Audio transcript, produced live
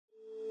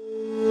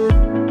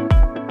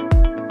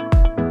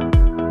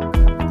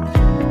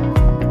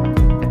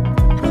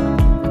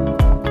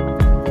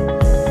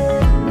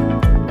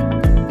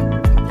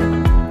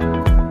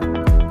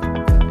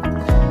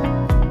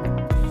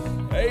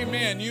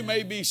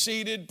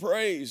seated.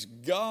 Praise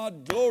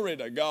God. Glory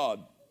to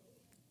God.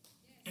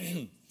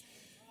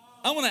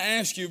 I want to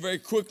ask you very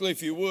quickly,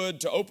 if you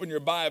would, to open your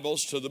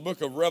Bibles to the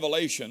book of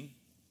Revelation.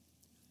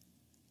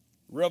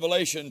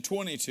 Revelation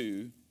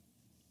 22.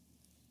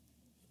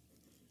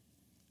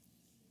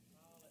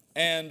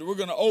 And we're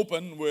going to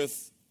open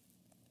with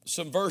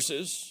some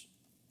verses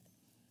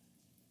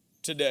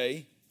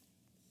today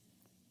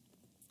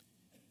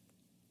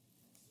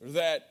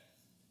that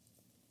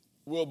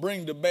will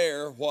bring to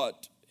bear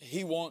what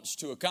he wants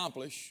to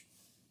accomplish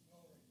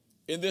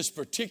in this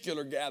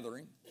particular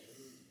gathering.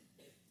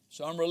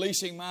 So I'm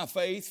releasing my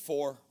faith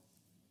for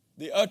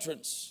the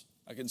utterance.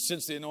 I can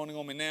sense the anointing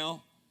on me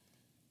now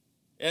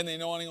and the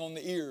anointing on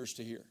the ears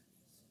to hear.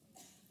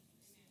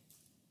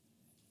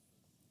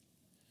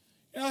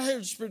 You know, I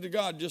heard the Spirit of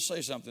God just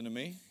say something to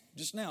me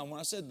just now when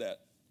I said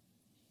that.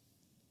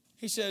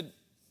 He said,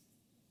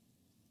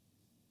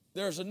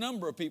 there's a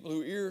number of people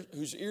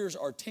whose ears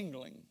are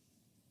tingling.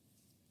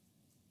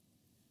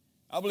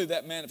 I believe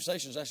that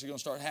manifestation is actually going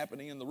to start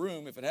happening in the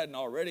room. If it hadn't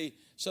already,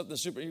 something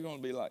super, you're going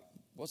to be like,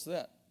 what's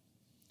that?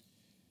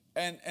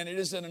 And it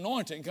is an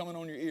anointing coming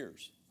on your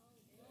ears.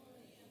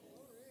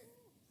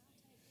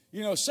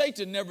 You know,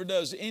 Satan never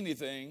does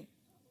anything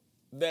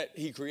that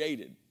he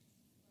created.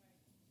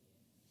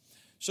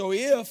 So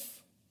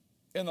if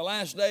in the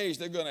last days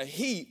they're going to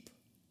heap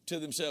to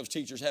themselves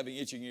teachers having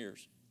itching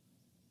ears,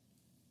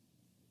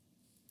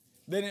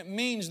 then it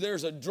means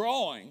there's a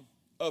drawing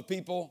of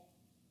people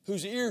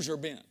whose ears are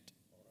bent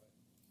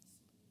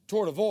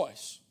toward a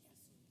voice.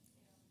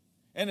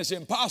 And it's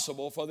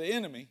impossible for the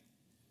enemy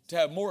to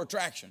have more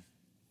attraction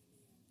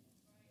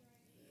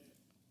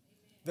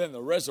than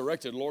the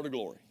resurrected Lord of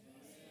glory.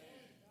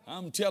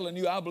 I'm telling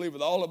you, I believe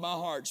with all of my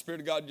heart,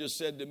 Spirit of God just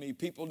said to me,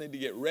 people need to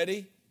get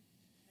ready.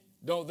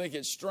 Don't think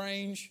it's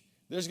strange.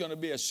 There's going to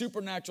be a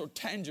supernatural,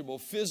 tangible,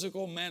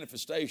 physical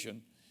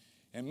manifestation.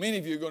 And many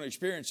of you are going to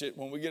experience it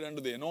when we get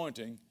under the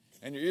anointing,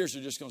 and your ears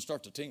are just going to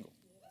start to tingle.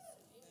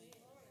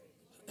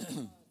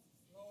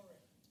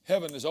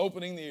 Heaven is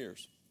opening the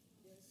ears.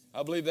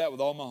 I believe that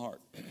with all my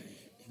heart.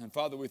 And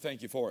Father, we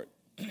thank you for it.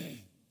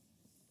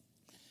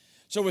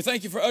 So we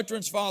thank you for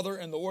utterance, Father,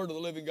 and the word of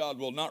the living God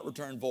will not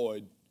return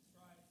void.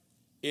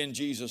 In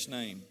Jesus'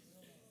 name.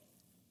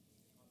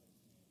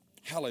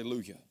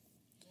 Hallelujah.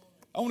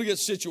 I want to get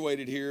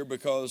situated here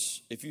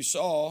because if you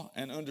saw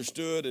and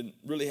understood and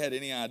really had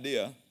any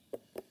idea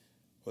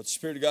what the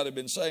Spirit of God had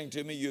been saying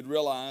to me, you'd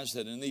realize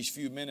that in these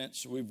few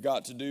minutes we've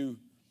got to do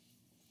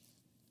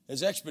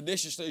as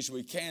expeditiously as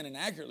we can and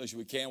accurately as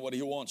we can what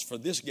he wants for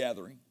this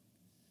gathering.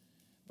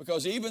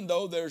 Because even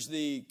though there's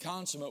the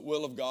consummate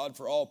will of God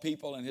for all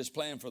people and his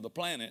plan for the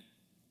planet,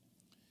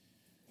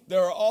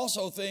 there are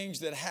also things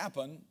that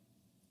happen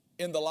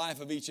in the life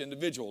of each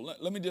individual.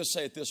 Let me just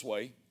say it this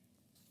way,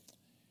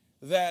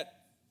 that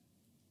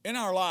in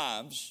our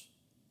lives,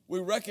 we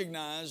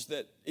recognize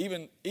that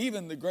even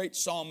the great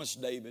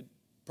psalmist David,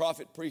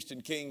 prophet, priest,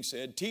 and king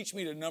said, teach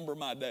me to number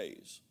my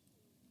days,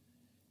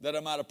 that I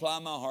might apply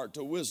my heart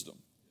to wisdom.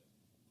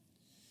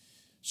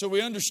 So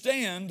we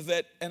understand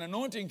that an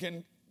anointing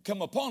can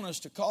come upon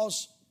us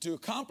to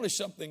accomplish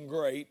something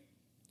great.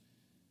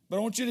 But I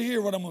want you to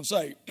hear what I'm going to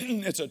say.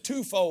 It's a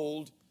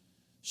twofold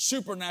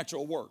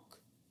supernatural work.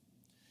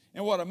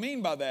 And what I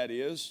mean by that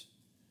is,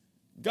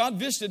 God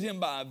visited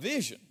him by a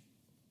vision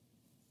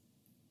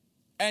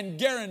and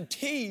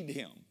guaranteed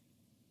him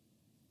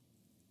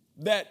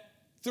that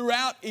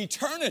throughout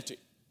eternity,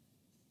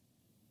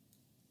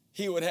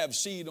 he would have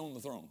seed on the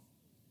throne.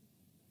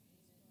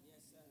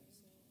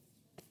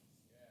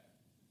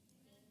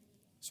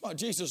 That's why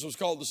Jesus was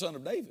called the Son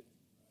of David.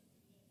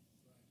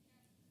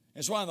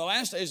 That's why in the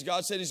last days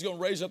God said he's going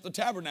to raise up the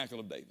tabernacle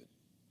of David.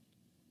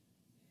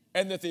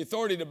 And that the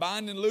authority to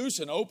bind and loose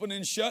and open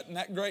and shut in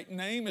that great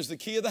name is the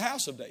key of the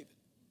house of David.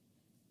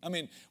 I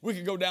mean, we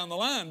could go down the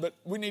line, but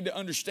we need to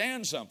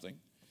understand something.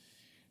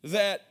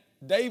 That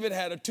David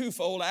had a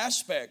twofold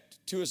aspect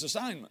to his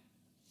assignment.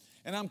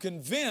 And I'm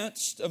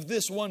convinced of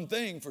this one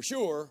thing for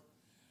sure,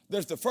 that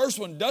if the first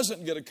one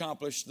doesn't get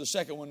accomplished, the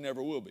second one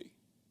never will be.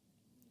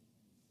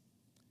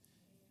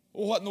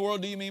 Well, what in the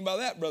world do you mean by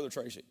that, Brother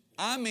Tracy?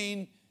 I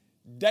mean,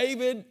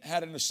 David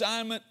had an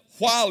assignment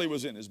while he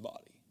was in his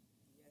body.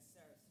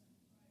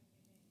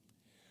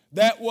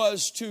 That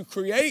was to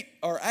create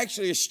or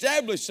actually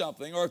establish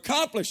something or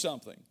accomplish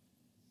something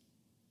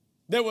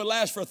that would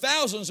last for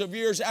thousands of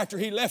years after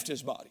he left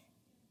his body.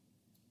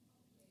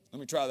 Let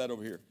me try that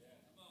over here.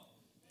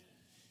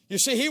 You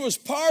see, he was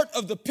part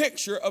of the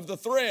picture of the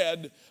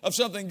thread of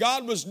something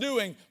God was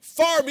doing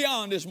far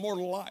beyond his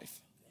mortal life.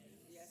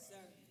 Yes, sir.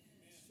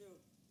 It's true.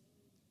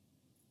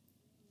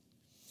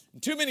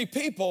 And too many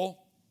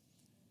people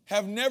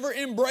have never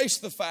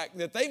embraced the fact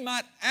that they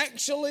might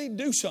actually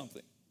do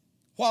something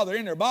while they're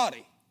in their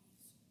body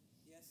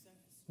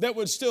that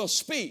would still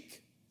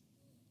speak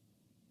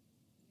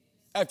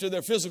after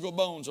their physical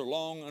bones are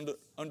long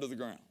under the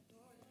ground.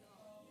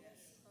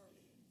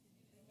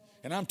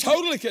 And I'm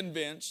totally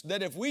convinced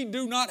that if we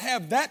do not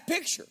have that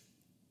picture,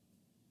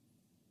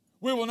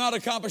 we will not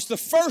accomplish the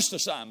first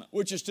assignment,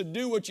 which is to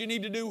do what you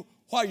need to do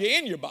while you're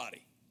in your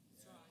body.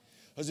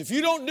 Because if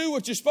you don't do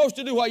what you're supposed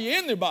to do while you're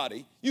in the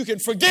body, you can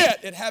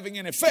forget it having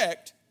an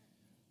effect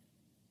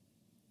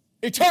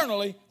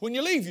eternally when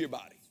you leave your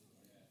body.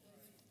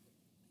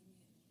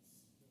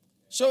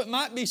 So it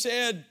might be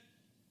said,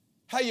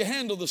 how you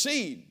handle the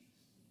seed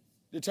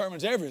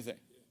determines everything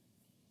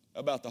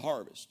about the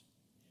harvest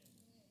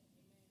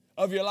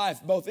of your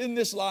life, both in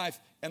this life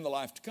and the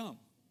life to come.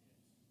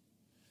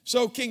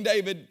 So King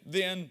David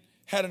then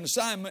had an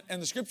assignment,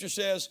 and the scripture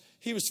says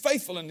he was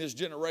faithful in his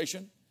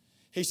generation.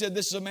 He said,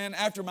 this is a man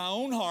after my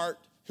own heart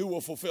who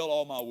will fulfill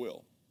all my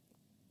will.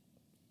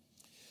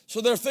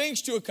 So there are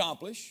things to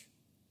accomplish,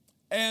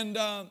 and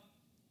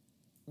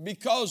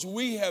because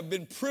we have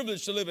been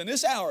privileged to live in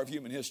this hour of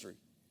human history,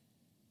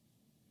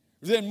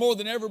 then more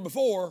than ever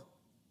before,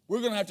 we're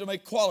going to have to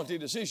make quality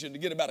decision to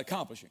get about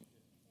accomplishing.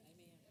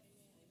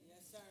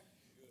 Yes, sir.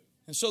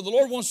 And so the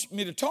Lord wants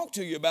me to talk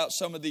to you about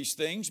some of these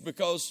things,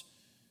 because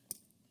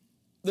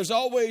there's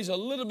always a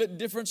little bit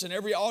difference in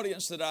every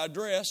audience that I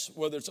address,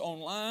 whether it's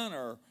online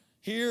or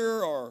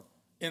here or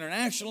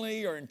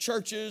internationally or in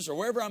churches or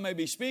wherever I may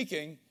be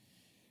speaking.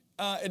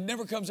 It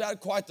never comes out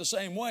quite the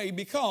same way,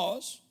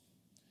 because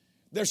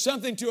there's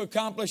something to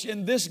accomplish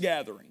in this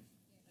gathering,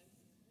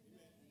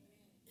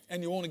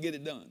 and you want to get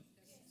it done.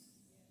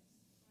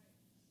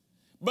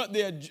 But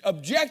the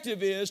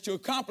objective is to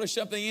accomplish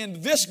something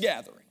in this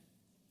gathering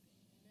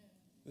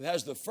that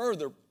has the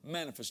further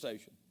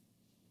manifestation.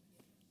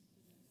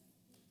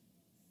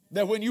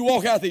 That when you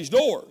walk out these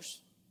doors,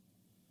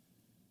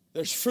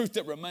 there's fruit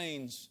that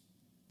remains,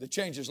 that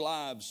changes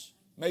lives,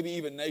 maybe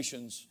even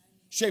nations,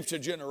 shapes a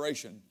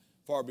generation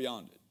far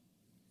beyond it.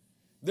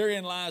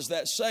 Therein lies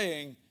that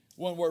saying,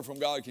 one word from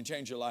God can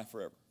change your life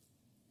forever.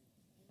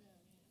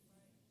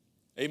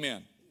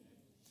 Amen.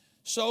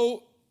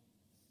 So,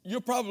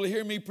 you'll probably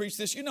hear me preach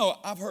this. You know,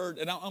 I've heard,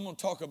 and I'm going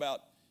to talk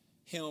about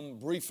him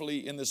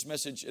briefly in this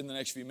message in the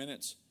next few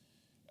minutes.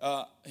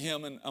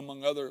 Him and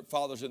among other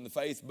fathers in the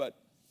faith. But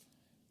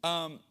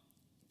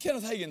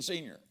Kenneth Hagin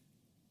Sr.,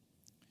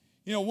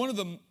 you know, one of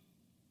the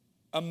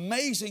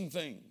amazing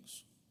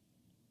things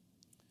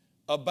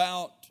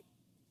about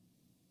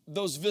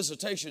those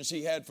visitations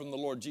he had from the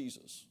Lord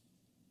Jesus,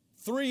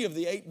 3 of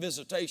the 8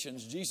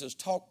 visitations, Jesus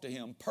talked to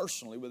him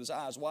personally with his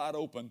eyes wide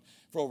open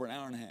for over an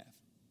hour and a half.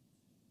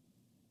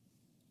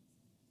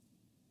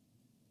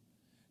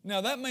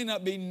 Now, that may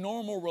not be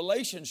normal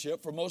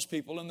relationship for most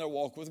people in their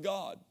walk with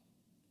God.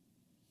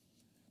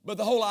 But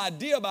the whole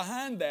idea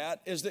behind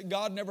that is that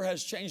God never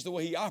has changed the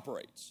way He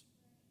operates.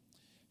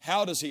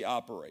 How does He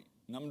operate?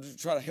 And I'm going to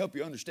try to help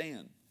you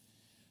understand.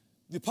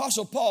 The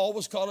Apostle Paul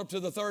was caught up to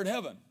the 3rd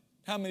heaven.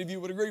 How many of you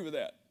would agree with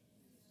that?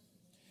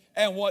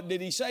 And what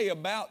did he say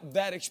about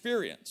that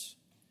experience?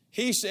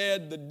 He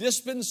said, the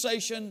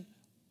dispensation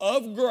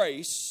of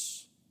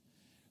grace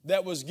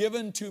that was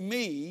given to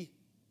me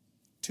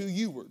to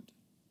youward.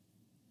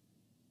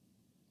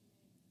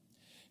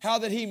 How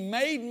that He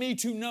made me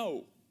to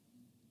know.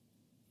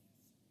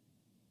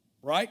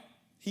 Right?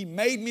 He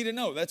made me to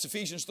know. That's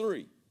Ephesians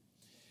 3.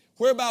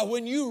 Whereby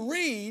when you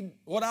read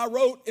what I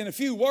wrote in a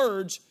few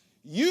words,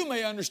 you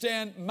may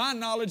understand my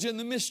knowledge in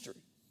the mystery.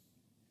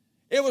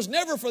 It was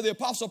never for the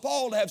Apostle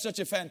Paul to have such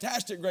a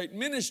fantastic, great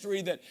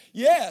ministry that,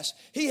 yes,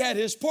 he had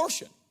his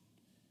portion.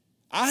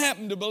 I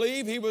happen to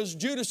believe he was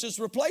Judas's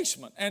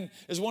replacement and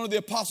is one of the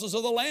apostles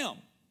of the Lamb.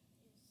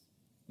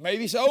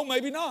 Maybe so,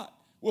 maybe not.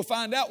 We'll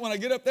find out when I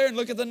get up there and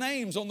look at the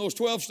names on those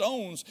 12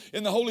 stones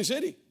in the holy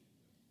city.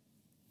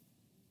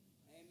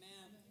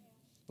 Amen.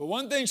 But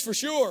one thing's for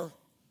sure,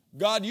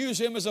 God used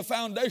him as a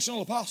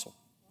foundational apostle.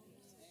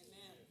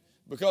 Amen.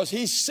 Because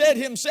he said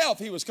himself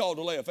he was called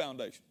to lay a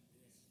foundation.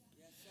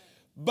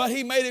 But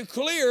he made it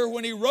clear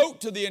when he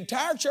wrote to the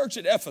entire church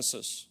at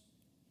Ephesus.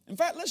 In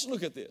fact, let's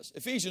look at this.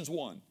 Ephesians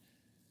 1.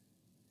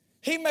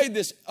 He made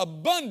this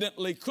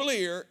abundantly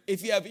clear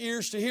if you have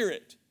ears to hear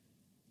it.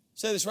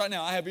 Say this right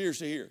now. I have ears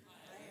to hear.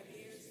 I have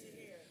ears to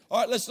hear. All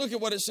right, let's look at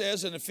what it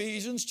says in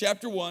Ephesians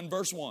chapter 1,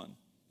 verse 1.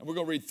 And we're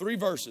going to read 3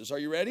 verses. Are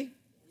you ready?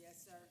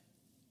 Yes, sir.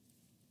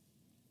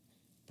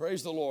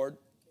 Praise the Lord.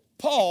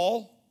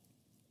 Paul,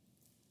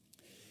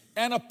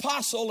 an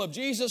apostle of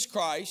Jesus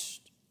Christ,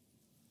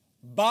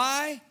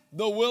 by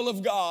the will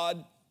of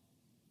God,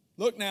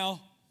 look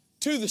now,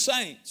 to the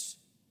saints.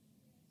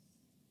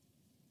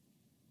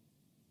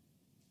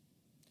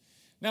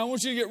 Now I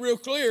want you to get real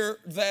clear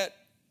that,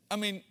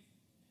 I'm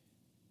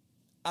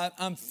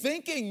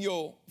thinking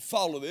you'll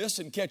follow this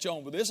and catch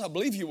on with this. I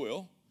believe you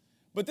will.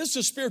 But this is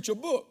a spiritual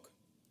book.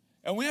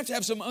 And we have to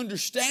have some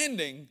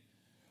understanding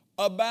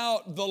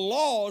about the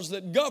laws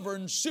that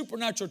govern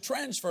supernatural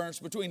transference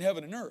between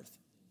heaven and earth.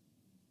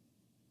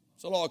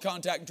 It's a law of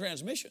contact and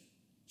transmission.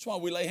 That's why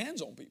we lay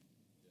hands on people.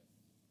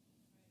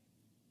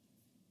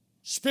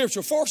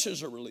 Spiritual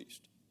forces are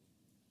released.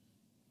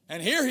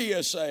 And here he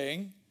is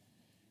saying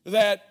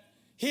that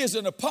he is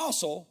an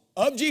apostle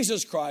of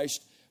Jesus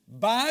Christ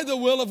by the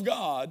will of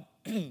God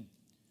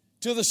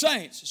to the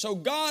saints. So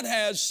God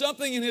has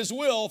something in His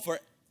will for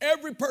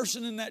every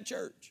person in that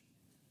church.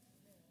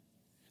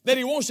 that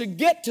he wants to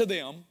get to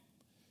them.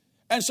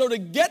 And so to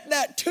get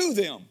that to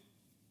them,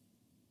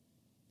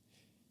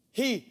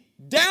 he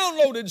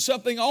downloaded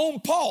something on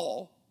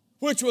Paul,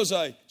 which was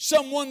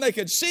someone they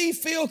could see,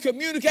 feel,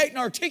 communicate, and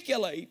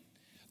articulate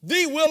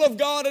the will of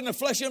God in a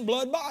flesh and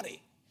blood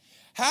body.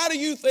 How do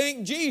you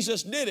think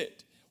Jesus did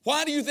it?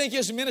 Why do you think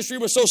his ministry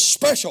was so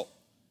special?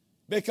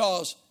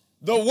 Because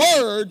the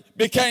Word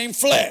became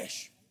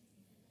flesh.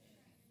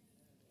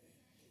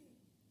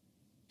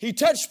 He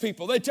touched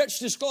people. They touched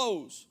his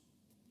clothes.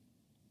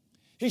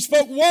 He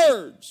spoke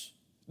words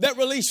that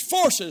released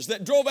forces,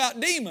 that drove out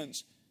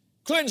demons,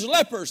 cleansed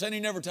lepers, and he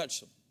never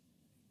touched them.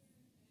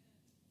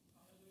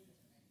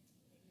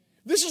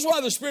 This is why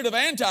the spirit of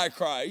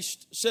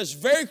Antichrist says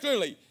very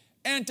clearly,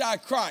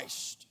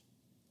 Antichrist.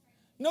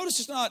 Notice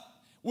it's not,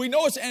 we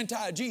know it's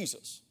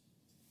anti-Jesus.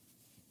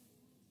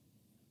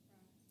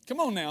 Come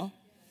on now.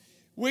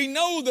 We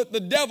know that the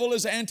devil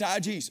is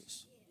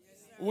anti-Jesus.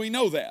 We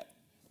know that.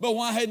 But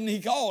why hadn't he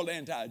called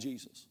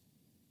anti-Jesus?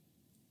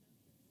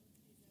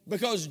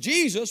 Because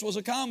Jesus was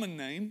a common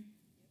name.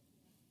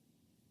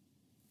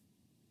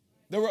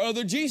 There were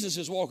other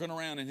Jesuses walking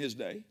around in his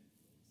day.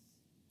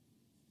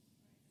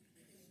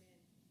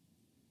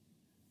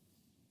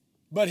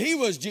 But he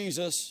was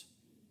Jesus,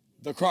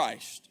 the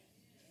Christ.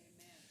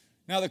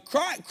 Now, the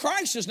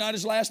Christ is not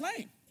his last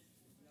name.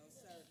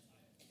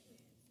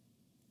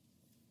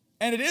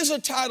 And it is a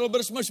title, but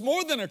it's much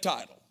more than a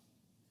title.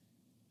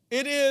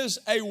 It is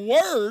a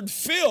word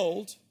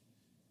filled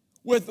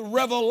with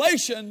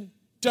revelation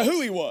to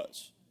who he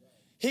was.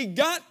 He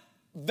got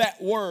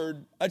that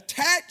word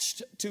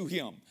attached to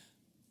him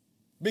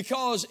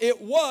because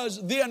it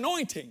was the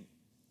anointing.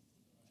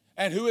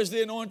 And who is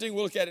the anointing?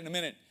 We'll look at it in a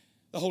minute.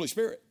 The Holy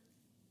Spirit.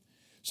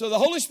 So the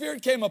Holy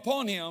Spirit came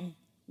upon him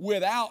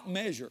without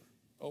measure.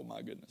 Oh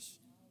my goodness.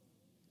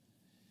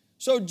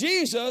 So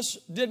Jesus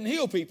didn't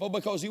heal people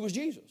because he was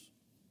Jesus.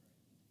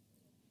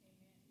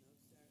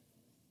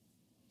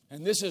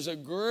 And this is a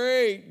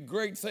great,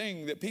 great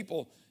thing that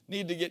people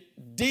need to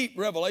get deep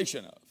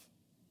revelation of.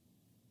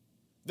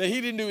 That he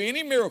didn't do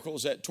any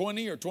miracles at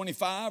 20 or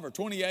 25 or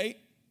 28.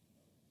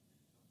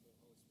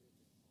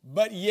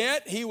 But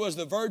yet he was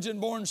the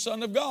virgin-born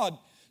Son of God.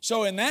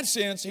 So in that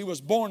sense, he was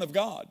born of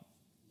God.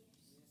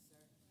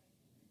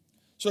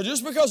 So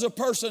just because a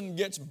person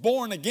gets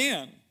born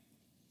again,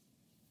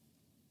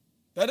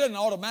 that doesn't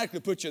automatically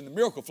put you in the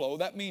miracle flow.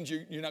 That means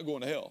you're not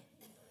going to hell.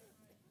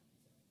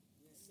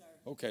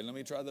 Okay, let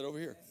me try that over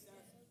here.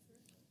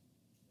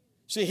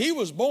 See, he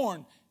was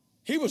born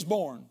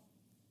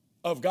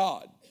of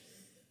God.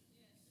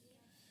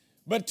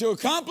 But to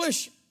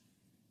accomplish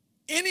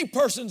any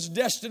person's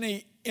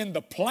destiny in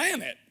the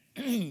planet,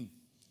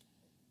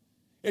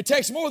 it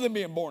takes more than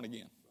being born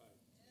again.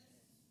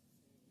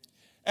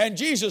 And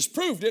Jesus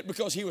proved it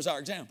because he was our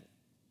example.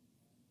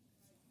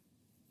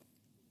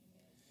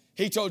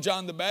 He told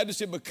John the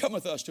Baptist, it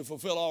becometh us to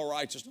fulfill all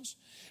righteousness.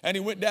 And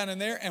he went down in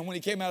there, and when he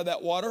came out of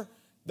that water,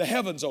 the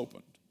heavens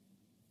opened.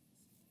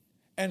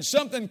 And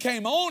something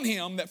came on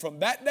him that from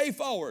that day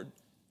forward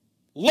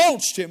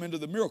launched him into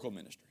the miracle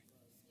ministry.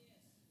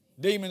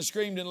 Demons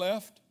screamed and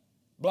left.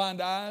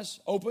 Blind eyes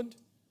opened.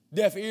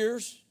 Deaf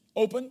ears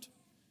opened.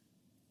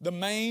 The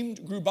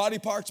maimed grew body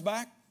parts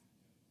back.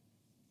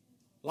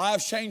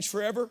 Lives changed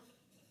forever.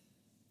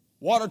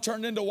 Water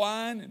turned into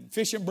wine and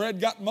fish and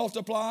bread got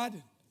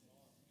multiplied.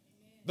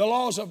 The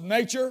laws of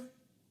nature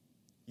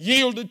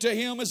yielded to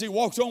him as he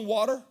walked on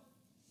water.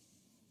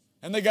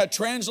 And they got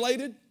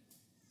translated.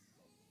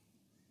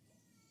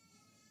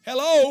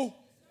 Hello?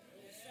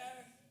 Yes,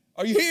 sir.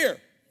 Are you here?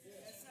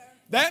 Yes, sir.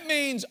 That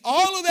means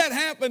all of that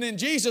happened in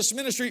Jesus'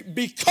 ministry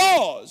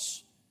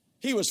because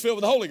he was filled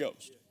with the Holy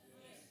Ghost.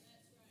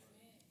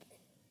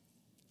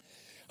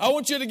 I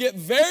want you to get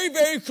very,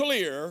 very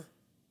clear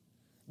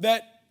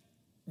that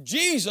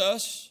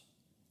Jesus,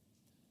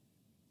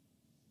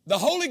 the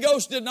Holy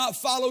Ghost did not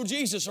follow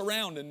Jesus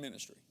around in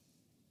ministry.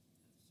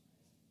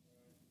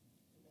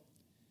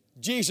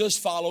 Jesus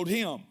followed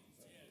him.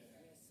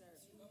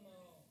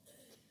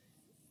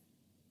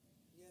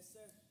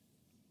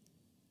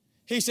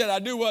 He said, I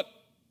do what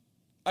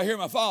I hear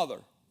my Father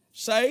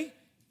say.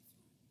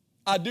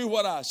 I do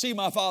what I see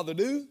my Father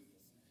do.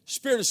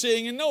 Spirit of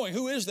seeing and knowing.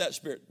 Who is that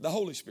Spirit? The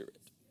Holy Spirit.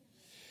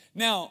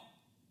 Now,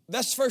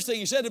 that's the first thing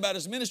he said about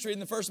his ministry in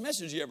the first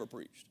message he ever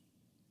preached.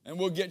 And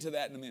we'll get to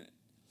that in a minute.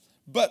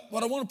 But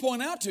what I want to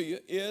point out to you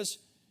is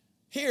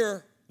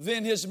here,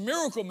 then his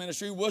miracle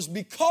ministry was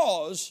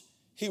because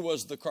he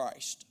was the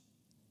Christ.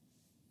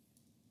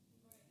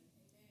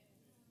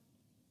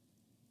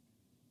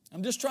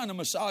 I'm just trying to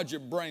massage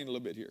your brain a little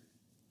bit here.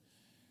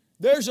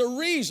 There's a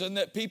reason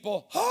that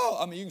people,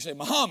 you can say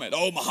Muhammad,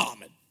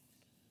 Muhammad.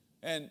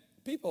 And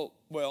people,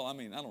 I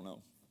don't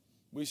know.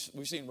 We've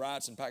seen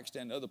riots in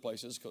Pakistan and other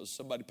places because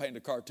somebody painted a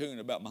cartoon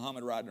about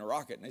Muhammad riding a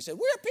rocket. And they said,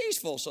 we're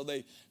peaceful. So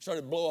they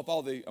started to blow up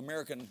all the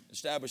American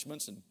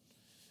establishments and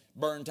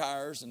burn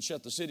tires and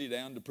shut the city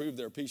down to prove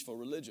their peaceful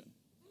religion.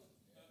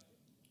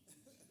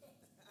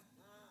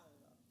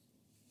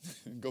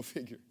 Go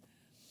figure.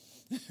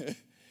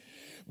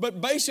 But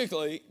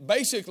basically,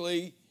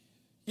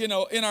 in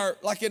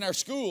our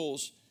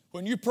schools,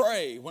 when you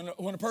pray, when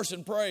a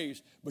person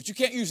prays, but you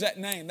can't use that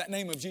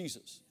name of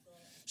Jesus.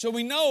 So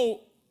we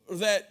know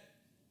that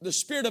the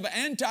spirit of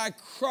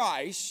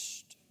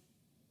Antichrist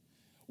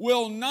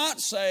will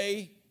not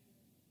say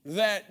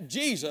that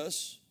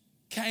Jesus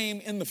came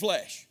in the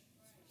flesh.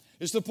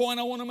 It's the point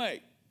I want to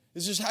make.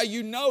 This is how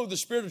you know the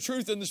spirit of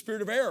truth and the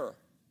spirit of error.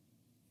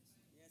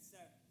 Yes, sir.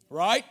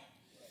 Right?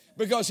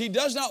 Because he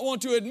does not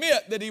want to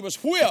admit that he was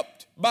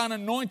whipped by an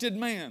anointed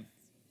man.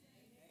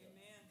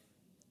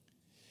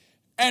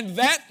 And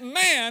that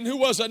man who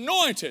was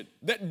anointed,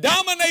 that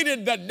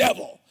dominated the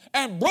devil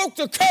and broke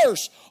the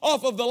curse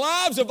off of the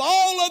lives of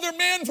all other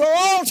men for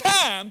all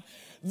time,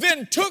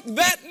 then took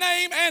that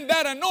name and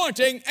that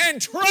anointing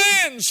and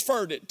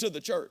transferred it to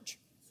the church.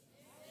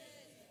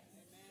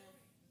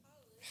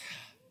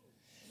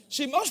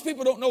 See, most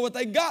people don't know what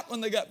they got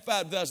when they got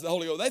baptized with the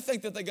Holy Ghost. They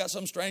think that they got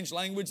some strange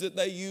language that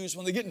they use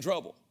when they get in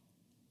trouble.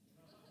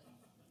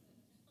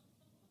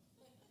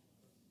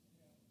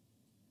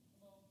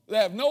 They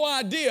have no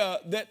idea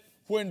that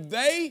when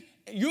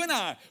you and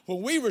I,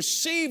 when we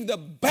receive the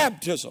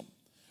baptism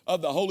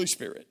of the Holy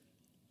Spirit,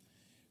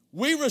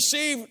 we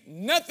receive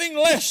nothing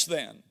less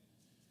than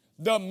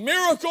the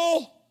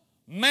miracle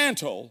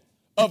mantle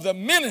of the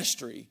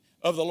ministry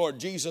of the Lord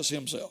Jesus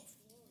himself.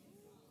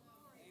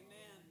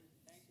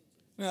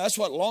 Now, that's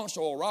what launched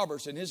Oral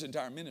Roberts in his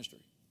entire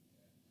ministry.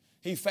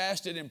 He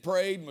fasted and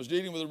prayed and was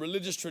dealing with a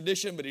religious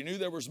tradition, but he knew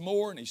there was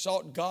more, and he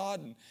sought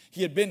God, and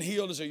he had been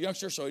healed as a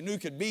youngster, so he knew he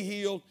could be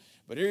healed.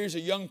 But here he's a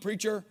young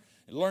preacher,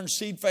 and learned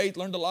seed faith,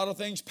 learned a lot of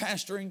things,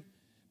 pastoring.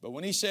 But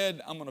when he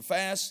said, I'm going to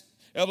fast,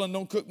 Evelyn,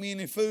 don't cook me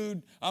any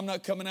food, I'm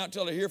not coming out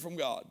till I hear from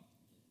God.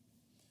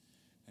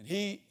 And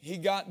he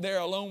got there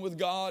alone with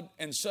God,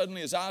 and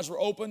suddenly his eyes were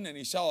open, and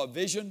he saw a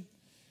vision.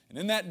 And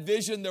in that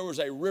vision, there was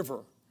a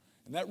river.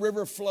 And that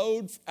river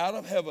flowed out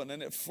of heaven,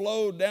 and it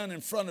flowed down in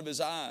front of his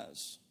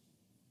eyes.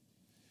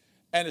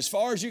 And as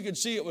far as you could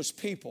see, it was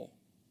people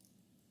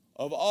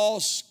of all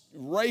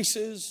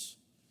races,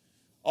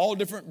 all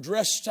different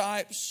dress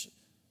types,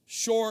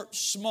 short,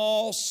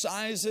 small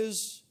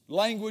sizes,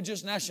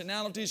 languages,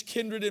 nationalities,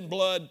 kindred in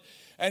blood.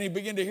 And he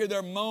began to hear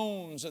their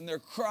moans and their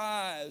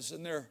cries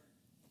and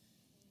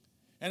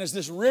as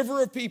this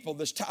river of people,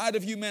 this tide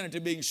of humanity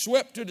being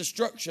swept to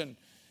destruction,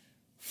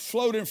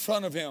 flowed in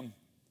front of him.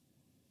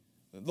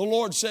 The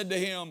Lord said to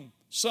him,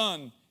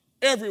 son,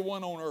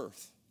 everyone on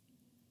earth,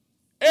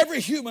 every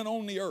human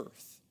on the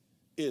earth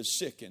is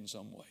sick in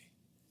some way.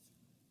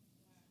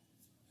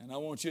 And I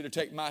want you to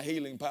take my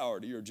healing power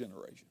to your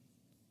generation.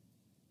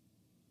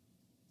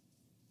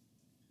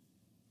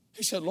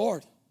 He said,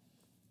 Lord,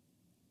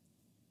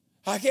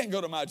 I can't go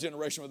to my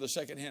generation with a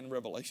secondhand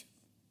revelation.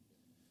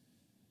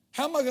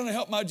 How am I going to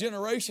help my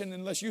generation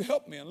unless you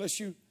help me, unless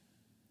you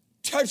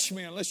touch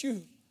me, unless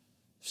you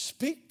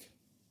speak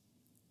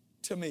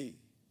to me?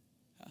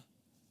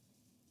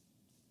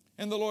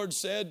 And the Lord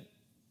said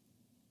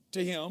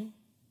to him,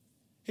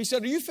 he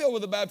said, are you filled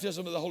with the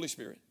baptism of the Holy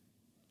Spirit?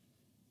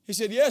 He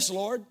said, yes,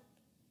 Lord.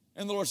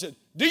 And the Lord said,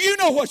 do you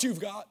know what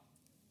you've got?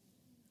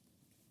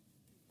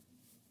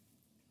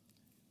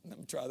 Let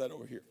me try that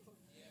over here.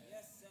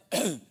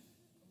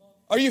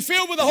 Are you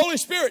filled with the Holy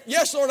Spirit?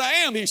 Yes, Lord, I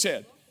am, he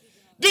said.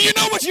 Do you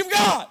know what you've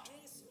got?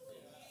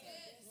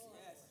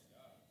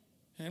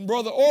 And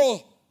Brother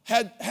Oral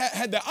had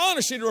the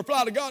honesty to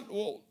reply to God,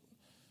 well,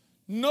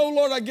 no,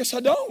 Lord, I guess I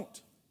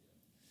don't.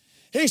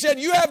 He said,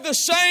 you have the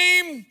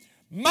same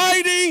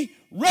mighty,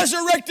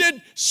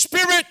 resurrected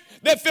Spirit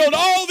that filled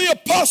all the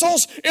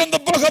apostles in the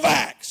book of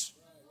Acts.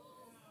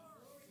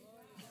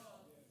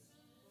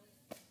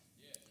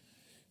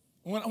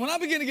 When I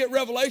begin to get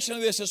revelation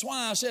of this, that's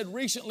why I said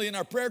recently in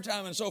our prayer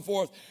time and so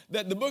forth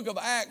that the book of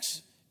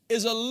Acts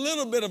is a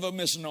little bit of a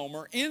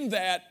misnomer in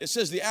that it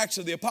says the Acts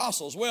of the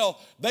Apostles.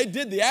 Well, they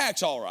did the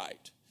Acts all right.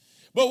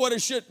 But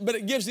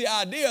it gives the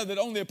idea that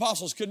only the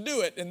apostles could do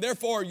it, and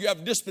therefore you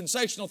have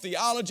dispensational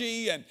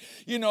theology, and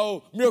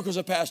miracles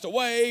have passed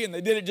away, and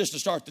they did it just to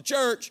start the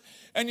church.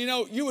 And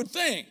you would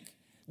think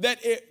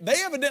that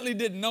they evidently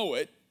didn't know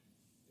it,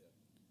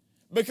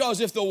 because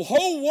if the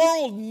whole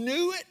world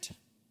knew it,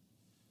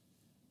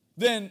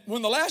 then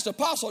when the last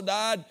apostle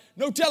died,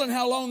 no telling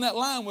how long that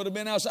line would have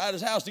been outside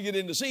his house to get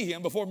in to see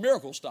him before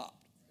miracles stopped.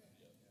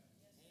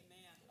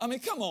 I mean,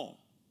 come on.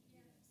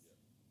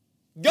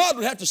 God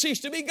would have to cease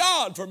to be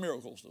God for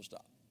miracles to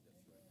stop.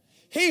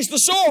 He's the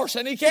source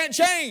and he can't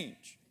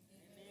change.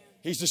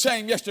 He's the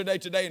same yesterday,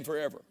 today, and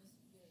forever.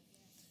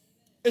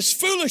 It's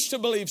foolish to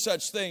believe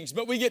such things,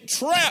 but we get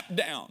trapped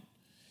down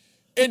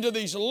into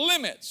these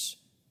limits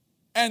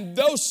and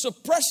those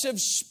suppressive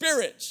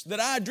spirits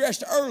that I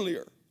addressed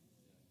earlier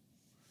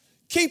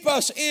keep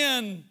us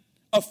in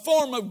a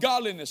form of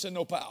godliness and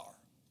no power.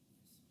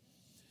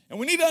 And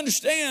we need to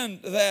understand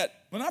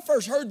that when I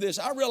first heard this,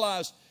 I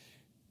realized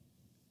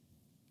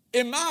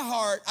in my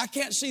heart, I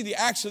can't see the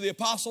Acts of the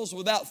Apostles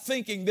without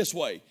thinking this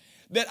way,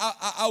 that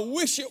I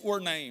wish it were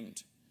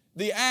named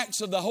the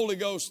Acts of the Holy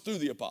Ghost through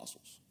the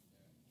Apostles.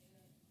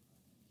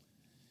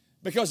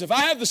 Because if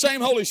I have the same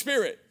Holy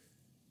Spirit,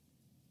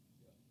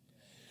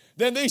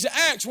 then these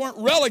acts weren't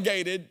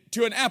relegated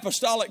to an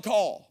apostolic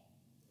call.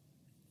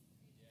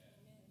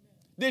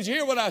 Did you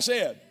hear what I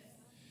said?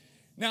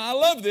 Now, I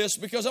love this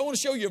because I want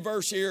to show you a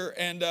verse here,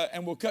 and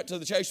we'll cut to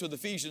the chase with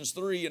Ephesians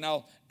 3, and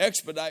I'll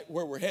expedite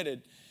where we're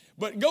headed.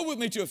 But go with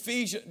me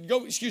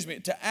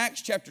to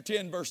Acts chapter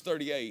 10, verse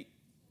 38.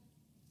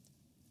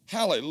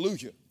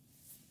 Hallelujah.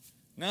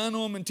 Now, I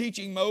know I'm in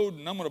teaching mode,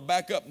 and I'm going to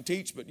back up and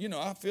teach, but,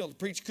 I feel the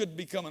preach could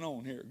be coming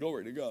on here.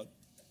 Glory to God.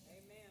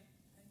 Amen.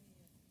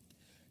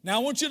 Now, I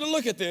want you to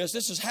look at this.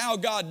 This is how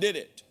God did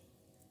it.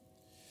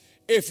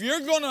 If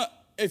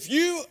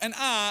you and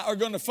I are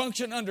going to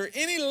function under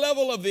any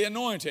level of the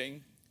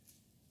anointing,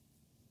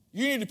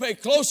 you need to pay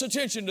close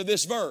attention to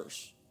this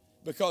verse,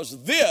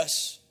 because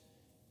this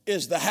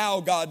is the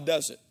how God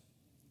does it.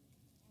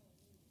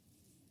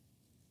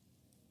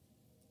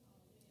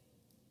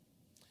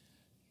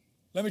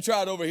 Let me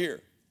try it over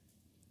here.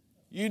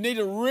 You need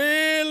to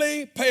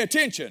really pay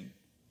attention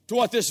to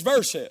what this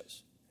verse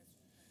says,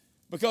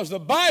 because the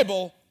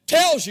Bible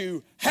tells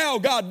you how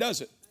God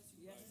does it.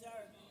 Yes, sir.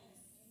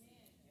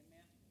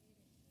 Amen.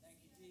 Thank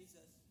you,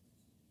 Jesus.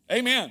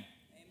 Amen.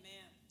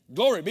 Amen.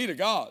 Glory be to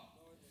God.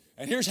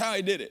 And here's how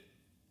He did it.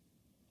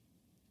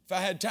 If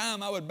I had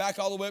time, I would back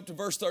all the way up to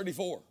verse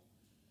 34,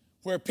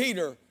 where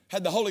Peter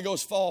had the Holy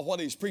Ghost fall while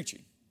he's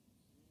preaching.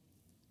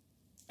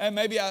 And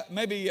maybe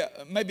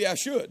I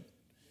should.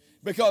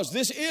 Because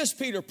this is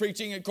Peter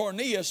preaching at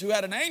Cornelius, who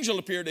had an angel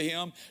appear to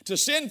him to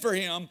send for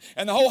him,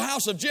 and the whole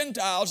house of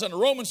Gentiles, and a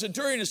Roman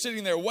centurion is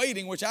sitting there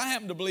waiting, which I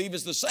happen to believe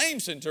is the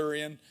same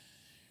centurion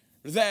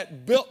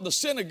that built the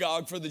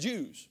synagogue for the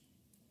Jews.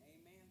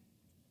 Amen.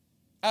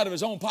 Out of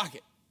his own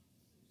pocket.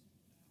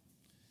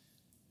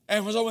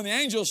 And so when the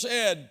angel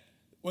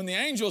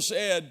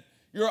said,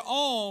 your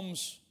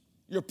alms,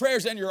 your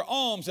prayers and your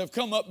alms have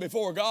come up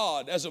before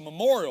God as a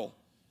memorial.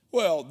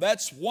 Well,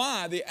 that's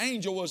why the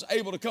angel was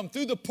able to come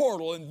through the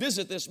portal and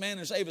visit this man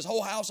and save his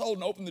whole household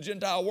and open the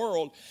Gentile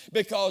world,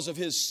 because of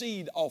his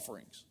seed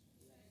offerings.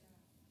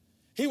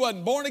 He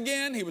wasn't born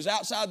again. He was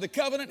outside the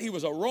covenant. He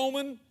was a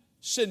Roman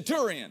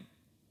centurion,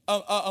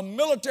 a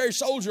military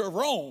soldier of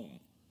Rome,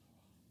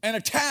 an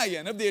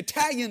Italian, of the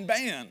Italian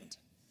band.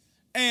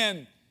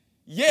 And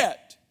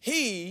yet,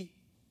 he,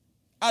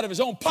 out of his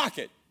own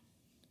pocket,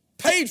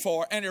 paid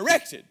for and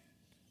erected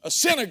a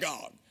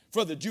synagogue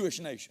for the Jewish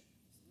nation.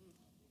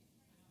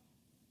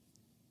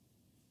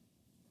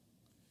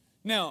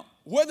 Now,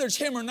 whether it's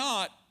him or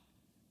not,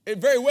 it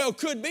very well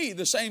could be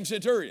the same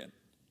centurion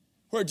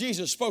where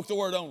Jesus spoke the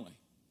word only.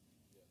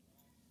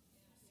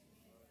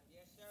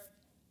 Yes, sir.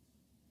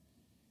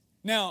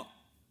 Now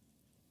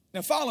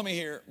follow me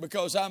here,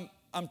 because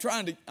I'm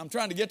trying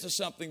to get to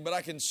something, but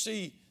I can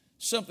see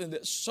something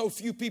that so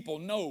few people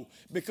know,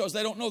 because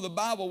they don't know the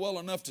Bible well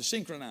enough to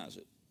synchronize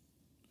it.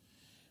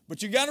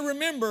 But you got to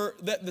remember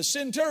that the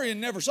centurion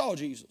never saw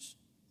Jesus.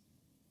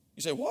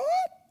 You say, what?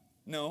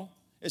 No.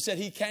 It said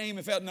he came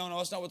and felt. No,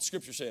 that's not what the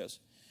Scripture says.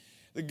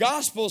 The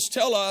Gospels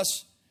tell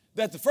us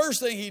that the first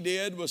thing he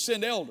did was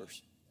send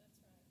elders.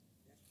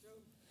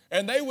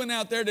 And they went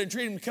out there to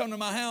entreat him to come to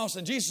my house,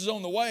 and Jesus is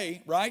on the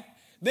way, right?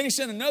 Then he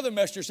sent another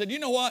messenger, said, you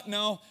know what?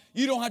 No,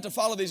 you don't have to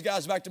follow these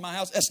guys back to my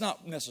house. That's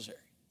not necessary.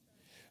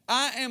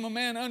 I am a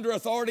man under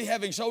authority,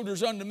 having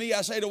soldiers under me.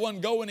 I say to one,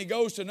 go, and he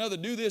goes, to another,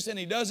 do this, and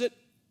he does it,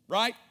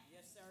 right?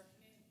 Yes, sir.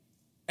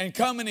 And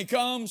come, and he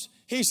comes.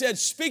 He said,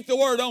 speak the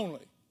word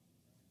only.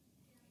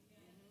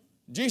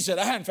 Jesus said,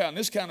 I hadn't found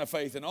this kind of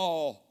faith in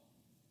all.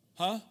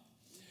 Huh?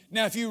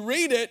 Now, if you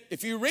read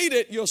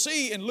it, you'll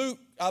see in Luke,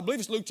 I believe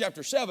it's Luke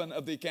chapter 7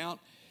 of the account,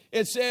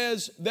 it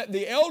says that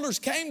the elders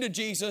came to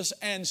Jesus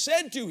and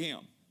said to him,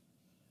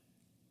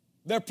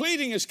 they're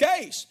pleading his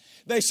case.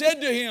 They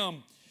said to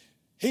him,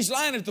 he's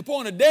lying at the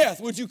point of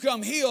death. Would you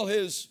come heal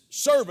his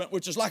servant,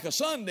 which is like a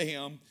son to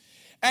him?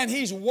 And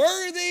he's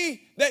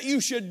worthy that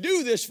you should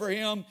do this for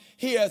him.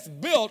 He hath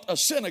built a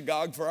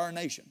synagogue for our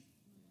nation.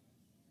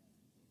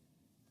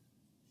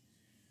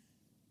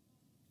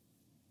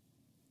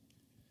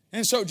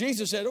 And so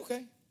Jesus said,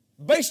 okay,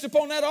 based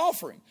upon that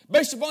offering,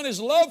 based upon his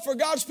love for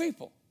God's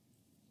people,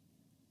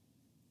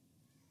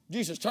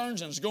 Jesus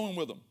turns and is going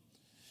with them.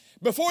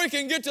 Before he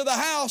can get to the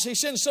house, he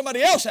sends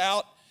somebody else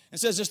out and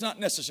says it's not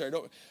necessary.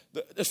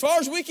 As far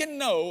as we can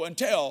know and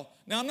tell,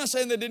 now I'm not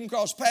saying they didn't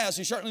cross paths,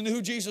 he certainly knew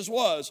who Jesus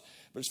was,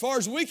 but as far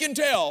as we can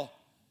tell,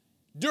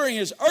 during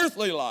his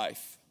earthly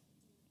life,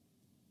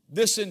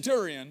 this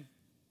centurion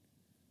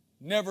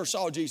never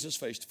saw Jesus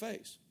face to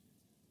face.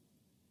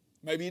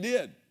 Maybe he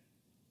did.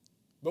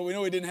 But we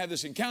know he didn't have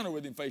this encounter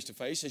with him face to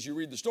face as you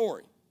read the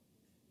story.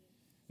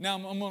 Now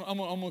I'm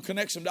going to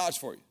connect some dots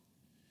for you.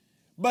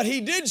 But he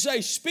did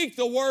say, speak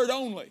the word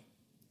only.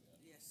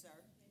 Yes, sir.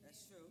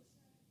 That's true.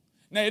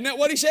 Now, isn't that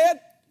what he said?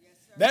 Yes,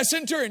 sir. That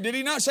centurion, did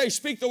he not say,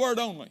 speak the word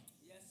only?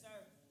 Yes, sir.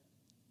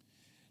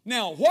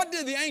 Now, what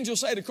did the angel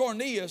say to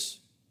Cornelius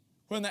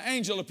when the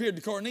angel appeared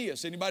to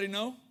Cornelius? Anybody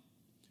know?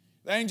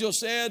 The angel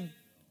said,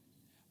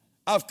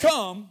 I've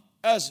come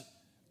as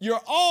your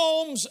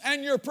alms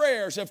and your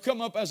prayers have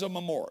come up as a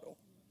memorial.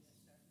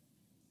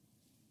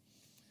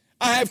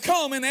 I have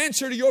come in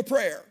answer to your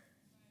prayer.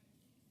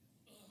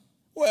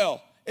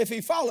 Well, if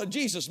he followed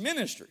Jesus'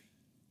 ministry,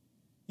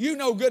 you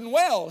know good and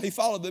well he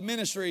followed the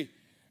ministry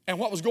and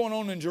what was going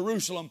on in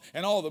Jerusalem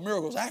and all the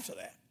miracles after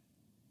that.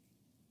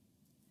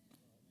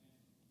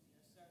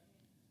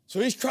 So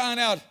he's crying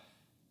out,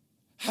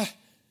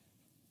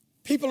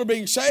 people are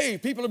being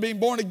saved. People are being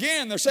born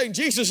again. They're saying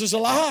Jesus is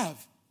alive.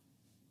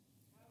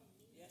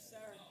 Yes, sir.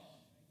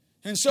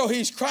 And so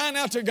he's crying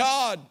out to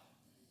God,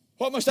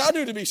 what must I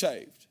do to be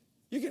saved?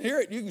 You can hear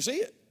it. You can see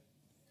it.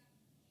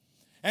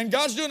 And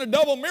God's doing a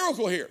double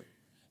miracle here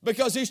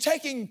because he's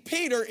taking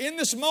Peter in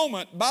this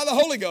moment by the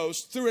Holy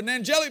Ghost through an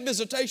angelic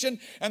visitation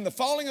and the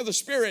falling of the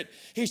Spirit.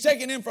 He's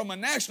taking him from a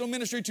national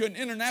ministry to an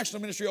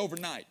international ministry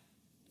overnight.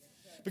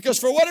 Because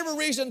for whatever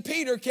reason,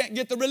 Peter can't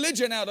get the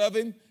religion out of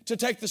him to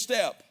take the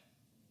step.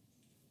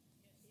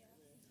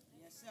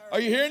 Are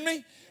you hearing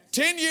me?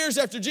 10 years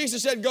after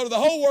Jesus said, go to the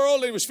whole world,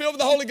 and he was filled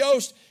with the Holy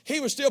Ghost, he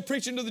was still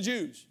preaching to the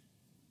Jews.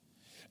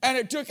 And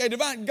it took a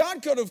divine,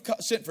 God could have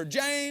sent for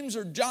James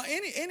or John,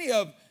 any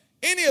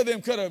of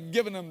them could have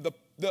given them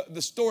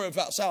the story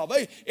about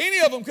salvation. Any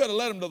of them could have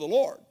led them to the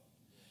Lord.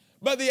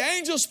 But the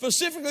angel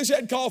specifically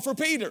said, call for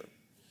Peter.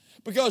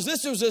 Because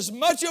this was as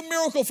much a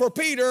miracle for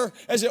Peter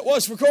as it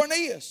was for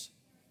Cornelius.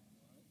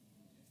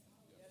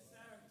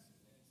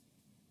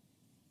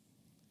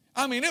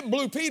 I mean, it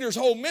blew Peter's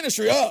whole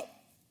ministry up.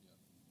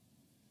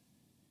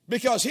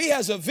 Because he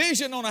has a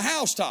vision on a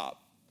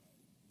housetop.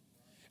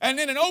 And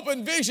in an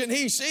open vision,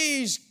 he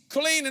sees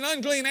clean and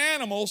unclean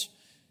animals.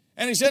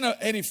 And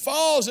he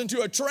falls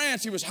into a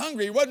trance. He was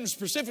hungry. He wasn't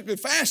specifically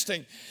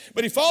fasting.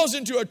 But he falls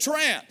into a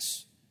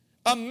trance.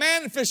 A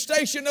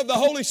manifestation of the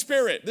Holy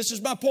Spirit. This is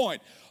my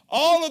point.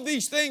 All of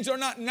these things are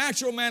not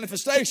natural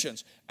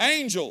manifestations.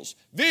 Angels,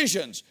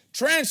 visions,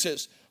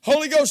 trances,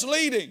 Holy Ghost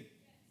leading.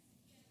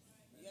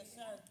 Yes,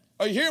 sir.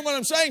 Are you hearing what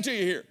I'm saying to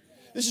you here?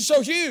 This is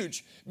so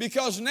huge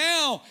because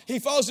now he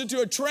falls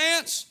into a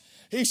trance.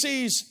 He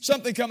sees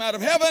something come out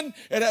of heaven.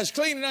 It has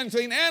clean and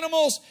unclean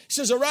animals. He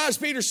says, arise,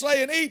 Peter,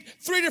 slay and eat.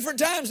 3 different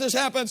times this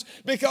happens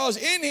because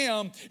in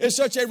him is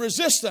such a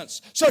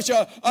resistance, such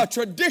a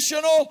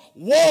traditional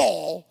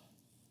wall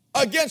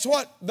against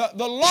what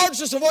the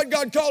largest of what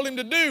God called him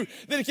to do,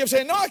 that he kept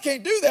saying, no, I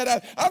can't do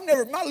that.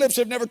 My lips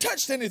have never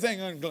touched anything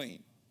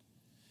unclean.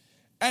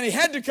 And he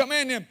had to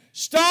command him,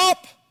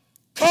 stop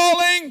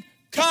calling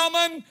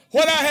common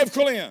what I have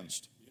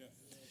cleansed.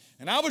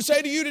 And I would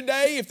say to you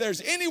today, if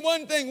there's any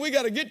one thing we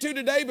got to get to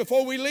today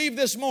before we leave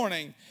this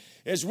morning,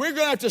 is we're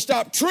going to have to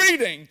stop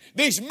treating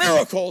these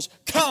miracles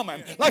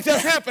common, like they're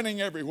happening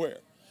everywhere.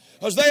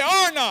 Because they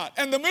are not.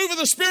 And the move of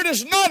the Spirit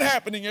is not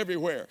happening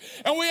everywhere.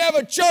 And we have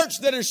a church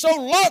that is so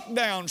locked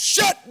down,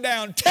 shut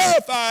down,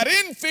 terrified,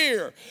 in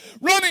fear,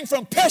 running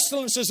from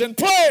pestilences and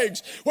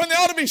plagues, when they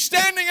ought to be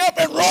standing up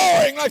and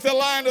roaring like the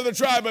Lion of the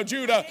tribe of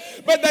Judah.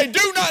 But they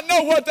do not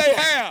know what they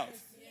have.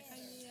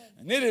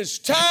 And it is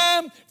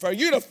time for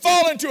you to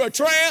fall into a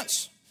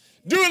trance,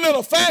 do a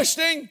little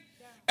fasting,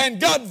 and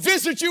God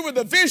visit you with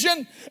a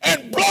vision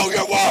and blow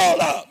your world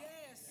up.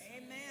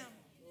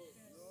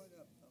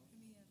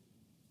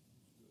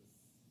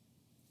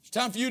 It's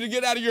time for you to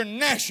get out of your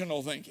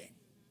national thinking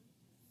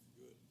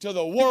to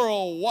the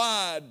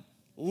worldwide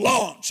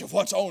launch of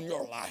what's on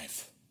your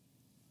life.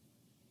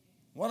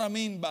 What I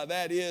mean by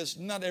that is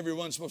not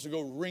everyone's supposed to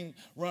go run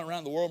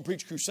around the world and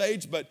preach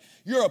crusades, but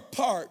you're a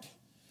part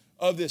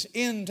of this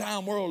end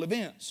time world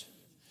events.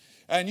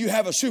 And you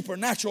have a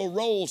supernatural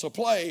role to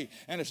play,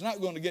 and it's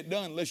not going to get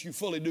done unless you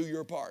fully do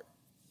your part.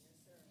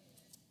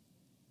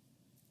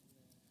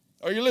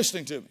 Are you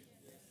listening to me?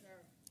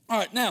 All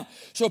right, now,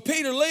 so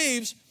Peter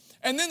leaves.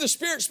 And then the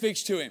Spirit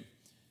speaks to him.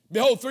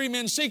 Behold, 3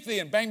 men seek thee.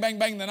 And bang, bang,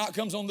 bang, the knock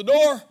comes on the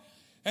door.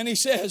 And he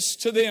says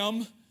to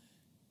them,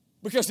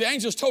 because the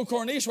angels told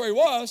Cornelius where he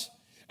was,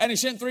 and he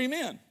sent 3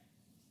 men.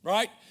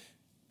 Right?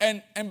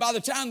 And by the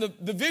time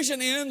the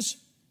vision ends,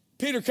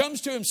 Peter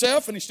comes to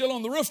himself, and he's still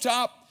on the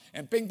rooftop.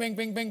 And bing, bing,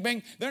 bing, bing,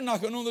 bing, they're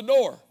knocking on the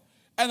door.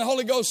 And the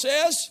Holy Ghost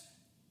says,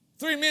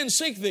 3 men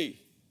seek thee.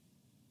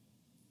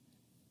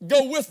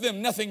 Go with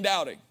them, nothing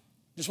doubting.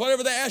 Just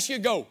whatever they ask you,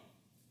 go.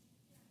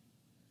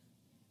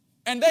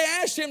 And they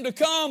asked him to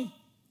come,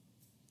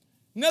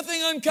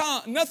 nothing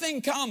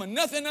common,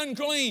 nothing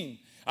unclean.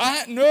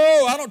 I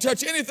don't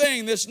touch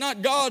anything that's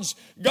not God's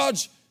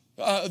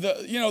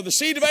the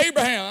seed of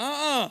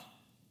Abraham.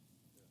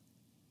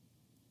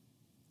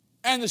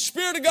 And the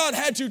Spirit of God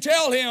had to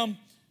tell him,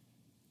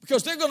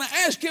 because they're going to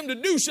ask him to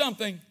do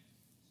something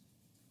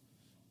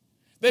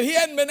that he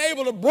hadn't been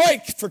able to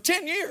break for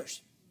 10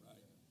 years.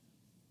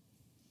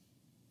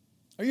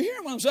 Are you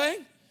hearing what I'm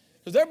saying?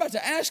 Because they're about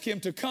to ask him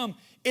to come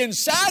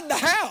inside the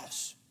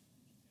house.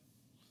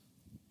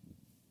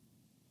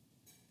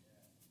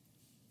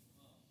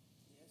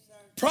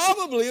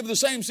 Probably of the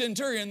same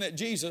centurion that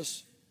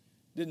Jesus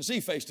didn't see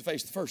face to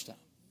face the first time.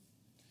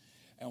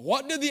 And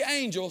what did the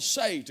angel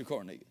say to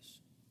Cornelius?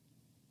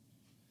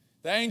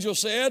 The angel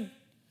said,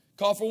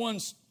 call for one.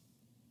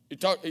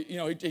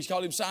 He's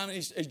called him Simon.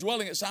 He's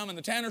dwelling at Simon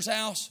the tanner's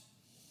house.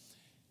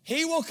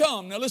 He will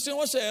come. Now listen to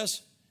what it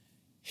says.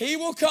 He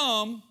will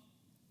come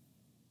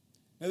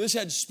Now, this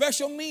had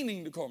special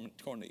meaning to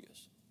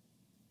Cornelius.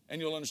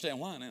 And you'll understand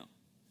why now.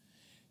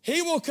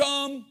 He will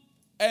come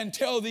and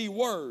tell thee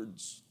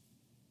words.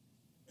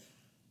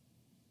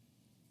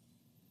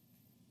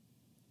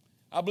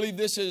 I believe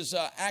this is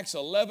Acts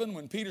 11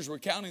 when Peter's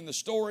recounting the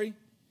story.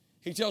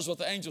 He tells what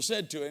the angel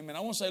said to him. And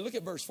I want to say, look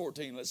at verse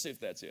 14. Let's see if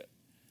that's it.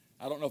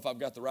 I don't know if I've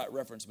got the right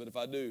reference, but if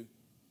I do,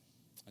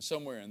 it's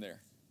somewhere in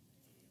there.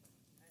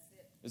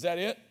 Is that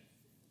it?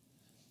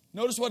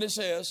 Notice what it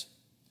says.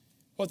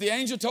 What the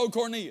angel told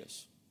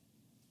Cornelius.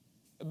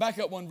 Back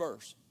up one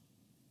verse.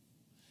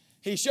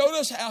 He showed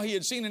us how he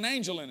had seen an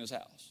angel in his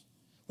house,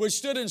 which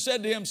stood and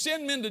said to him,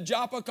 send men to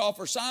Joppa, call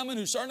for Simon,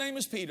 whose surname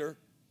is Peter.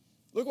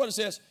 Look what it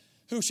says.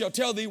 Who shall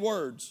tell thee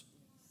words.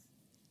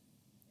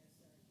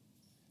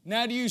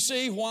 Now do you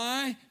see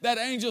why that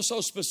angel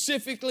so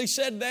specifically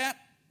said that?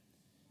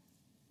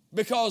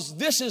 Because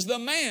this is the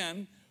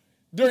man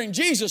during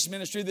Jesus'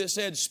 ministry that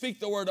said, speak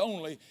the word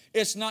only.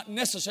 It's not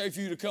necessary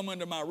for you to come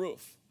under my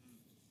roof.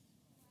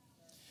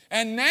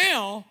 And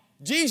now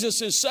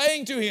Jesus is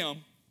saying to him,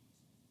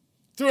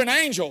 through an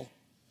angel,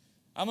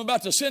 I'm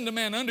about to send a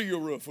man under your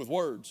roof with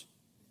words.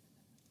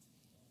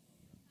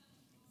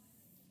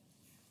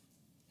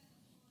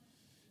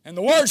 And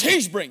the words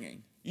he's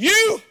bringing,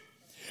 you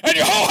and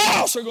your whole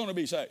house are going to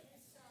be saved.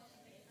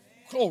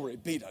 Glory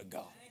be to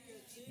God.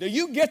 Do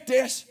you get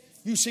this?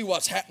 You see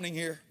what's happening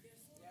here?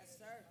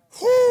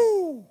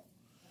 Whoo!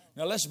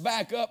 Now let's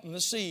back up and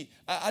let's see.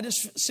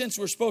 Since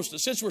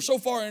we're so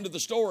far into the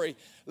story,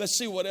 let's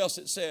see what else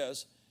it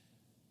says.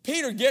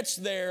 Peter gets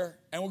there,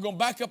 and we're going to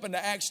back up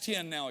into Acts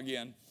 10 now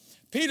again.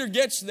 Peter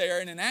gets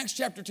there, and in Acts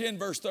chapter 10,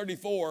 verse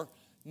 34,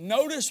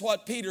 notice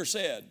what Peter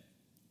said.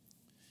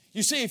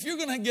 You see, if you're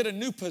going to get a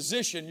new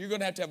position, you're going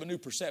to have a new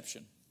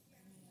perception.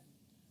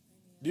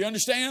 Do you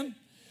understand?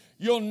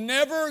 You'll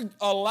never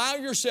allow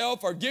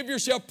yourself or give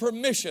yourself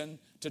permission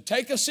to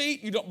take a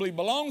seat you don't believe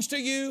belongs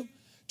to you,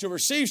 to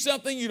receive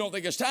something you don't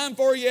think it's time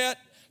for yet,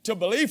 to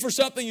believe for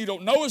something you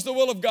don't know is the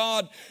will of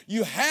God.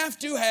 You have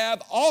to have,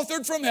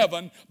 authored from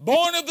heaven,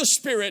 born of the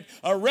Spirit,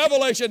 a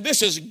revelation.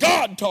 This is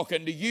God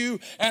talking to you,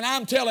 and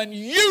I'm telling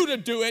you to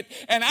do it,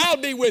 and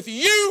I'll be with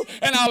you,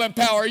 and I'll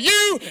empower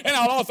you, and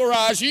I'll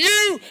authorize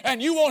you,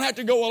 and you won't have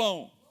to go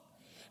alone.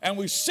 And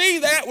we see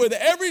that with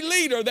every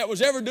leader that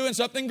was ever doing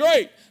something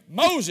great.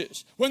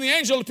 Moses, when the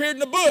angel appeared in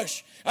the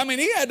bush,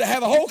 he had to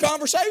have a whole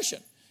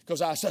conversation. Because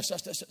I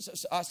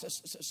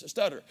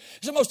stutter.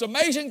 It's the most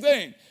amazing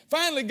thing.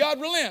 Finally, God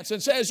relents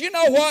and says, you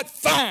know what?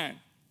 Fine.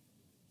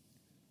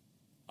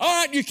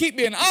 All right, you keep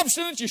being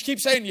obstinate. You keep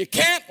saying you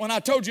can't when I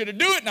told you to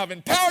do it and I've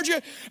empowered you.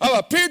 I've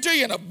appeared to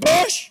you in a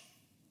bush.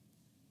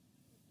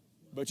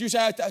 But you say,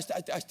 I can't.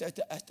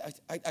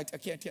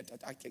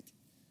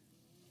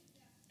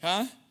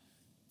 Huh?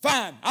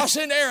 Fine. I'll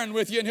send Aaron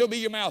with you and he'll be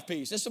your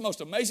mouthpiece. It's the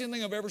most amazing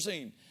thing I've ever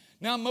seen.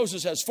 Now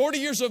Moses has 40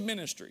 years of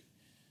ministry.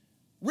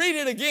 Read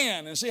it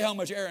again and see how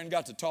much Aaron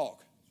got to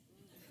talk.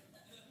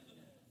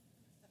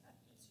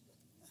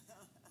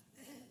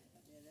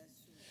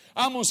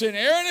 I'm going to send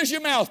Aaron as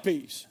your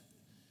mouthpiece.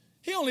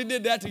 He only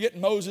did that to get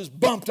Moses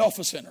bumped off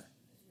a center.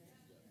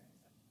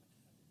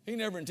 He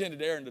never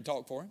intended Aaron to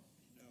talk for him.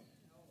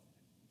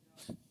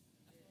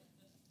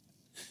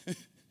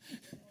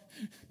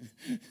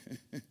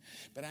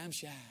 But I'm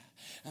shy.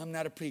 I'm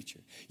not a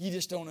preacher. You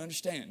just don't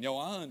understand. No,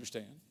 I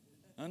understand.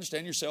 I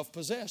understand you're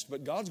self-possessed,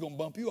 but God's going to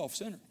bump you off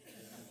center.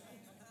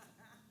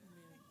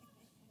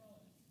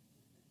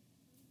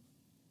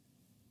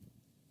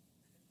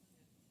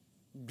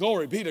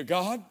 Glory be to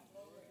God.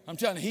 I'm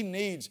telling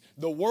you,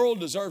 the world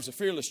deserves a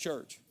fearless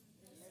church.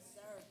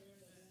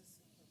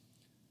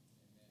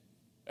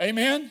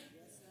 Amen?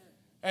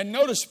 And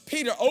notice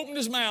Peter opened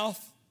his mouth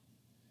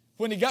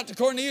when he got to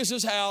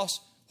Cornelius' house.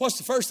 What's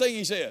the first thing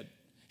he said?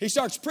 He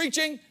starts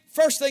preaching.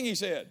 First thing he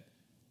said,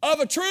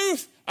 of a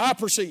truth I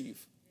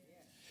perceive.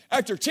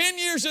 After 10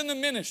 years in the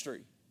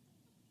ministry,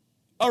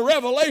 a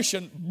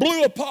revelation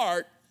blew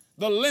apart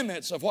the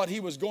limits of what he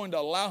was going to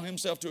allow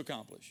himself to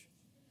accomplish.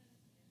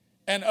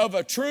 And of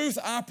a truth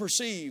I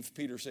perceive,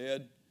 Peter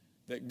said,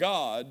 that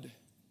God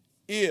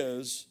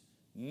is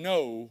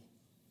no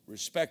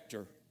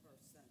respecter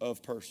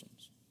of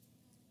persons.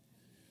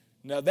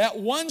 Now that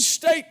one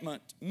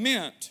statement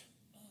meant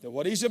that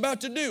what he's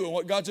about to do and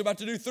what God's about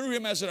to do through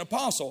him as an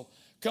apostle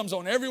comes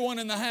on everyone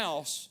in the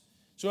house.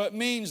 So it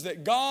means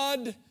that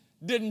God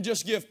didn't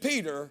just give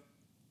Peter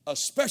a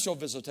special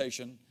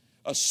visitation,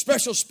 a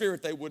special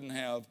spirit they wouldn't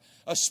have,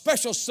 a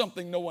special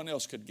something no one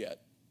else could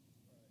get.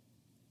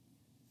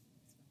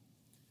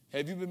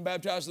 Have you been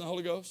baptized in the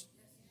Holy Ghost?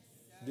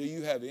 Do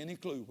you have any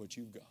clue what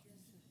you've got?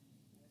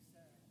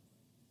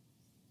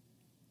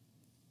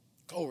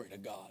 Glory to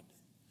God.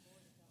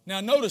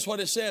 Now notice what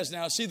it says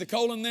now. See the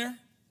colon there?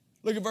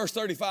 Look at verse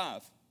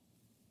 35.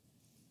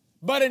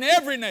 But in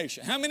every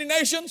nation. How many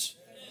nations?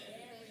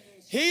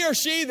 He or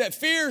she that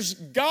fears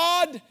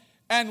God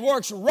and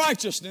works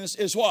righteousness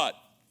is what?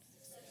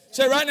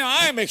 Say right now,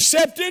 I am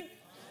accepted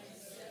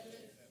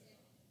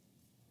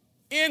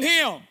in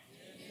Him.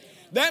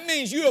 That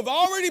means you have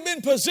already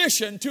been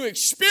positioned to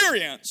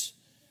experience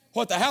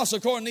what the house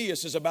of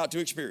Cornelius is about to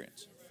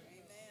experience.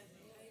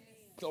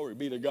 Glory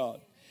be to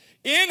God.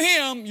 In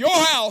him, your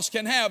house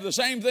can have the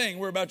same thing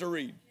we're about to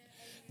read.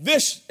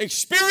 This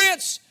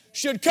experience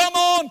should come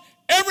on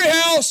every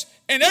house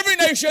in every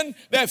nation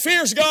that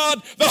fears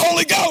God. The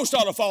Holy Ghost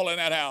ought to fall in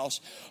that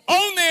house.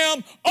 On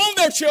them, on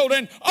their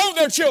children, on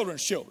their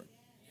children's children.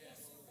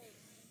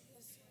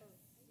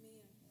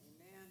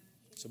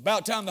 It's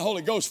about time the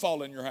Holy Ghost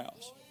fall in your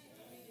house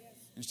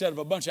instead of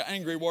a bunch of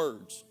angry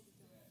words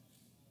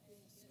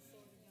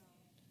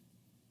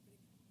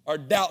or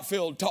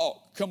doubt-filled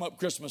talk come up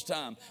Christmas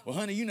time. Well,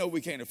 honey, you know we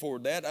can't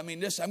afford that. I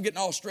mean, I'm getting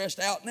all stressed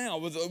out now.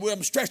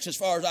 I'm stretched as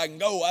far as I can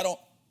go.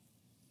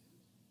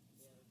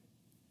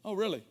 Oh,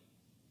 really?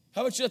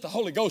 How about you let the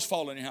Holy Ghost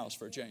fall in your house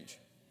for a change?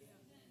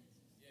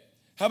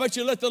 How about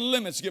you let the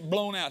limits get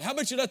blown out? How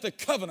about you let the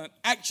covenant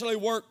actually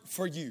work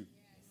for you?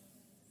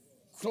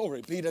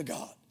 Glory be to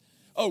God.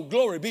 Oh,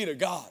 glory be to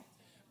God.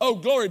 Oh,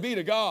 glory be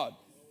to God.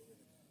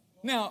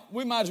 Now,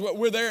 we might as well,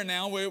 we're there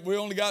now. We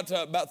only got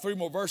about 3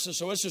 more verses,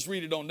 so let's just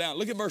read it on down.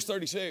 Look at verse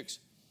 36.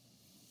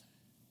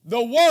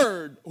 The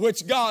word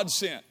which God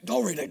sent.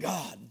 Glory to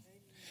God.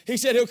 He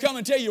said he'll come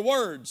and tell you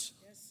words.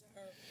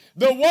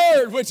 The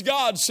word which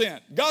God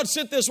sent. God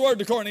sent this word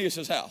to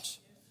Cornelius' house.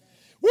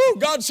 Woo,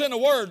 God sent a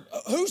word.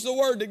 Who's the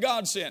word that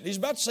God sent? He's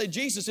about to say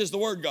Jesus is the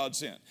word God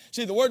sent.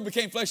 See, the word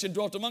became flesh and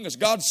dwelt among us.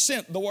 God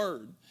sent the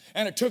word.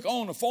 And it took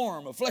on a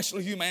form of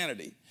fleshly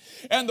humanity.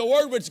 And the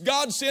word which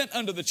God sent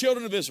unto the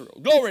children of Israel.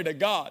 Glory to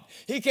God.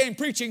 He came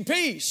preaching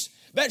peace.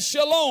 That's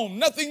shalom.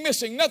 Nothing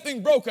missing,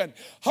 nothing broken.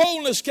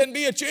 Wholeness can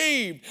be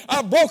achieved.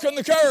 I've broken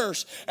the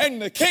curse.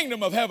 And the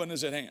kingdom of heaven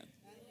is at hand.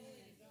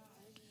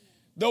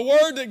 The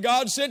word that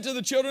God sent to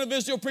the children of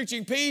Israel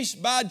preaching peace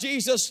by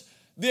Jesus,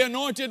 the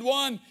anointed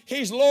one.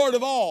 He's Lord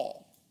of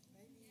all.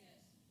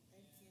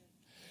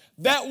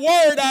 That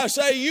word I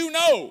say you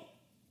know.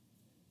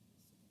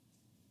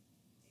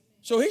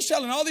 So he's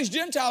telling all these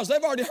Gentiles,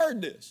 they've already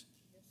heard this.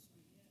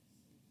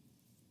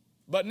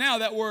 But now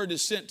that word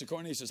is sent to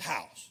Cornelius'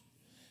 house.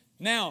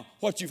 Now,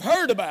 what you've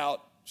heard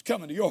about is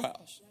coming to your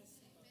house.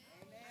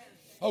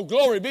 Oh,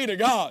 glory be to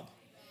God.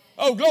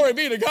 Oh, glory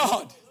be to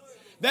God.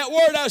 That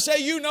word I say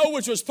you know,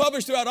 which was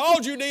published throughout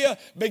all Judea,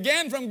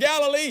 began from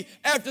Galilee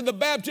after the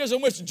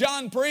baptism which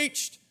John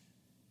preached.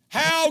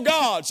 How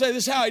God, say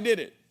this is how he did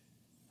it.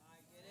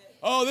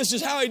 Oh, this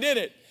is how he did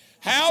it.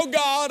 How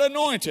God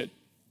anointed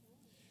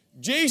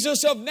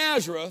Jesus of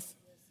Nazareth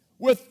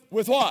with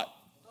what?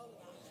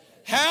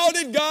 How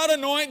did God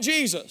anoint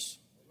Jesus?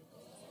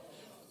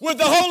 With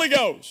the Holy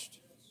Ghost.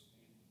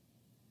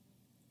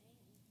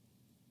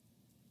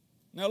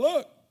 Now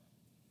look.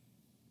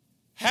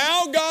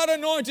 How God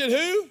anointed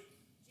who?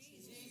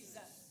 Jesus.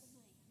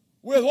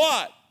 With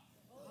what?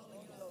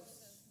 Holy Ghost.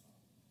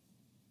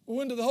 Well,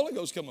 when did the Holy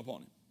Ghost come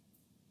upon him?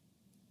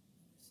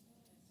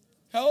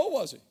 How old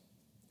was he?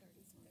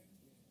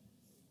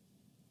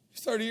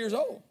 He's 30 years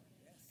old.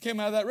 Came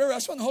out of that river.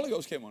 That's when the Holy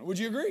Ghost came on. Would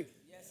you agree?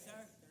 Yes, sir.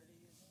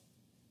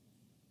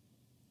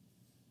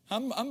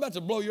 I'm about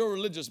to blow your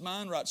religious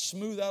mind right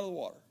smooth out of the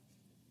water.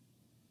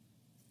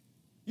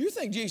 You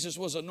think Jesus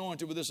was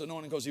anointed with this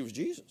anointing because he was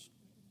Jesus.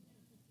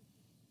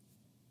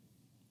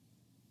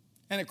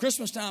 And at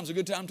Christmas time is a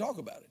good time to talk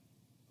about it.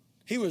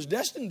 He was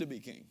destined to be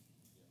king.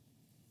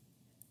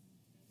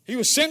 He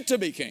was sent to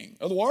be king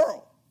of the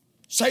world.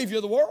 Savior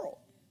of the world.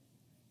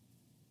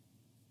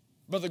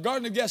 But the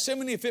Garden of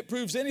Gethsemane, if it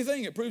proves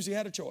anything, it proves he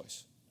had a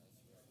choice.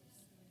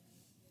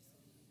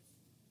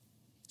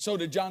 So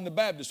did John the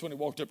Baptist when he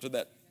walked up to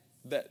that.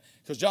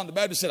 Because John the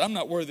Baptist said, I'm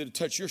not worthy to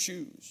touch your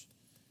shoes.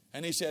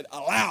 And he said,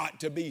 allow it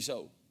to be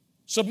so.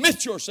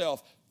 Submit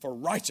yourself for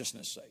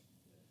righteousness' sake.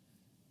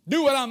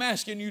 Do what I'm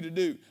asking you to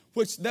do.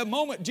 Which the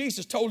moment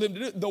Jesus told him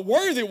to do, the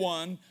worthy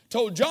one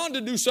told John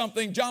to do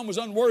something John was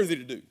unworthy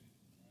to do.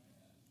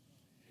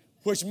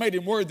 Which made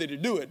him worthy to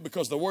do it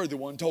because the worthy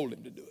one told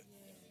him to do it.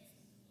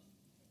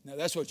 Now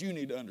that's what you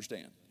need to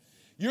understand.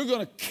 You're going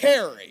to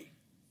carry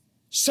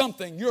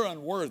something you're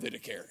unworthy to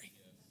carry.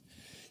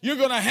 You're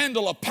going to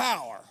handle a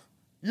power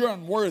you're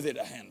unworthy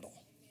to handle.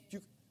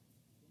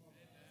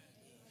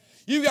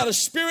 You've got a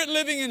spirit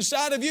living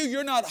inside of you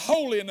you're not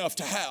holy enough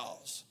to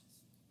house.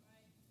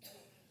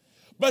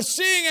 But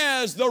seeing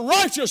as the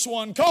righteous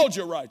one called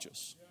you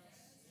righteous,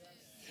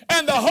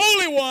 and the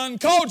holy one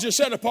called you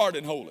set apart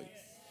and holy,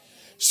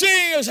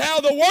 seeing as how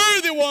the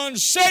worthy one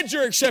said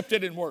you're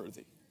accepted and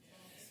worthy,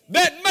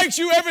 that makes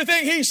you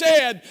everything he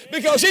said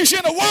because he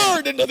sent a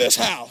word into this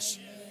house.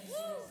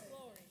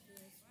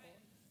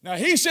 Now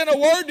he sent a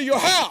word to your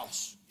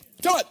house.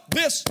 Tell it,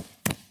 this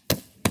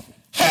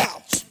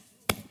house.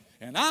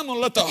 And I'm going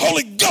to let the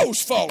Holy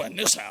Ghost fall in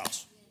this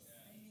house.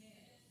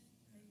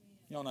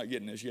 Y'all not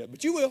getting this yet,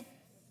 but you will.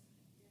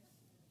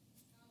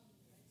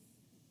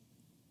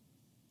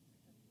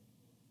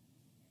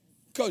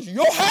 Because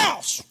your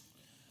house,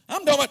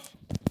 I'm talking about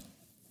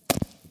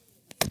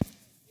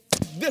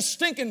this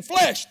stinking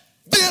flesh,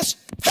 this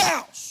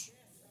house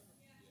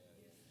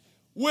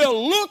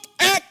will look,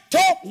 act,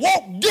 talk,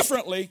 walk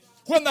differently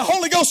when the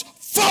Holy Ghost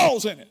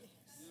falls in it.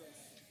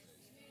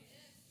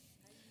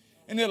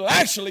 and it'll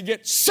actually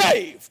get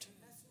saved.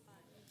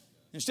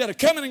 Instead of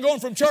coming and going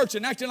from church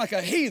and acting like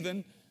a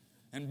heathen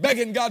and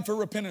begging God for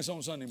repentance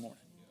on Sunday morning.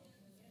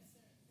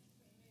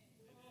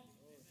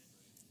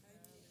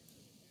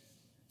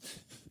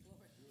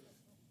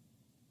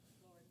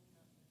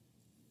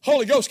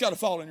 Holy Ghost got to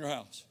fall in your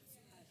house.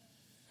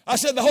 I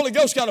said the Holy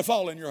Ghost got to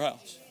fall in your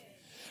house.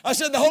 I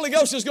said the Holy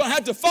Ghost is going to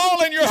have to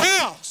fall in your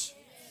house.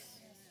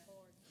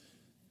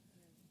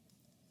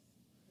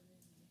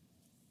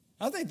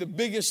 I think the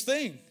biggest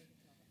thing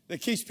that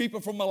keeps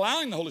people from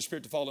allowing the Holy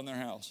Spirit to fall in their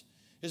house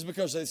is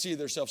because they see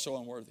themselves so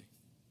unworthy.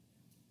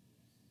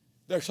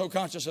 They're so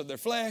conscious of their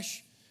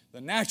flesh, the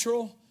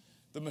natural,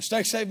 the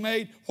mistakes they've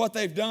made, what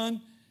they've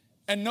done,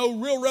 and no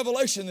real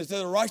revelation that they're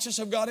the righteous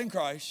of God in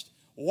Christ,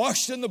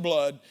 washed in the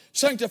blood,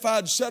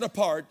 sanctified, set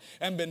apart,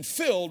 and been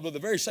filled with the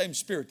very same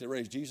Spirit that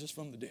raised Jesus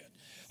from the dead.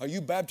 Are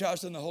you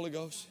baptized in the Holy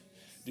Ghost?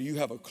 Do you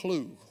have a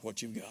clue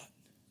what you've got?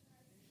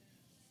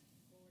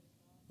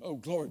 Oh,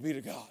 glory be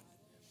to God.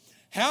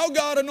 How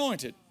God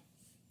anointed.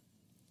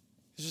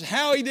 This is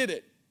how He did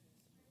it.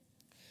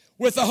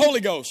 With the Holy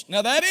Ghost.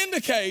 Now that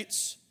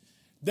indicates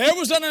there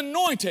was an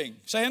anointing.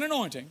 Say an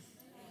anointing.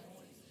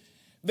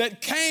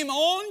 That came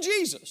on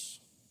Jesus.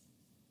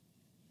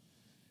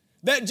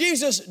 That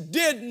Jesus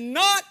did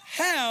not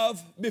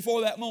have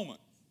before that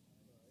moment.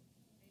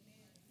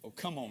 Oh,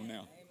 come on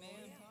now.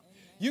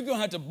 You're going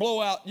to have to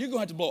blow out, you're going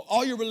to have to blow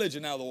all your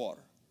religion out of the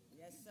water.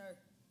 Yes, sir.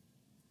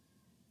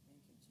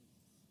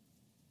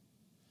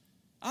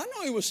 I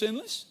know He was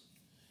sinless.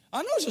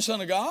 I know He's the Son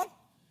of God.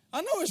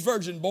 I know He's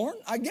virgin born.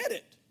 I get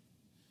it.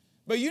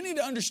 But you need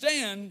to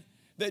understand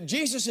that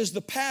Jesus is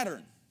the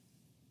pattern.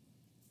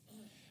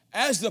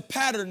 As the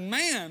pattern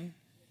man,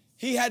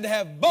 He had to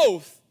have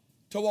both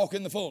to walk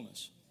in the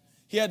fullness.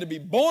 He had to be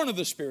born of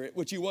the Spirit,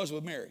 which He was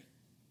with Mary.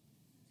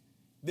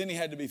 Then He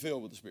had to be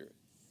filled with the Spirit.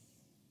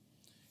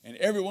 And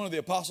every one of the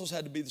apostles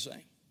had to be the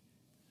same.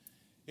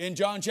 In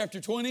John chapter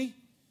 20,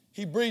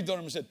 He breathed on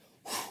them and said,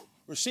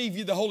 receive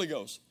ye the Holy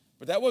Ghost.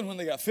 But that wasn't when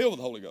they got filled with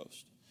the Holy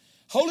Ghost.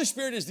 Holy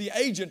Spirit is the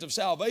agent of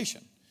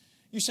salvation.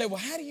 You say, well,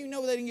 how do you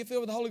know they didn't get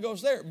filled with the Holy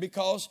Ghost there?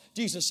 Because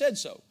Jesus said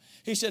so.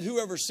 He said,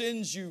 whoever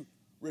sins you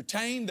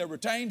retain, they're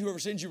retained. Whoever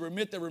sins you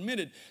remit, they're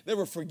remitted. They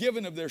were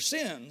forgiven of their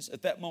sins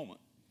at that moment.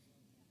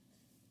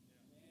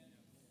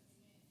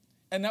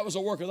 And that was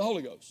a work of the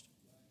Holy Ghost.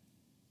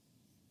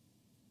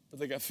 But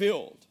they got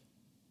filled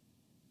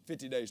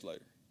 50 days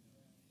later.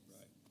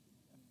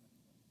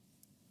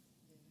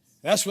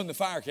 That's when the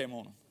fire came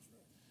on them.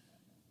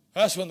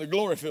 That's when the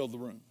glory filled the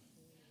room.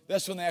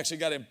 That's when they actually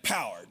got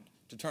empowered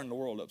to turn the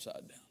world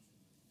upside down.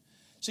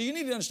 So you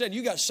need to understand,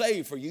 you got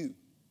saved for you.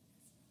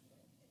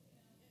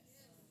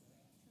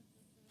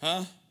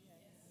 Huh?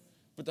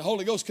 But the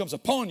Holy Ghost comes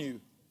upon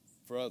you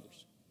for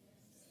others.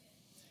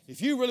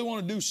 If you really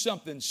want to do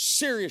something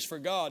serious for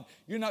God,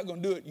 you're not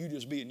going to do it, you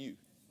just being you.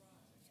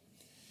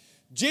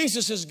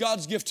 Jesus is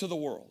God's gift to the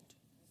world,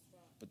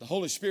 but the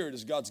Holy Spirit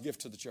is God's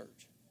gift to the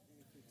church.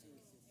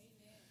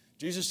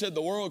 Jesus said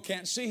the world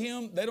can't see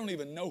Him, they don't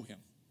even know Him.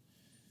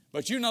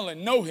 But you not only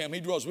know Him, He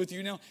dwells with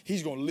you now,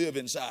 He's going to live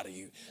inside of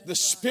you. The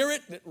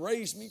Spirit that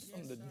raised me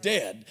from the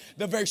dead,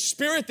 the very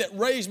Spirit that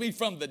raised me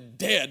from the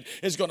dead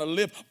is going to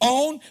live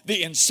on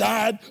the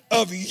inside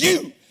of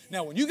you.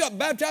 Now, when you got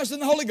baptized in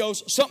the Holy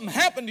Ghost, something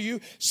happened to you.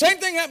 Same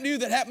thing happened to you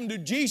that happened to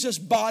Jesus'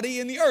 body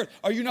in the earth.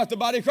 Are you not the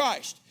body of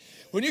Christ?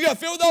 When you got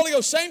filled with the Holy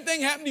Ghost, same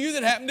thing happened to you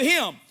that happened to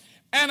Him.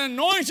 An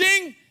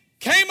anointing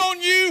came on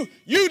you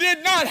you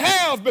did not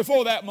have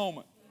before that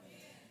moment.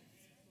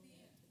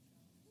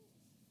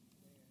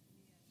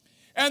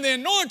 And the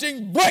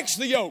anointing breaks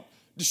the yoke,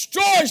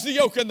 destroys the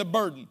yoke and the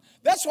burden.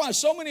 That's why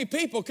so many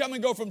people come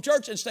and go from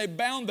church and stay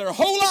bound their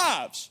whole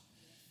lives.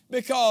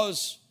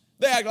 Because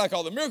they act like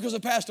all the miracles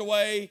have passed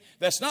away.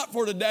 That's not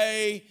for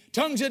today.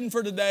 Tongues isn't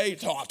for today.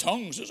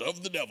 Tongues is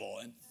of the devil.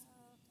 And,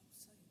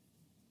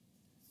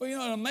 well, you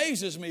know, it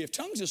amazes me. If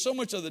tongues is so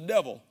much of the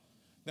devil,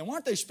 then why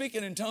aren't they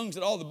speaking in tongues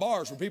at all the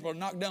bars where people are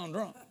knocked down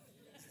drunk?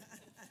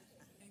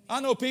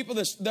 I know people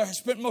that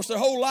spent most of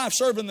their whole life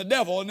serving the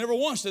devil and never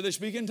once did they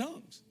speak in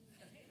tongues.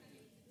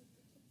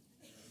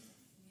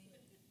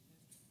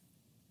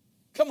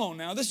 Come on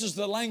now, this is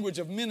the language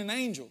of men and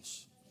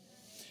angels.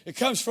 It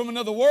comes from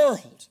another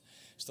world.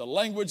 It's the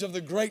language of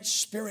the great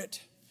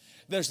Spirit.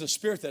 There's the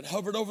Spirit that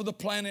hovered over the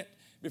planet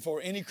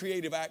before any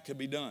creative act could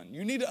be done.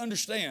 You need to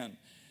understand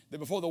that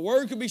before the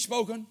word could be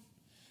spoken,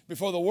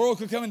 before the world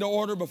could come into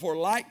order, before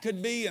light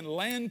could be and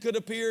land could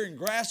appear and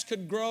grass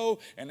could grow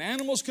and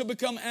animals could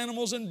become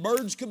animals and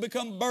birds could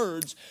become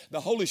birds, the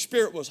Holy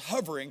Spirit was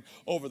hovering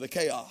over the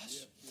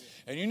chaos.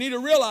 And you need to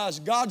realize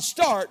God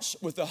starts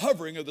with the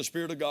hovering of the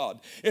Spirit of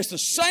God. It's the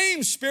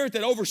same Spirit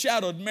that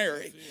overshadowed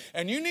Mary.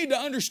 And you need to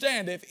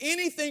understand if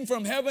anything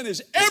from heaven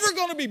is ever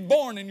going to be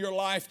born in your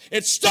life,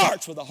 it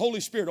starts with the Holy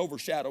Spirit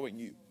overshadowing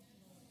you.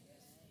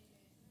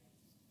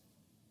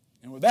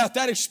 And without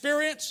that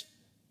experience,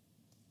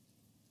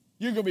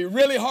 you're going to be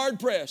really hard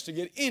pressed to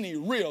get any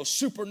real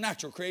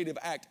supernatural creative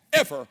act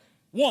ever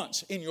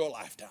once in your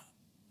lifetime.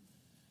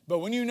 But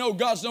when you know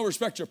God's no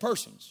respecter of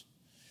persons,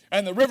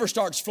 and the river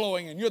starts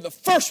flowing and you're the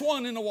first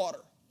one in the water,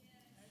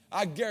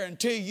 I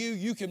guarantee you,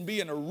 you can be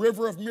in a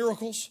river of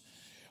miracles,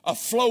 a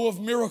flow of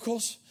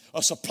miracles,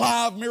 a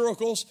supply of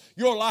miracles.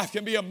 Your life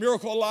can be a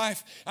miracle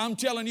life. I'm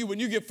telling you, when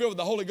you get filled with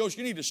the Holy Ghost,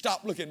 you need to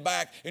stop looking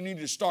back and you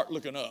need to start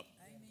looking up.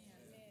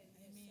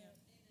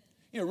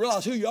 You know,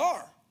 realize who you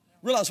are.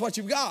 Realize what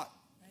you've got.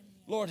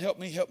 Lord, help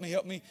me, help me,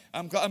 help me.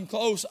 I'm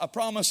close, I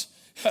promise.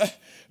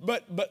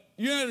 but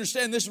you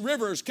understand this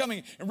river is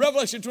coming. In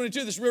Revelation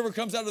 22, this river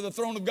comes out of the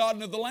throne of God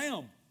and of the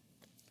Lamb.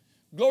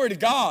 Glory to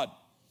God.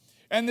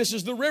 And this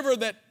is the river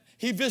that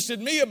he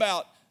visited me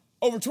about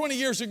over 20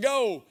 years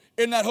ago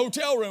in that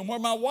hotel room where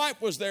my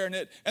wife was there.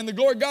 And the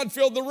glory of God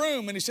filled the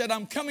room. And he said,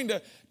 I'm coming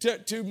to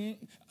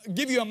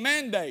give you a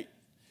mandate.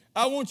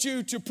 I want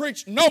you to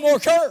preach no more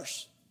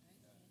curse.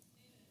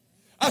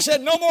 I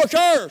said, no more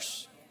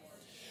curse.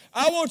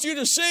 I want you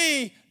to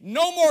see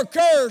no more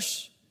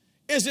curse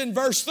is in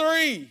verse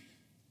 3.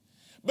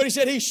 But he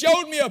said, he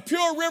showed me a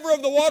pure river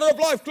of the water of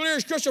life, clear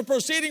as crystal,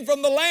 proceeding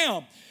from the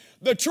Lamb.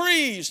 The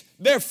trees,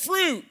 their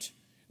fruit,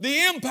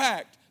 the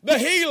impact, the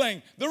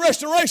healing, the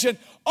restoration,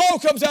 all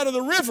comes out of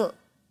the river.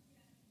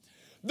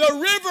 The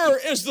river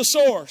is the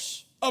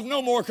source of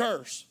no more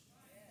curse.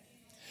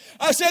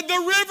 I said, the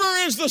river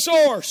is the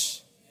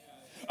source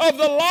of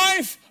the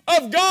life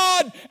of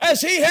God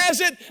as he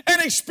has it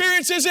and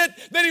experiences it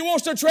that he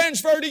wants to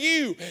transfer to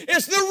you.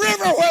 It's the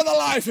river where the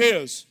life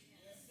is.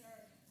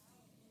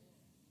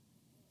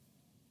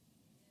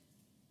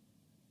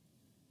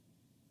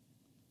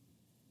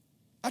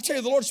 I tell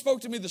you, the Lord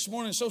spoke to me this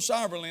morning so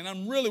sovereignly, and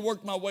I'm really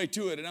worked my way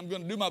to it, and I'm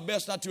going to do my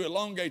best not to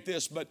elongate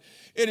this, but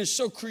it is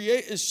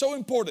it's so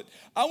important.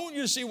 I want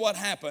you to see what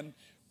happened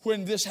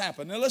when this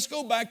happened. Now let's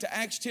go back to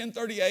Acts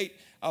 10:38.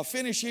 I'll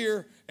finish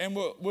here, and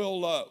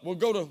we'll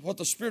go to what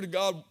the Spirit of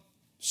God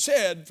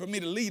said for me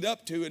to lead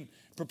up to and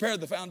prepare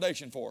the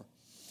foundation for.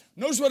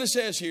 Notice what it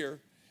says here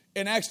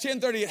in Acts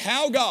 10:38.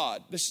 How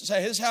God, this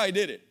is how he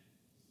did it.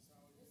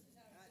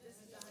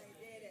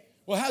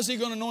 Well, how's he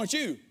going to anoint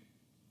you?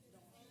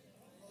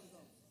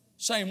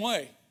 Same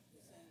way.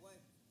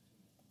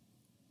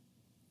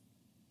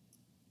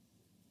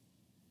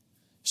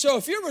 So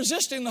if you're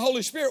resisting the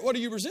Holy Spirit, what are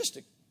you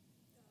resisting?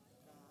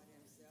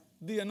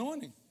 The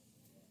anointing.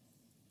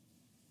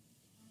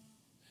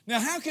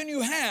 Now, how can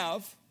you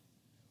have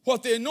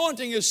what the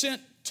anointing is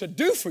sent to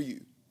do for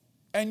you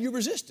and you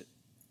resist it?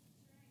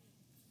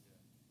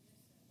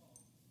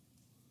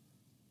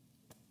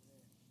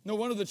 No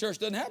wonder the church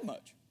doesn't have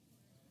much.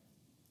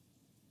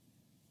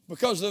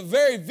 Because the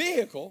very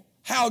vehicle,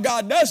 how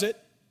God does it,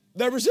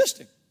 they're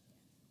resisting.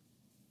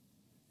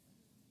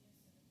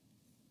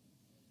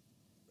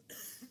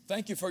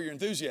 Thank you for your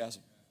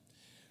enthusiasm.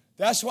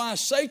 That's why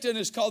Satan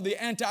is called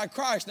the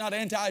Antichrist, not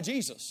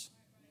anti-Jesus.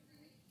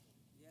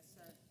 Yes,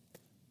 sir.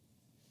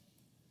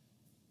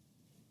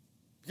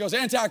 Because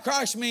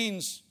Antichrist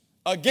means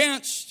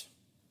against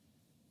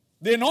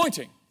the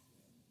anointing.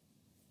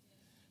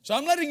 So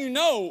I'm letting you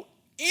know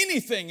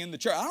anything in the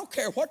church. I don't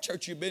care what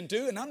church you've been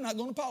to, and I'm not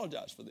going to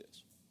apologize for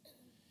this.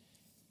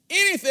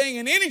 Anything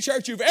in any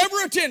church you've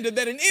ever attended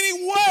that in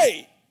any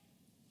way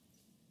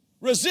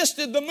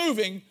resisted the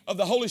moving of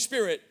the Holy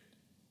Spirit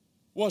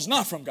was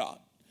not from God.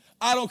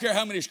 I don't care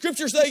how many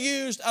scriptures they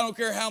used. I don't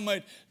care how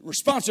much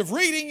responsive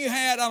reading you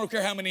had. I don't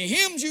care how many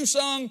hymns you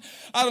sung.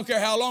 I don't care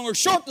how long or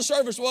short the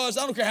service was.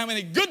 I don't care how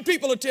many good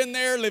people attend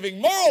there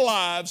living moral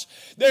lives.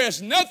 There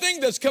is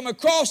nothing that's come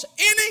across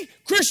any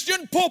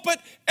Christian pulpit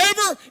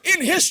ever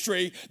in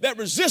history that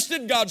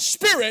resisted God's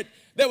Spirit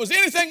that was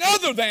anything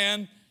other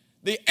than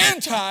the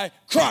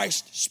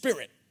Antichrist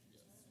spirit.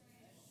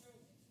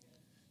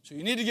 So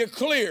you need to get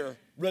clear.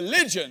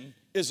 Religion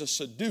is a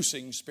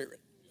seducing spirit.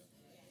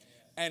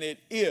 And it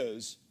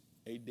is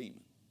a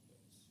demon.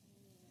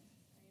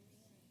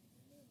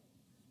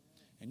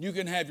 And you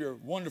can have your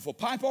wonderful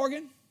pipe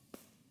organ.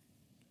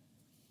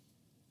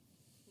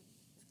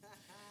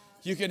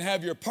 You can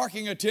have your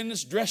parking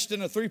attendants dressed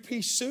in a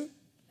three-piece suit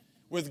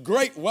with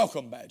great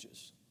welcome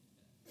badges.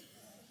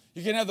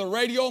 You can have the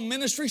radio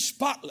ministry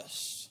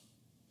spotless.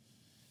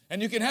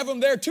 And you can have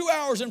them there 2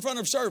 hours in front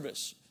of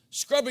service,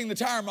 scrubbing the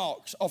tire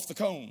marks off the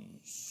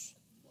cones.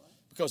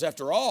 Because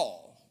after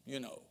all,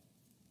 you know,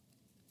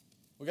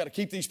 we've got to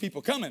keep these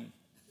people coming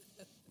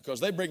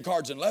because they bring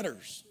cards and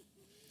letters.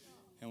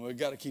 And we've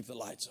got to keep the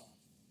lights on.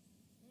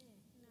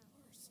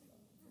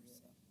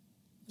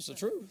 It's the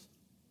truth.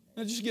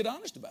 Now just get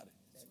honest about it.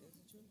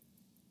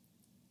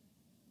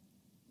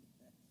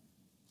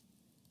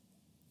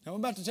 Now I'm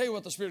about to tell you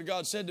what the Spirit of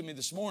God said to me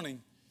this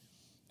morning.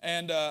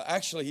 And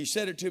actually, he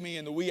said it to me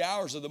in the wee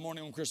hours of the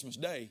morning on Christmas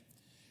Day.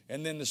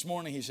 And then this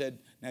morning he said,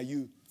 now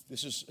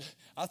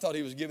I thought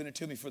he was giving it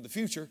to me for the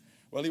future.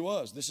 Well, he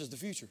was. This is the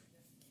future.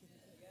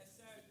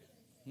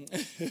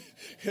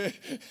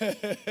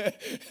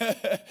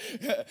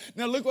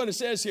 Now look what it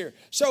says here.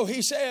 So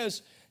he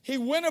says, he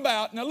went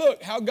about, now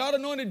look, how God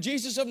anointed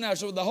Jesus of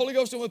Nazareth with the Holy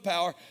Ghost and with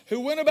power,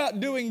 who went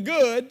about doing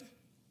good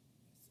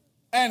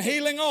and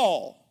healing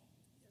all.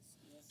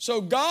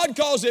 So God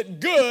calls it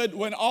good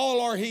when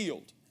all are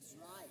healed.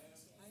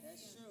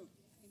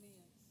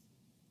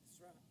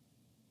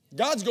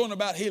 God's going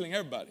about healing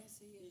everybody.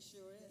 He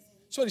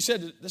sure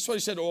is. That's what he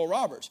said to Oral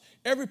Roberts.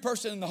 Every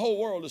person in the whole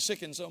world is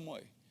sick in some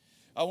way.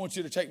 I want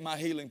you to take my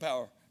healing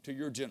power to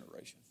your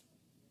generation.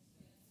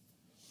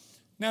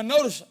 Now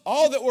notice,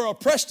 all that were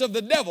oppressed of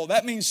the devil.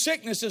 That means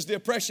sickness is the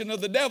oppression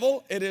of the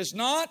devil. It is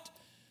not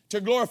to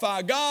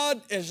glorify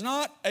God. It is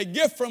not a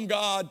gift from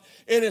God.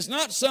 It is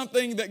not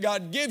something that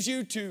God gives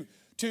you to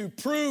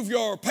prove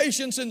your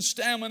patience and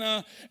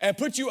stamina and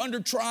put you under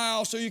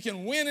trial so you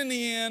can win in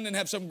the end and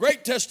have some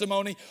great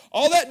testimony.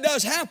 All that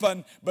does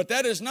happen, but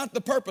that is not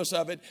the purpose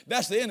of it.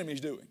 That's the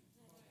enemy's doing.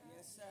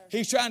 Yes, sir.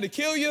 He's trying to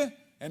kill you,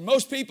 and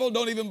most people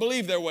don't even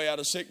believe their way out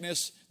of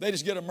sickness. They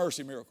just get a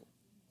mercy miracle.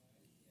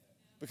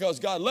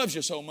 Because God loves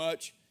you so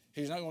much,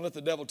 He's not going to let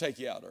the devil take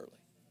you out early.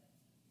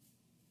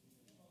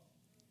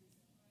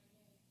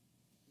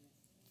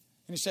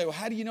 And you say, well,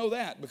 how do you know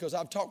that? Because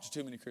I've talked to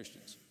too many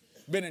Christians.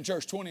 Been in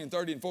church 20 and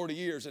 30 and 40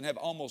 years and have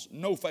almost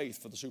no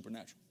faith for the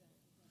supernatural.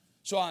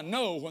 So I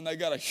know when they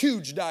got a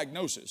huge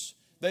diagnosis,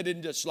 they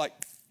didn't just like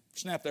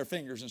snap their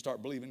fingers and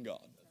start believing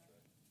God.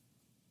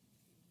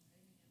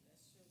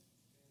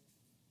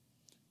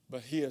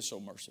 But He is so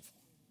merciful.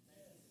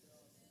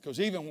 Because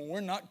even when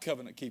we're not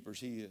covenant keepers,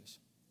 He is.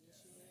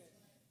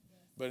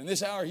 But in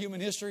this hour of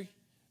human history,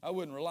 I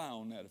wouldn't rely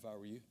on that if I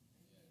were you.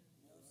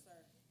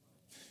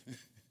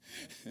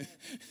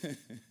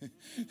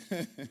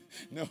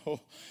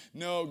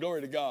 No,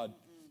 glory to God.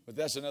 But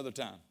that's another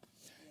time.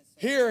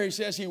 Here he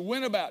says he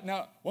went about.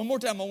 Now, one more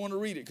time I want to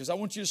read it because I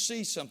want you to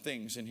see some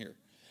things in here.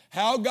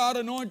 How God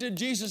anointed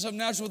Jesus of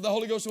Nazareth with the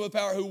Holy Ghost and with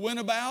power, who went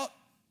about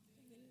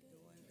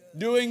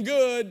doing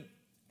good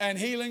and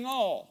healing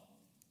all.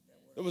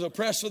 That was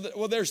oppressed with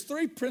well, there's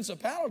three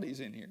principalities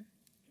in here.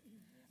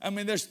 I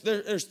mean, there's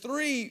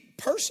three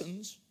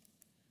persons.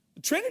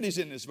 The Trinity's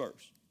in this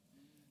verse.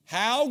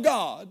 How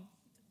God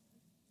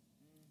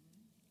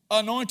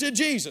anointed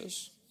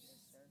Jesus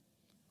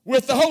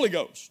with the Holy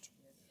Ghost.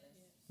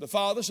 The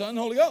Father, Son,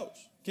 Holy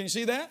Ghost. Can you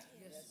see that?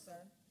 Yes, sir.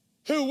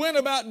 Who went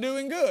about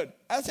doing good.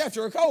 That's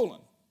after a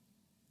colon.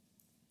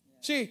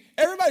 See,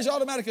 everybody's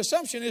automatic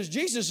assumption is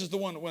Jesus is the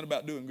one that went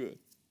about doing good.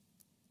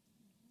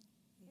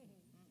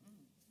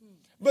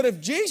 But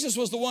if Jesus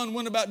was the one who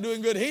went about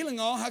doing good, healing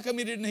all, how come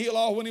He didn't heal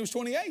all when He was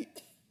 28?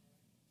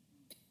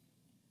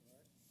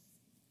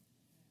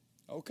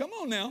 Oh, come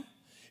on now.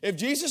 If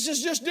Jesus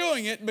is just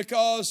doing it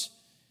because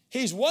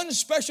He's one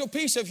special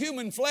piece of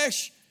human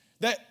flesh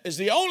that is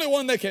the only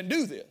one that can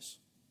do this.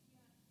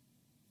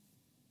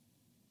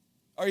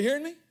 Are you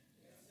hearing me?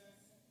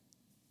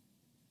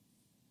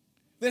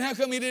 Then how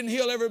come He didn't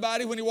heal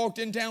everybody when He walked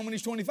in town when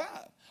He's 25?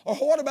 Or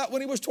what about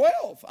when He was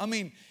 12? I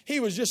mean, He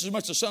was just as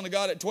much the Son of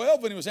God at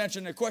 12 when He was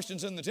answering their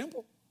questions in the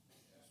temple.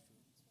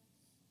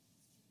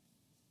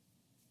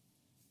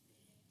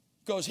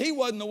 Because He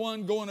wasn't the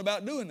one going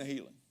about doing the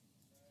healing.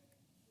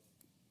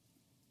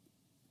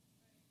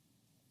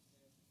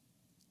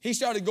 He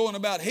started going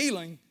about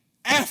healing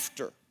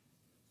after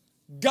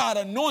God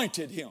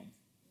anointed Him.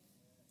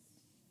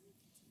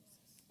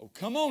 Oh,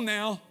 come on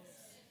now.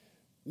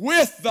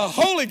 With the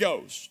Holy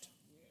Ghost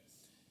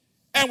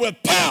and with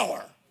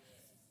power.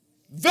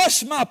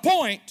 Thus my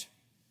point,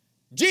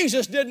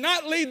 Jesus did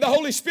not lead the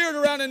Holy Spirit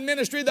around in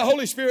ministry. The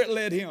Holy Spirit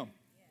led Him.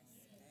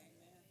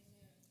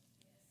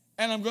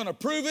 And I'm going to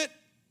prove it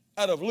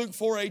out of Luke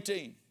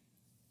 4:18.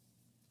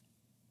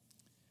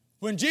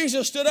 When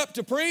Jesus stood up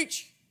to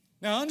preach,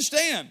 now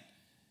understand,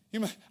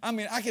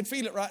 I can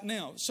feel it right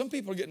now. Some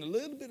people are getting a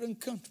little bit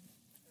uncomfortable.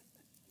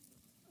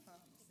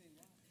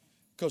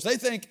 Because they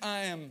think I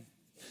am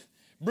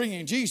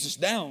bringing Jesus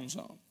down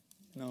some.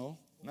 No,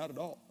 not at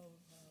all.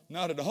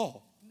 Not at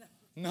all.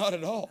 Not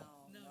at all.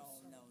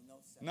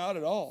 Not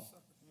at all.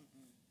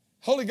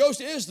 Holy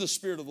Ghost is the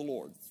Spirit of the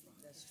Lord.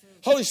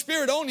 Holy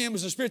Spirit on Him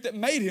is the Spirit that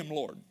made Him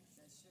Lord.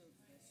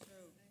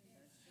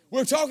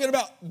 We're talking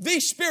about the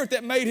Spirit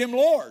that made Him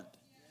Lord.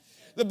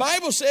 The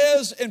Bible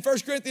says in 1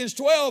 Corinthians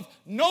 12,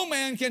 no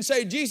man can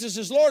say Jesus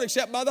is Lord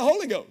except by the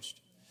Holy Ghost.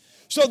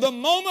 So the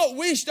moment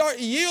we start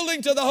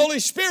yielding to the Holy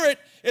Spirit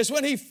is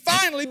when He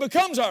finally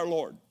becomes our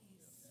Lord.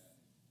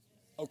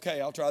 Okay,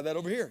 I'll try that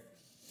over here.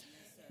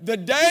 The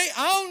day,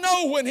 I'll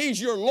know when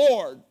He's your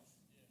Lord,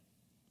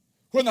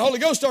 when the Holy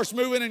Ghost starts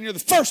moving and you're the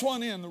first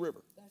one in the river.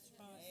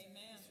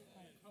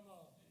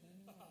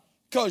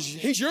 Because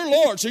He's your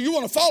Lord, so you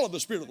want to follow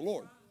the Spirit of the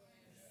Lord.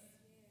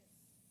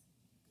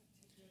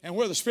 And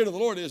where the Spirit of the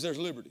Lord is, there's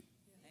liberty.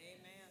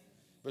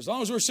 But as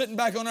long as we're sitting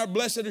back on our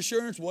blessed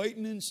assurance,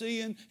 waiting and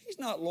seeing, He's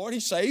not Lord,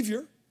 He's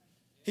Savior.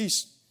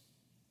 He's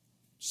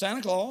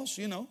Santa Claus,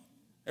 you know.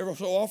 Every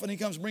so often He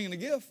comes bringing a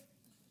gift.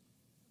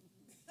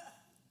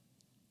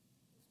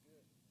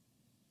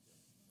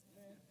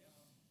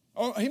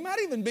 Or He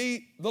might even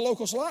be the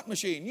local slot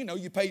machine. You know,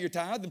 you pay your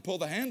tithe and pull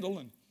the handle,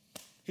 and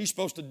He's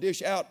supposed to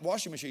dish out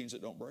washing machines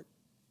that don't break.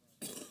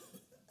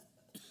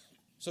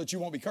 So that you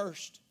won't be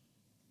cursed.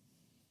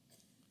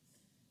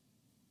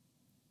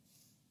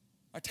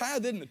 Our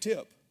tithe isn't a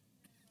tip.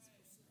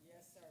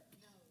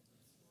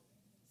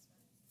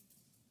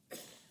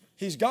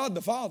 He's God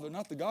the Father,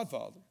 not the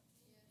Godfather.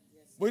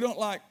 We don't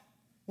like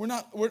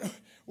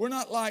We're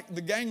not like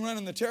the gang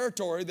running the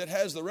territory that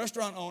has the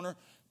restaurant owner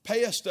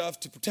pay us stuff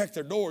to protect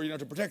their door,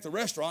 to protect the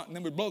restaurant, and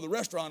then we blow the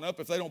restaurant up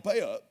if they don't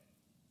pay up.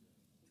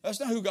 That's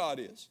not who God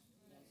is.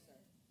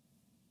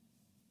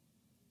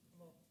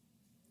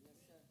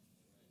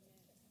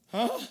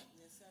 Huh?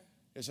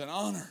 It's an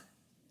honor.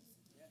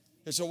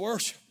 It's a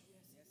worship.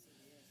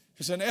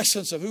 It's an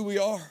essence of who we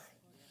are.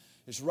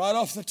 It's right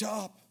off the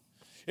top.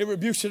 It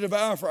rebukes the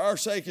devourer for our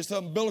sake. It's the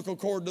umbilical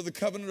cord to the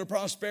covenant of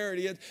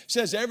prosperity. It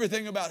says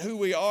everything about who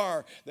we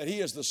are, that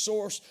He is the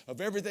source of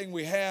everything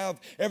we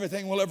have,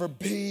 everything we'll ever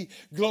be.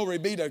 Glory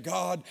be to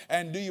God.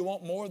 And do you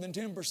want more than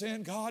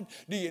 10%, God?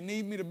 Do you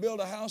need me to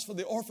build a house for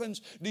the orphans?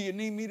 Do you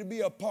need me to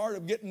be a part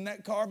of getting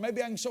that car?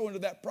 Maybe I can sow into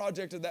that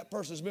project that that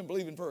person's been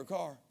believing for a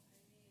car.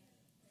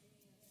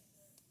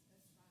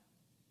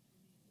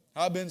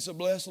 I've been so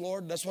blessed,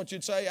 Lord. That's what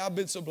you'd say. I've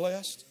been so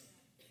blessed.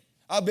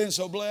 I've been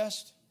so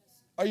blessed.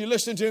 Are you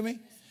listening to me?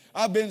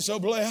 I've been so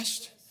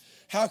blessed.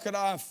 How could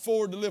I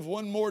afford to live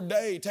one more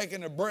day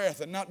taking a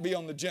breath and not be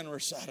on the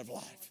generous side of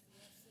life?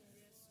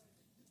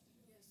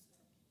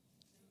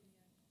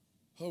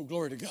 Oh,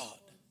 glory to God.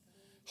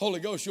 Holy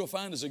Ghost, you'll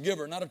find is a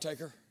giver, not a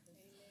taker.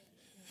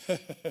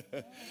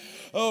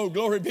 Oh,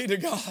 glory be to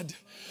God.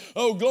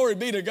 Oh, glory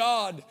be to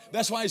God.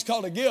 That's why He's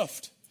called a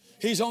gift.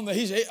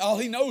 All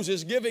He knows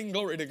is giving.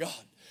 Glory to God.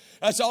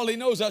 That's all He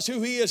knows. That's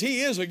who He is.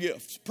 He is a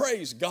gift.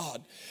 Praise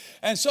God.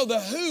 And so the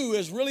who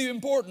is really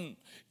important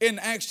in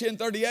Acts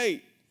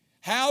 10:38.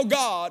 How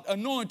God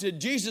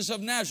anointed Jesus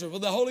of Nazareth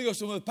with the Holy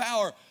Ghost and with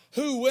power,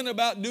 who went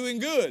about doing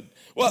good.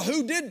 Well,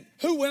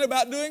 who went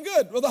about doing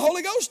good? Well, the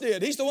Holy Ghost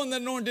did. He's the one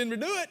that anointed Him to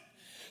do it.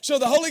 So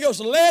the Holy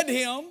Ghost led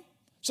Him.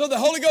 So the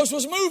Holy Ghost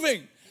was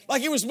moving.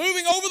 Like He was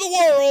moving over the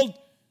world,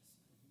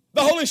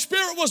 the Holy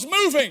Spirit was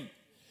moving.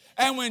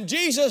 And when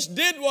Jesus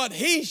did what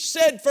He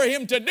said for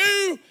Him to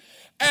do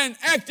and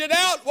acted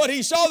out what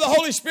He saw the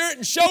Holy Spirit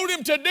and showed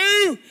Him to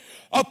do,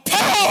 a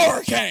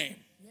power came.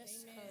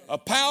 A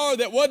power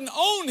that wasn't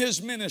on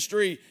His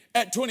ministry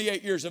at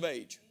 28 years of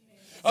age.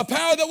 A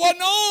power that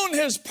wasn't on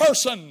His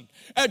person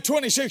at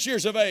 26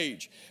 years of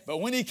age. But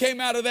when He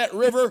came out of that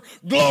river,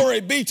 glory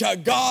be to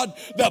God,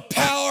 the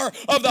power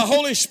of the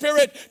Holy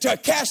Spirit to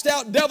cast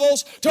out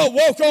devils, to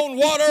walk on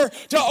water,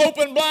 to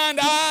open blind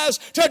eyes,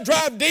 to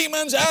drive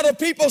demons out of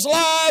people's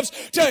lives,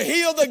 to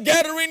heal the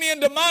Gadarenian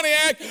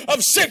demoniac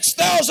of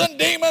 6,000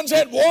 demons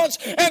at once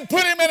and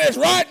put him in his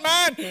right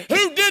mind.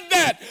 Who did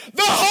that?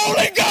 The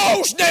Holy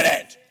Ghost did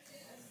it.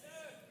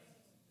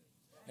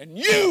 And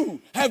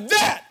you have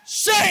that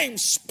same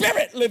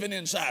Spirit living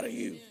inside of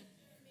you.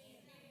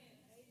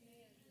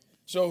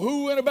 So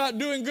who went about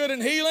doing good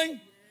and healing?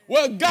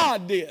 Well,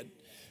 God did.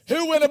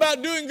 Who went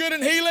about doing good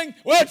and healing?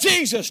 Well,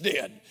 Jesus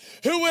did.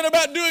 Who went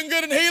about doing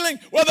good and healing?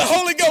 Well, the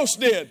Holy Ghost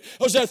did.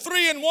 Because they're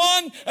three in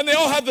one, and they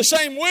all have the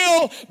same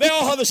will. They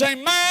all have the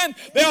same mind.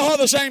 They all have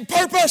the same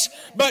purpose.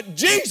 But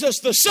Jesus,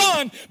 the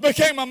Son,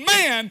 became a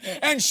man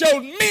and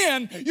showed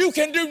men you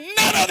can do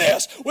none of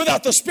this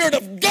without the Spirit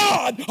of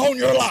God on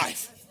your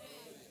life.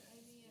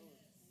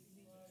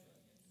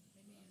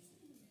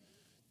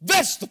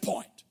 That's the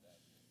point.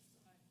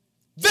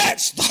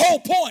 That's the whole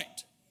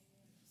point.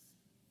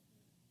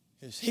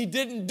 Is He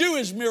didn't do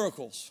His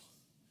miracles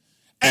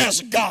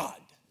as God.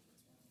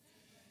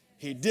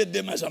 He did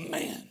them as a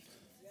man.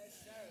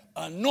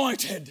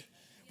 Anointed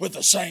with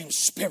the same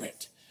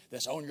Spirit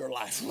that's on your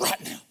life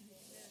right now.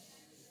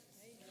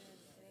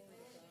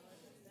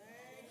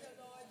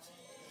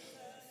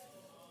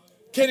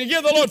 Can you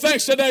give the Lord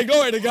thanks today?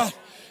 Glory to God.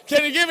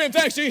 Can you give Him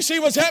thanks? Do you see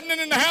what's happening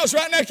in the house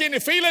right now? Can you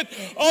feel it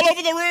all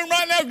over the room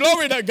right now?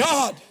 Glory to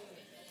God.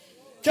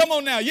 Come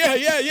on now. Yeah.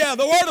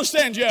 The Word will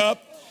stand you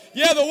up.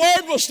 Yeah, the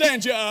Word will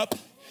stand you up.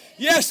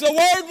 Yes, the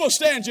Word will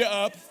stand you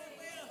up.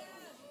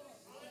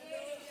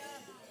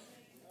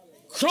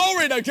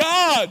 Glory to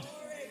God.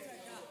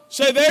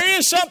 Say, there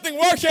is something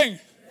working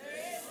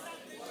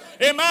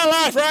in my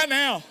life right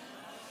now.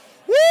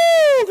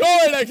 Woo!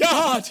 Glory to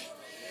God.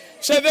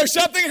 Say, there's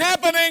something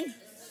happening.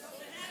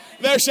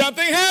 There's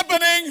something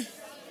happening.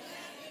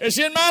 It's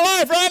in my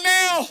life right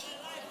now.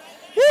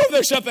 Woo!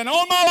 There's something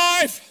on my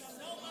life.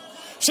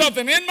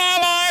 Something in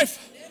my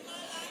life.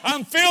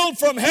 I'm filled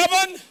from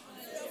heaven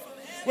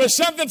with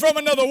something from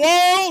another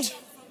world.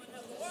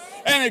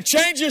 And it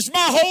changes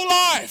my whole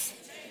life.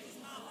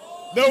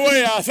 The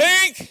way I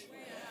think,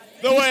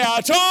 the way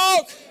I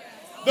talk,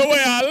 the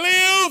way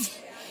I live,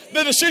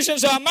 the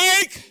decisions I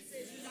make,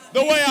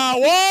 the way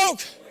I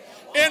walk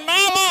in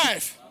my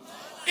life,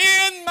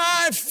 in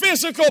my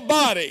physical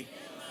body,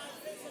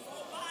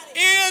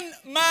 in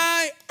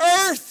my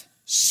earth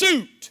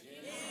suit,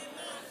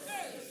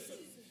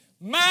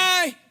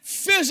 my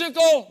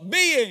physical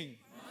being,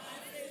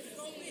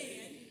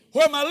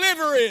 where my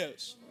liver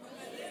is,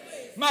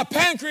 my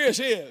pancreas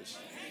is,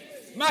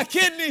 my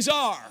kidneys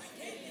are,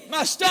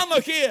 my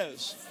stomach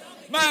is,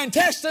 my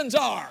intestines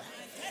are,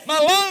 my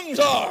lungs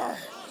are,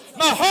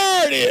 my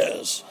heart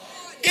is,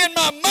 in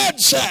my mud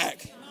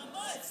sack.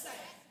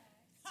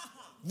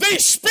 The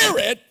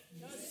Spirit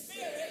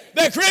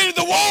that created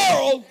the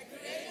world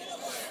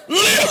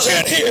lives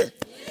in here.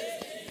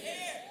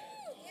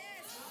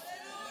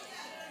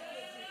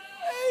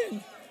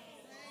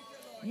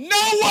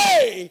 No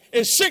way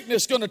is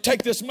sickness going to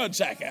take this mud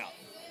sack out.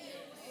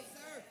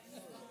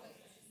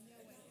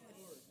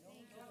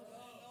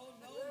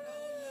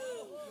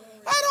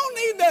 I don't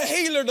need the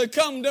healer to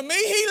come to me.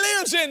 He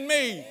lives in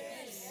me.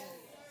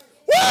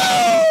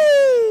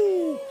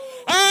 Woo!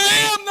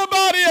 I am the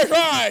body of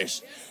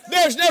Christ.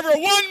 There's never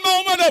one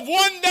moment of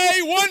one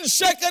day, 1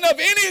 second of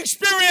any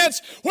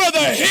experience where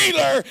the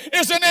healer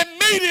isn't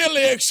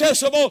immediately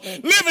accessible,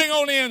 living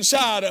on the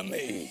inside of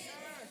me.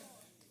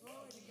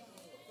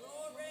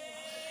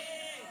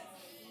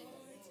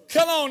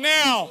 Come on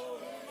now.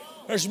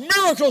 There's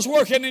miracles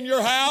working in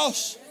your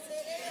house.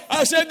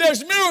 I said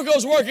there's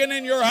miracles working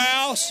in your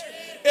house.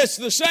 It's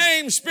the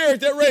same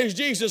Spirit that raised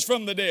Jesus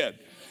from the dead.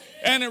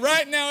 And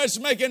right now it's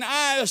making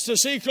eyes to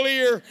see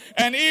clear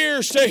and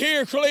ears to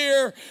hear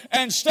clear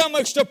and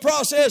stomachs to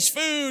process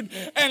food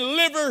and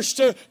livers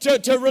to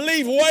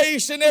relieve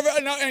waste and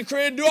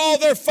do all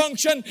their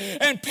function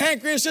and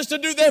pancreases to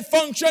do their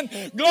function.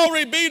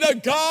 Glory be to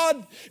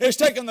God. It's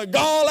taking the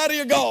gall out of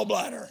your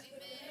gallbladder.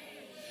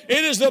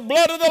 It is the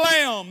blood of the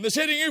Lamb that's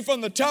hitting you from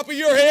the top of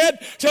your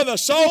head to the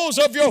soles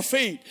of your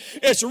feet.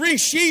 It's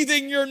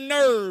resheathing your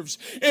nerves.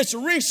 It's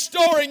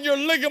restoring your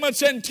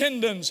ligaments and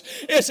tendons.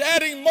 It's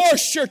adding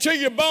moisture to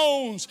your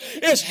bones.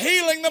 It's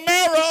healing the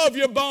marrow of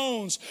your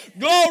bones.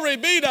 Glory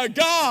be to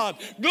God.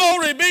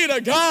 Glory be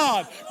to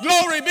God.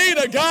 Glory be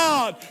to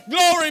God.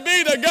 Glory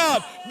be to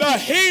God. The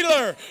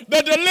healer,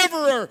 the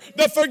deliverer,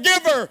 the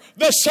forgiver,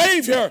 the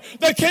Savior,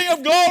 the King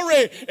of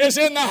glory is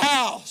in the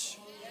house.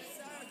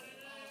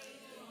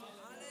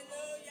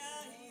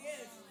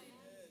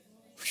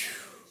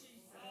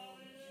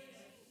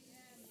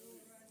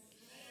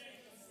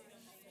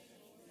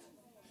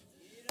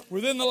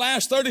 Within the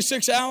last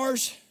 36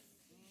 hours,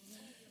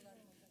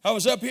 I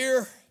was up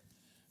here.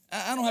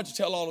 I don't have to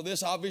tell all of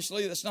this,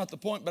 obviously. That's not the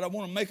point, but I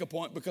want to make a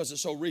point because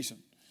it's so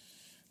recent.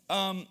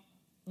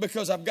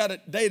 Because I've got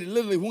it dated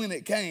literally when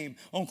it came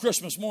on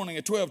Christmas morning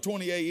at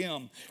 12:20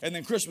 a.m. and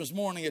then Christmas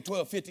morning at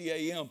 12:50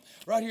 a.m.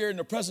 right here in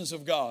the presence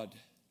of God.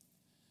 Yes,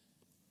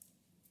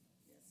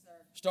 sir.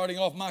 Starting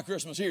off my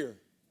Christmas here.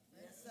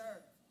 Yes, sir.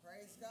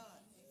 Praise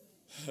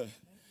God.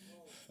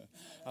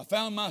 I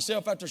found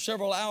myself after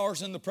several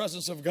hours in the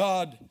presence of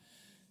God.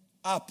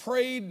 I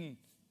prayed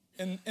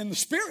in the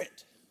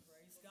Spirit.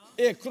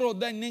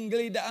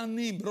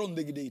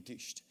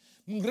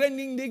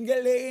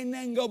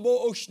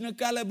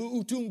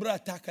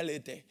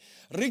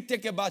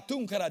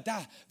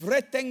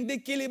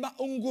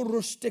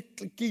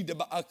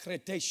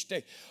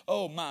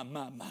 Oh, my.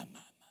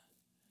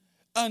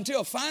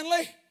 Until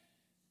finally,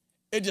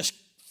 it just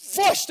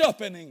flushed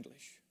up in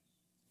English.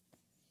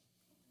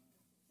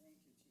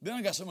 Then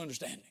I got some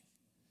understanding.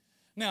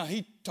 Now,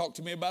 he talked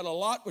to me about a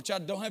lot, which I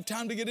don't have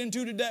time to get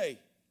into today.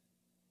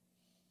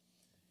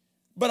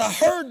 But I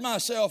heard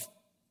myself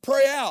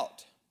pray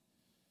out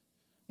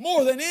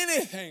more than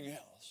anything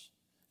else.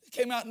 It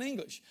came out in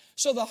English.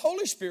 So the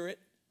Holy Spirit,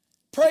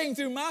 praying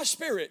through my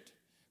spirit,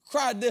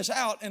 cried this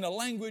out in a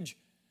language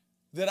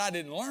that I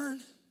didn't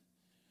learn,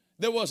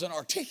 that wasn't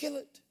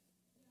articulate.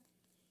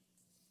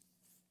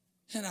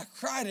 And I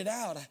cried it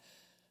out.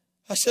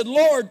 I said,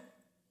 Lord,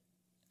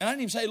 and I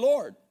didn't even say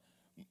Lord.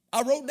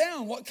 I wrote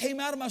down what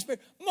came out of my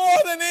spirit. More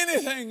than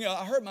anything,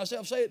 I heard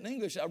myself say it in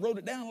English. I wrote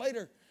it down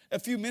later, a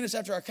few minutes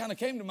after I kind of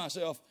came to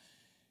myself.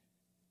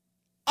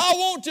 I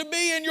want to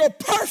be in your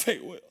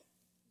perfect will.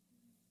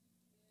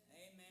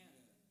 Amen.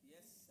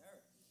 Yes, sir.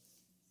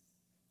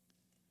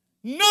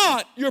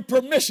 Not your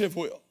permissive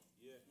will.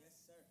 Yes,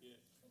 sir.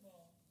 Come on.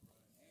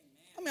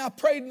 Amen. I mean, I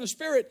prayed in the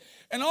Spirit,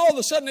 and all of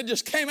a sudden it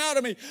just came out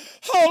of me.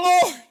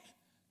 Oh, Lord,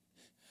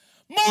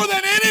 more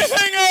than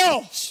anything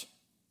else,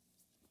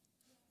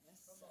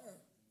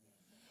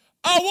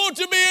 I want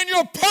to be in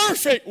your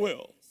perfect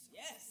will.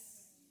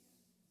 Yes.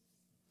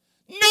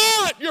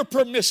 Not your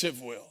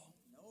permissive will.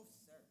 No,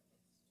 sir.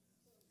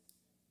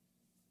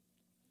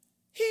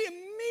 He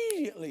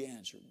immediately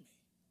answered me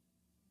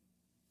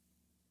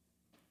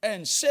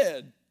and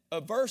said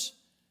a verse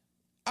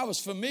I was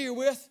familiar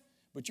with,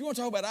 but you want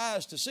to talk about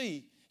eyes to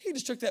see. He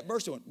just took that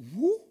verse and went,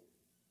 whoop.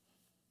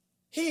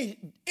 He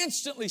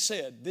instantly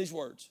said these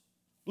words,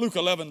 Luke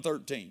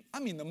 11:13. I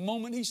mean, the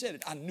moment he said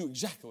it, I knew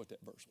exactly what that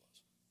verse was.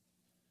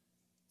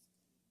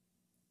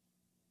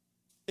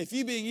 If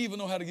you being evil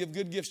know how to give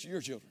good gifts to your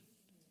children,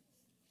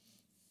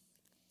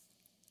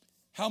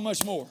 how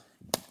much more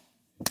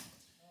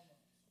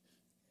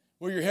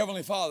will your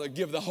Heavenly Father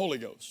give the Holy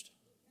Ghost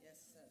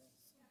Yes, sir.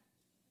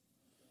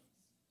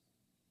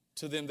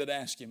 to them that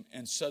ask Him?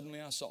 And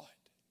suddenly I saw it.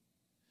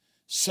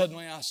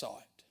 Suddenly I saw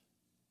it.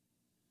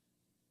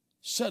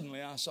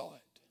 Suddenly I saw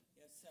it.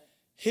 Yes, sir.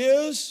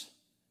 His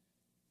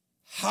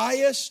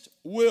highest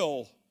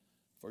will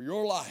for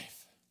your life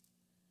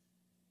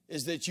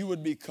is that you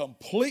would be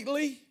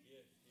completely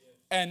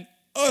and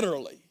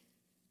utterly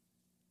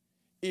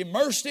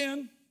immersed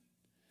in,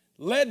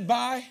 led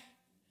by,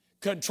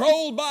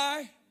 controlled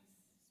by,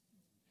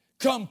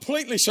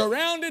 completely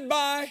surrounded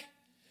by,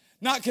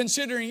 not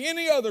considering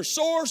any other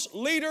source,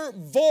 leader,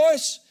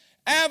 voice,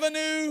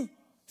 avenue,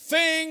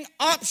 thing,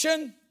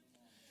 option.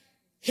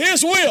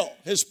 His will,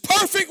 His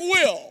perfect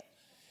will,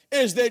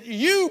 is that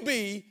you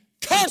be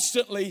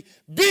constantly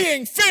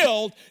being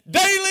filled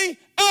daily,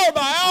 hour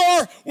by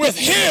hour, with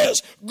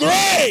His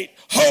great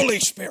Holy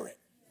Spirit.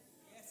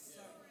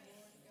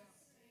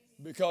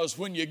 Because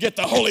when you get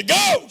the Holy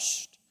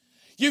Ghost,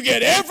 you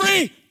get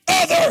every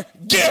other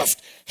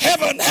gift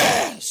heaven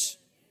has.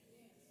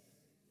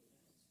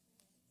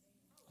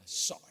 I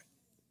saw it.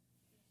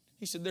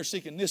 He said they're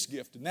seeking this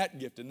gift and that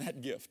gift and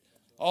that gift.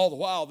 All the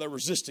while they're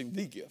resisting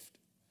the gift.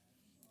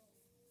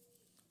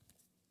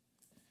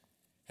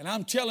 And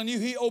I'm telling you,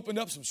 He opened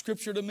up some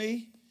scripture to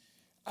me.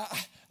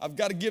 I've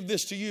got to give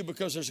this to you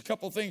because there's a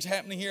couple of things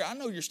happening here. I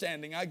know you're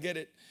standing. I get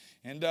it.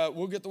 And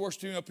we'll get the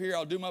worship team up here.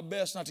 I'll do my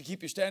best not to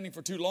keep you standing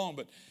for too long.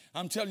 But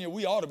I'm telling you,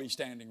 we ought to be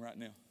standing right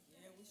now.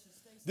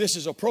 This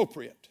is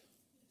appropriate.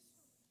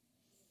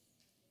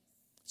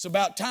 It's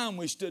about time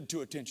we stood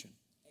to attention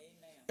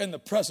in the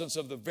presence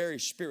of the very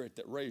Spirit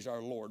that raised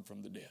our Lord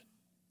from the dead.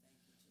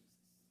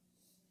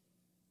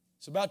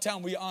 It's about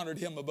time we honored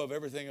Him above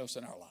everything else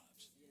in our lives.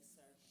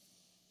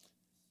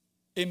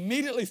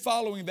 Immediately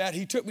following that,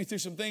 He took me through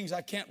some things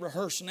I can't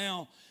rehearse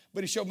now,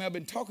 but He showed me I've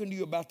been talking to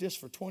you about this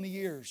for 20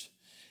 years.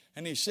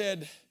 And He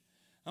said,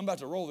 I'm about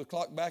to roll the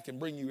clock back and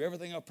bring you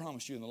everything I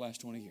promised you in the last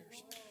 20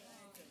 years.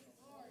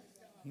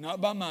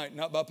 Not by might,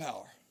 not by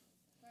power,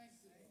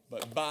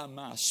 but by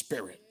my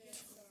Spirit.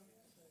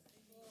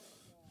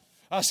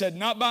 I said,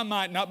 not by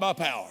might, not by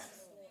power,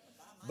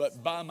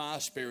 but by my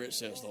Spirit,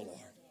 says the Lord.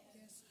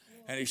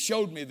 And He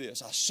showed me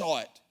this. I saw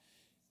it.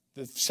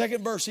 The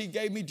second verse He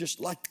gave me just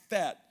like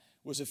that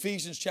was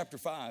Ephesians chapter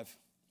 5.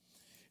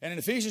 And in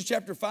Ephesians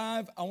chapter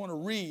 5, I want to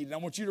read, and I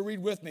want you to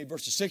read with me,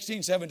 verses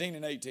 16, 17,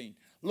 and 18.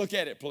 Look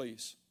at it,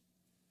 please.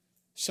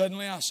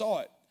 Suddenly I saw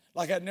it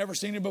like I'd never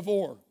seen it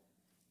before.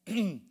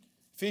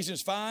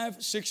 Ephesians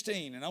 5,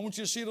 16, and I want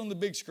you to see it on the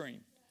big screen.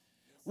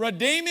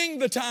 Redeeming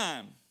the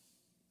time.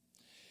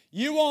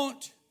 You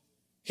want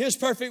His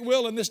perfect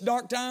will in this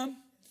dark time?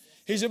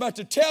 He's about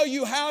to tell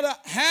you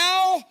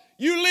how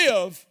you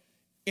live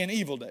in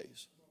evil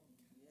days.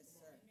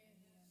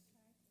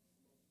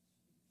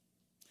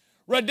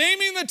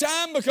 Redeeming the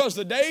time because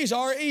the days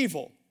are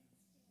evil.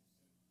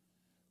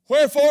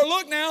 Wherefore,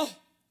 look now,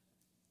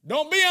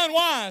 don't be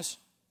unwise,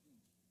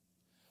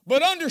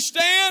 but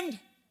understand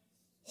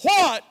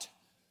what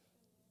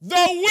the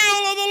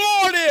will of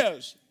the Lord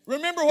is.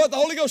 Remember what the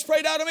Holy Ghost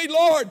prayed out of me?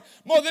 Lord,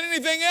 more than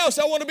anything else,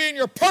 I want to be in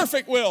your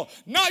perfect will,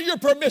 not your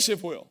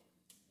permissive will.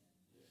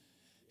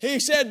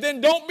 He said,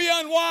 then don't be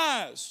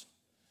unwise.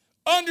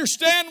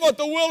 Understand what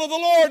the will of the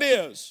Lord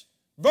is.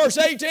 Verse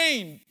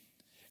 18.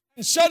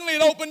 And suddenly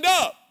it opened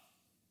up.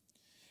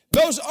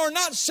 Those are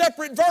not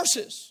separate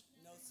verses.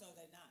 No, so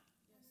they're not.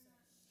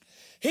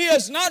 He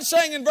is not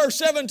saying in verse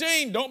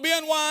 17, don't be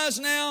unwise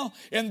now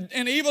in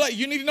evil.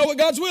 You need to know what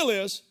God's will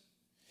is.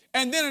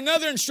 And then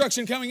another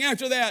instruction coming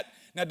after that.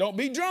 Now don't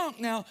be drunk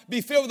now.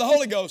 Be filled with the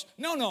Holy Ghost.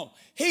 No.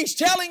 He's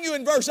telling you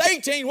in verse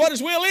 18 what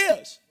His will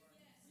is.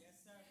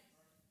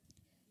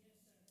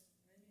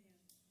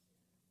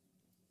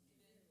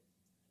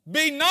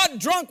 Be not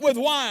drunk with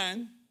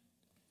wine,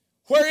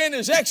 wherein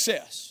is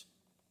excess,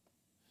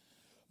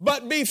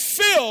 but be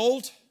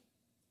filled,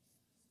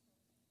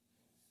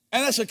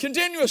 and that's a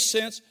continuous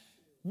sense,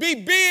 be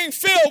being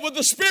filled with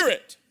the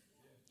Spirit.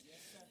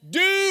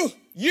 Do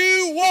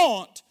you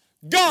want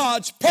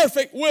God's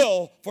perfect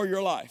will for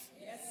your life?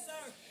 Yes,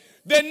 sir.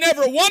 Then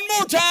never one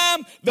more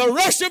time the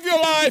rest of your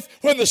life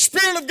when the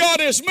Spirit of God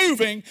is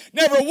moving,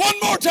 never one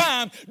more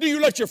time do you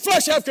let your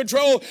flesh have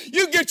control.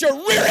 You get your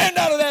rear end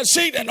out of that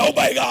seat and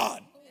obey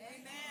God.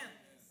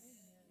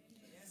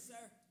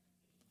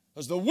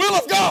 Because the will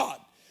of God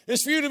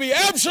is for you to be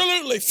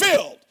absolutely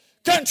filled,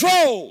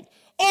 controlled,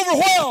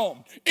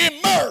 overwhelmed,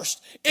 immersed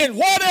in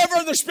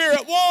whatever the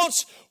Spirit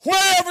wants,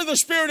 wherever the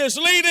Spirit is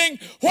leading,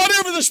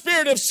 whatever the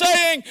Spirit is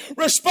saying,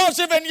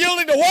 responsive and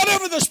yielding to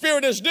whatever the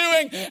Spirit is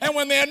doing. And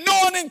when the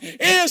anointing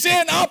is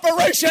in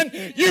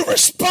operation, you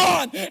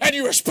respond, and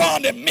you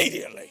respond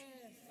immediately.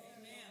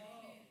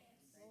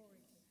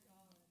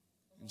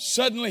 And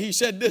suddenly He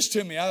said this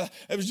to me.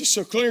 It was just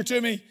so clear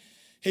to me.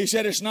 He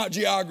said, it's not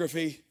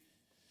geography.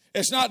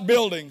 It's not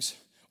buildings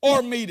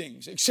or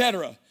meetings,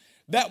 etc.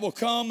 That will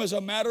come as a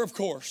matter of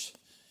course.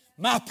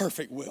 My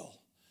perfect will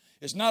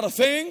is not a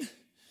thing,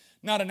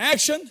 not an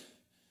action,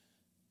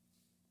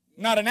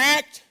 not an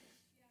act.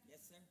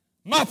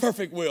 My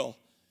perfect will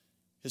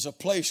is a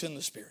place in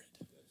the Spirit.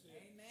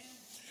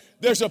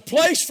 There's a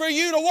place for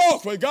you to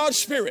walk with God's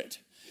Spirit.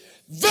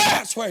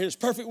 That's where His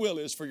perfect will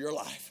is for your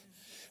life.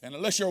 And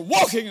unless you're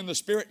walking in the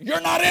Spirit,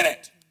 you're not in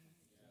it.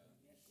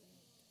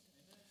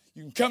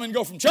 You can come and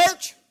go from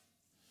church.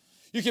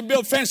 You can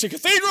build fancy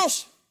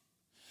cathedrals.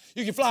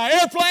 You can fly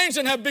airplanes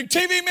and have big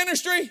TV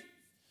ministry.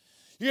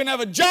 You can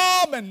have a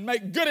job and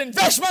make good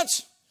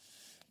investments.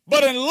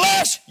 But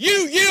unless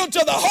you yield to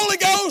the Holy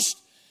Ghost,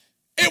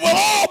 it will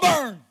all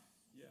burn.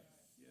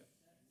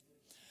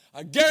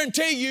 I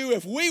guarantee you,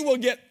 if we will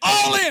get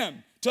all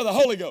in to the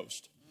Holy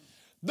Ghost,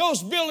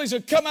 those buildings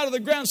will come out of the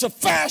ground so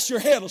fast your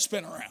head will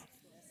spin around.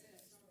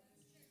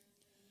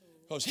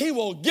 Because He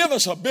will give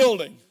us a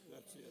building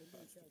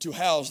to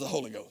house the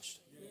Holy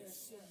Ghost.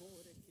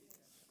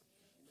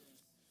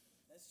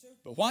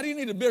 But why do you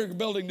need a bigger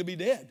building to be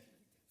dead?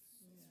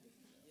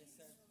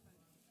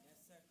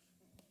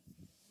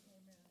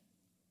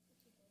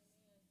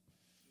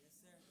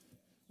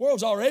 The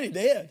world's already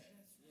dead.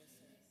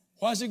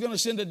 Why is He going to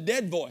send a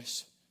dead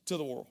voice to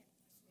the world?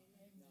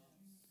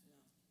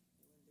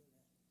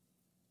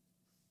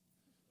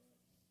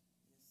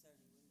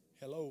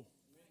 Hello.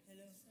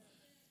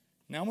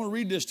 Now I'm going to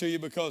read this to you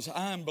because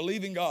I'm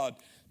believing God.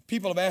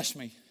 People have asked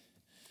me,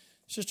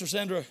 Sister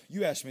Sandra,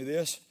 you asked me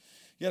this.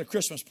 You had a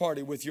Christmas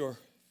party with your,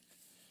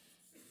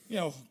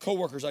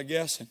 co-workers, I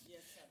guess. And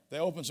they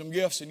opened some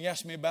gifts and you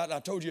asked me about it. I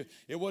told you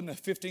it wasn't a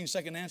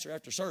 15-second answer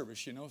after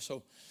service,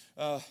 So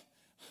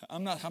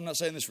I'm not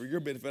saying this for your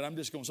benefit. I'm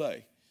just going to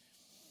say,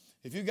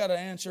 if you got an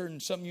answer and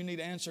something you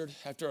need answered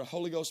after a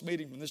Holy Ghost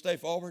meeting from this day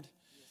forward,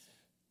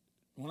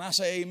 when I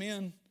say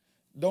amen,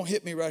 don't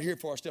hit me right here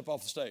before I step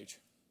off the stage.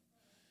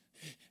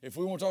 If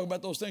we want to talk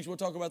about those things, we'll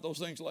talk about those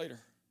things later.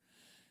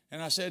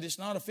 And I said, it's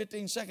not a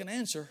 15-second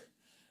answer.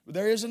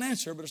 There is an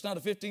answer, but it's not a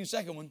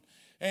 15-second one.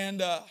 And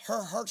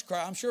her heart's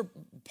cry, I'm sure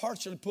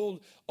partially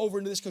pulled over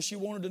into this because she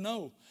wanted to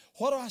know.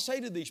 What do I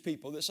say to these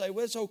people that say,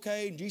 well, it's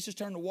okay, and Jesus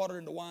turned the water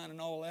into wine and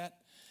all that?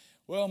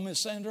 Well, Miss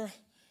Sandra,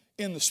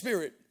 in the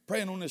Spirit,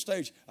 praying on this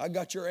stage, I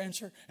got your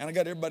answer, and I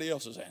got everybody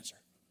else's answer.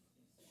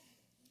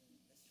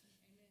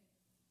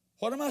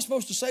 What am I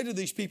supposed to say to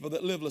these people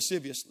that live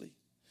lasciviously?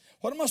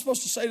 What am I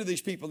supposed to say to these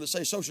people that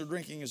say social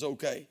drinking is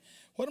okay?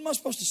 What am I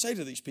supposed to say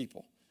to these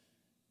people?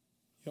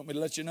 You want me to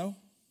let you know?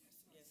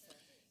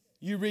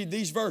 You read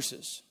these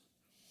verses.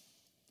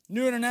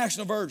 New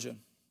International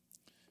Version.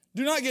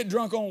 Do not get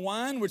drunk on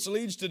wine, which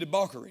leads to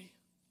debauchery.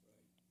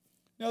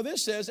 Now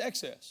this says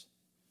excess.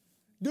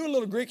 Do a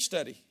little Greek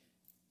study.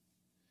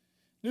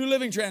 New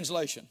Living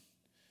Translation.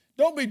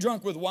 Don't be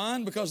drunk with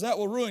wine because that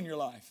will ruin your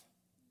life.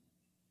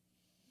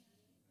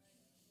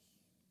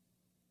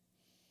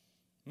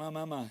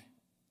 My.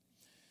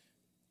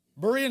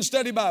 Berean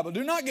Study Bible.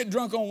 Do not get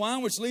drunk on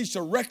wine, which leads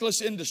to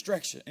reckless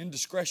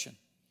indiscretion.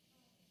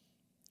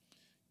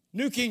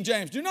 New King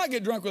James. Do not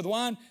get drunk with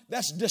wine.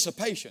 That's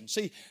dissipation.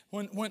 See,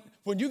 when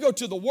you go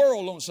to the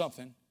world on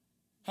something,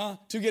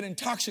 to get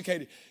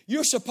intoxicated,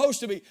 you're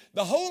supposed to be,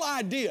 the whole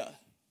idea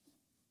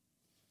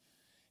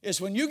is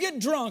when you get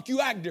drunk,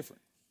 you act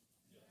different.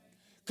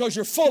 Because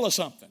you're full of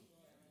something.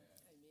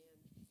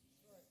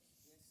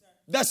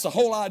 That's the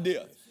whole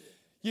idea.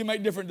 You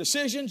make different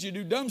decisions. You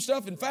do dumb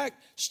stuff. In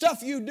fact,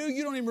 stuff you do,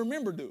 you don't even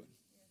remember doing.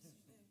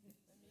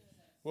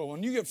 Well,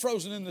 when you get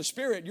frozen in the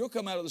Spirit, you'll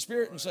come out of the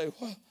Spirit and say,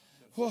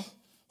 where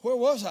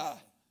was I?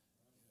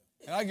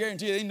 And I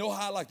guarantee you, there ain't no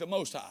high like the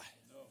Most High.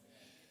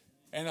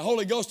 And the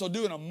Holy Ghost will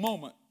do in a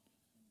moment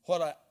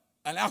what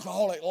an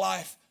alcoholic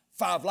life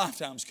 5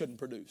 lifetimes couldn't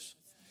produce.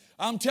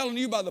 I'm telling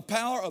you by the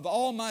power of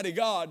Almighty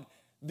God,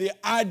 the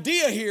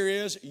idea here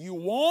is you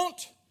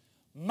want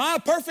my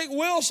perfect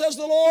will, says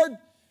the Lord,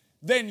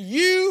 then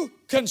you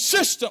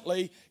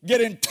consistently get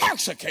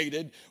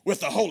intoxicated with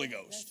the Holy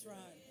Ghost. That's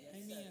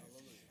right. Amen.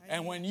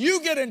 And when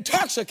you get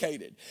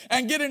intoxicated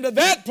and get into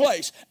that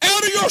place,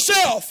 out of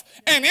yourself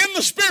and in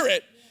the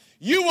Spirit,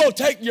 you will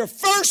take your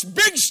first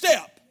big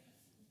step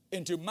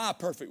into my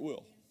perfect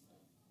will.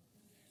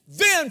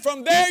 Then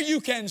from there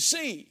you can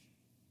see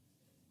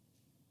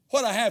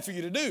what I have for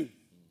you to do.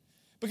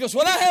 Because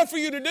what I have for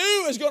you to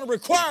do is going to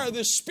require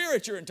this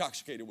spirit you're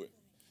intoxicated with.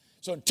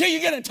 So until you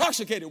get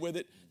intoxicated with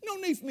it, no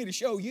need for me to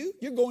show you.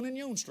 You're going in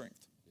your own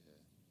strength.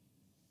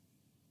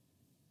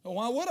 So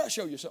why would I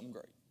show you something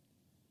great?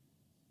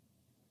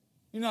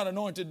 You're not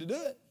anointed to do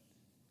it.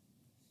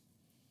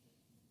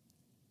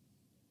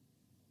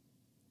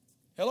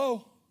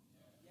 Hello?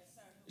 Yes,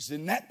 sir. It's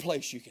in that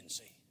place you can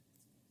see.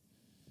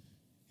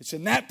 It's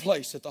in that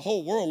place that the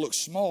whole world looks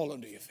small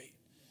under your feet.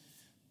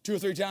 2 or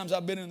 3 times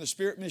I've been in the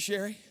Spirit, Miss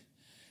Sherry,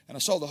 and I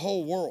saw the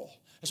whole world.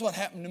 That's what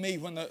happened to me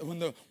when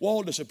the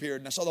wall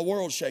disappeared and I saw the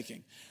world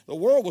shaking. The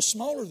world was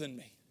smaller than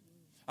me.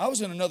 I was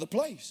in another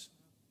place.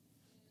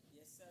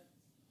 Yes, sir.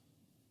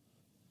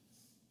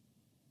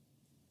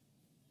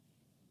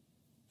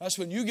 That's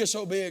when you get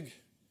so big,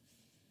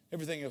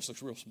 everything else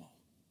looks real small.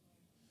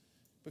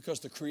 Because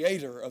the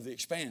creator of the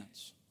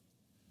expanse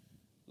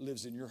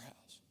lives in your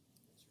house.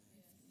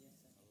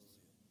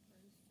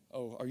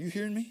 Oh, are you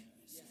hearing me?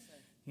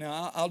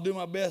 Now, I'll do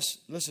my best.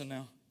 Listen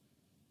now.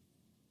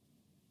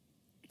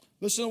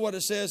 Listen to what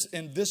it says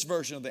in this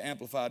version of the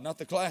Amplified, not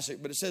the Classic,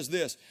 but it says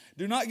this.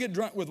 Do not get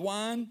drunk with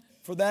wine,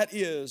 for that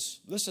is,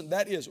 listen,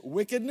 that is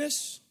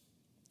wickedness,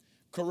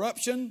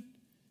 corruption,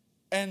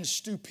 and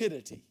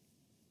stupidity.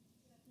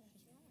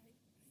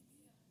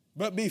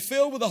 But be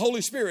filled with the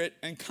Holy Spirit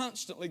and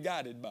constantly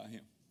guided by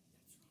Him.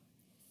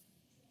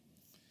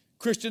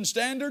 Christian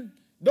Standard,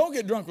 don't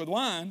get drunk with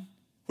wine,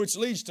 which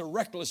leads to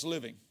reckless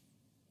living.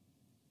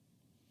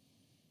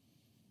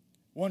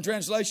 One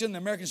translation, the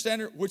American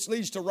Standard, which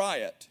leads to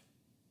riot.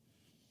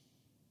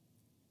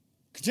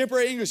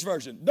 Contemporary English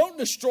Version, don't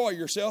destroy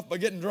yourself by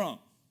getting drunk.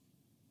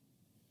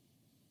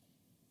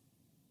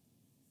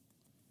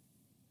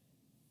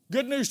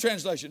 Good News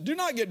Translation. Do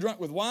not get drunk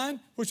with wine,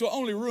 which will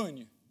only ruin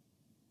you.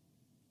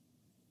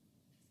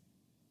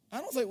 I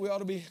don't think we ought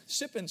to be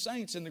sipping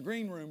saints in the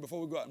green room before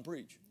we go out and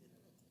preach.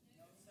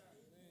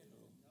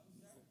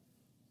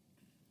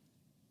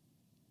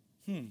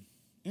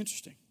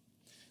 Interesting.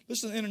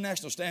 Listen to the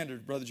International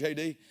Standard, Brother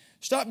J.D.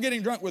 Stop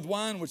getting drunk with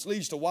wine, which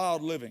leads to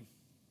wild living.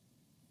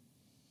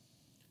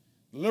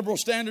 The Liberal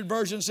Standard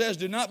Version says,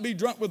 do not be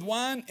drunk with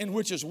wine, in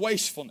which is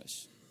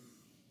wastefulness.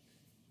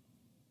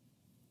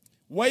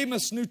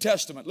 Weymouth's New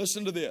Testament,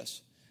 listen to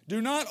this.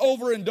 Do not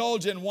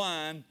overindulge in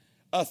wine,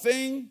 a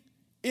thing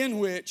in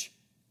which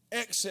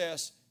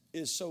excess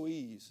is so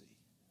easy.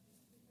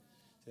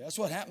 See, that's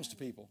what happens to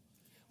people.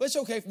 Well, it's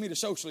okay for me to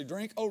socially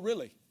drink. Oh,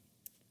 really?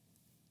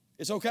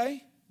 It's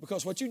okay?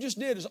 Because what you just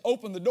did is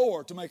open the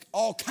door to make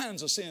all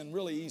kinds of sin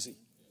really easy.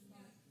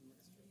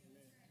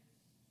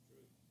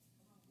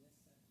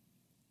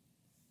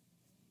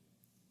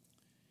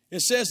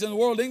 It says in the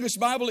World English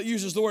Bible, it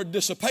uses the word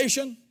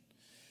dissipation.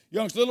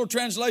 Young's Little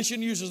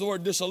Translation uses the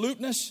word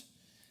dissoluteness.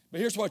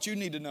 But here's what you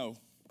need to know.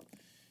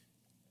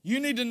 You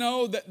need to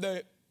know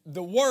that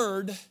the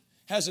word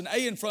has an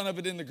A in front of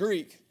it in the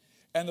Greek.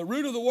 And the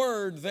root of the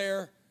word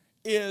there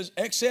is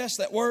excess,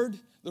 that word.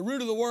 The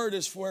root of the word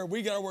is where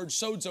we get our word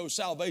sozo,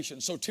 salvation,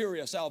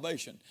 soteria,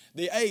 salvation.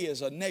 The A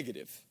is a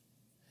negative.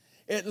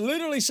 It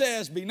literally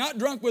says, be not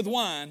drunk with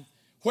wine,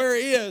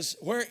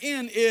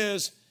 wherein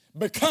is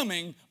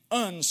becoming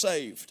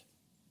unsaved.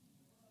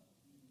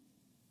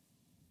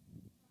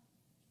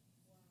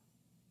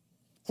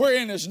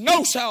 Wherein is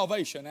no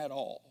salvation at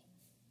all.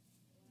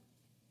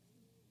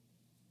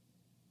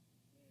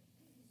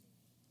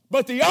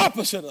 But the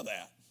opposite of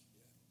that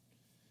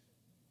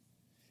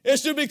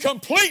is to be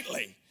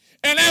completely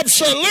and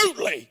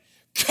absolutely,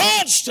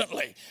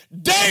 constantly,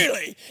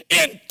 daily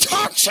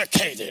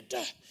intoxicated,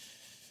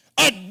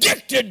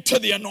 addicted to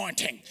the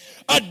anointing,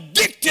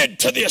 addicted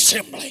to the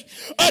assembly,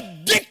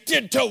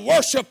 addicted to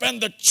worship and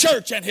the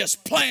church and His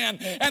plan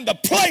and the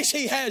place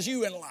He has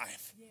you in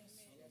life.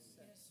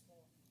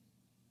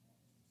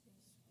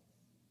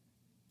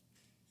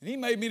 And He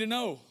made me to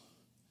know,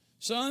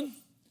 son,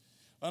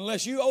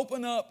 unless you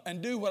open up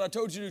and do what I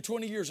told you to do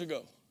 20 years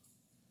ago,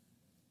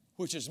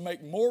 which is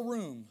make more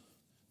room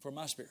for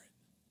my Spirit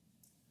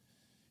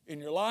in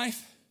your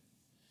life,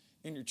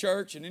 in your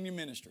church, and in your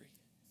ministry,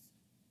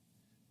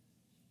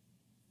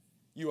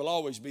 you will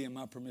always be in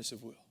my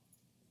permissive will.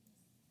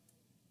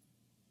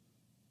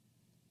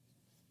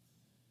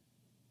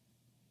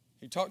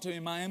 He talked to me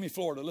in Miami,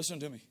 Florida. Listen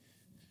to me.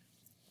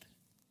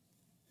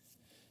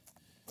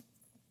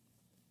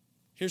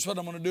 Here's what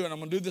I'm going to do, and I'm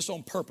going to do this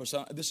on purpose.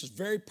 This is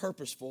very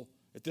purposeful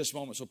at this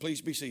moment, so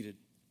please be seated.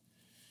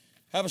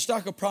 I have a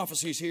stock of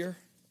prophecies here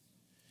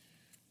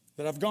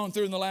that I've gone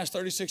through in the last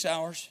 36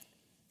 hours.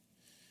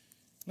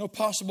 No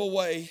possible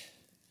way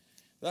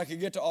that I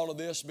could get to all of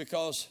this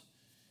because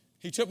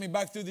He took me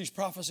back through these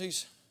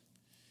prophecies,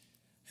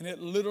 and it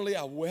literally,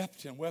 I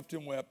wept and wept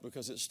and wept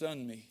because it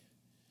stunned me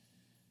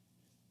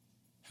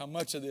how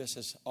much of this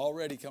has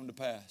already come to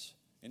pass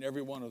in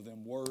every one of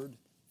them, word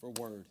for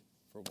word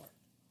for word.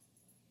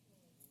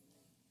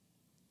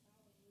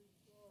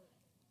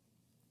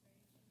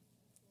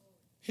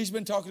 He's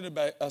been talking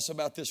about us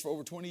about this for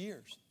over 20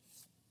 years.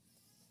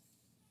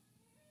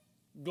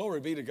 Glory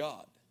be to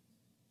God.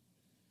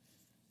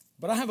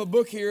 But I have a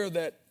book here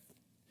that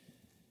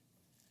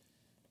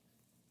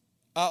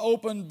I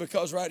opened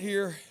because right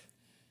here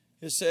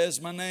it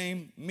says my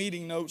name,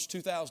 Meeting Notes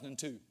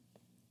 2002.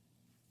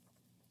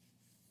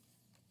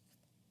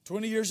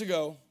 20 years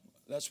ago,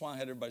 that's why I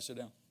had everybody sit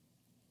down.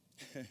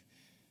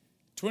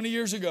 20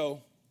 years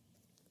ago,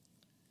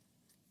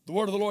 the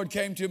word of the Lord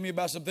came to me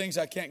about some things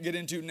I can't get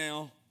into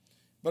now,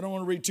 but I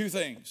want to read two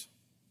things.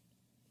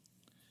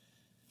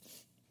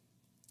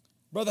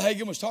 Brother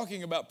Hagin was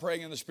talking about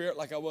praying in the Spirit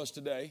like I was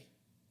today.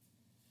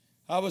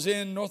 I was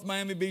in North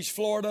Miami Beach,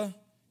 Florida,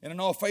 in an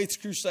All Faiths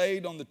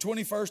crusade on the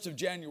 21st of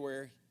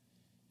January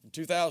in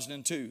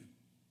 2002.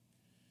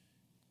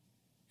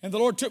 And the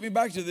Lord took me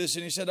back to this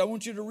and He said, I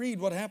want you to read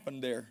what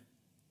happened there,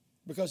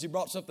 because He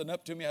brought something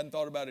up to me I hadn't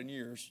thought about in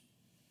years.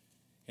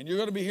 And you're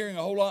going to be hearing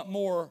a whole lot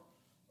more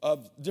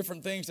of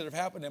different things that have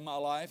happened in my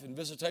life and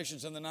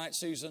visitations in the night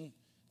season,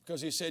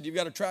 because He said, you've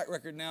got a track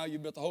record now.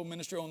 You've built the whole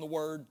ministry on the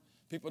Word.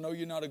 People know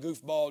you're not a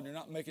goofball and you're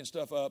not making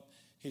stuff up.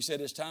 He said,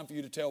 it's time for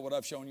you to tell what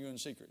I've shown you in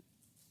secret.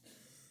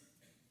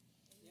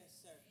 Yes,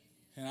 sir.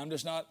 And I'm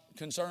just not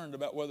concerned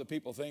about whether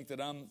people think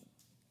that I'm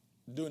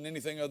doing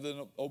anything other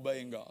than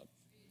obeying God.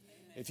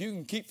 Amen. If you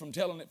can keep from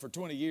telling it for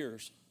 20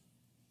 years,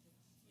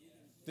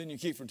 then you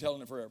keep from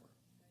telling it forever.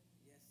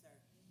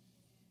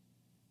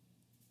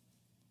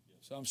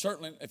 So I'm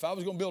certainly, if I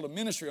was going to build a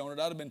ministry on it,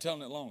 I'd have been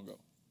telling it long ago.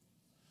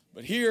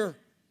 But here,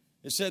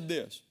 it said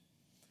this.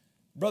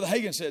 Brother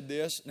Hagin said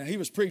this. Now, he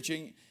was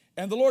preaching,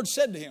 and the Lord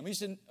said to him, He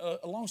said,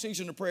 a long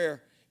season of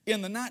prayer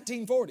in the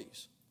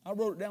 1940s. I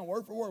wrote it down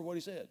word for word what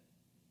He said.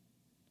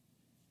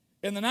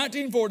 In the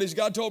 1940s,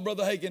 God told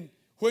Brother Hagin,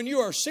 when you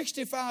are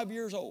 65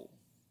 years old.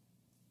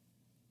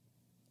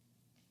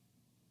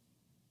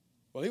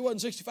 Well, he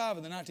wasn't 65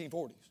 in the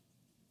 1940s.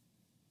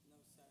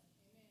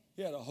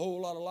 He had a whole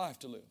lot of life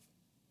to live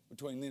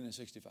between then and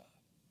 65. A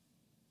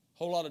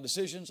whole lot of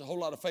decisions, a whole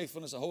lot of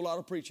faithfulness, a whole lot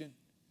of preaching,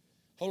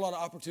 a whole lot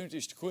of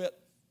opportunities to quit.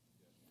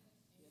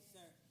 Yes, sir.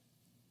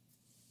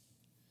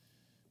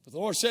 But the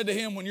Lord said to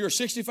him, when you're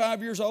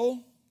 65 years old,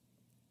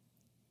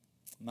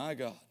 my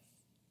God,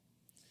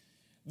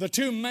 the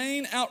two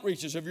main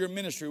outreaches of your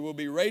ministry will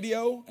be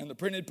radio and the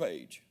printed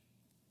page.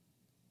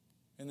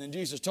 And then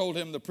Jesus told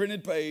him the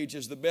printed page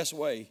is the best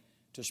way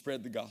to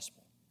spread the gospel.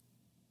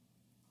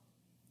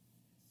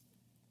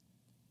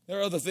 There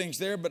are other things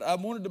there, but I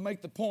wanted to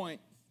make the point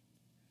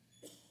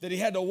that he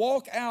had to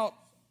walk out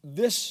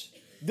this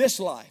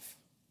life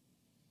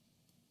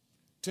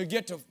to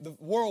get to the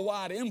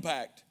worldwide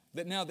impact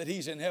that now that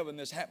he's in heaven,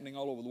 that's happening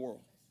all over the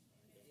world.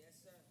 Yes,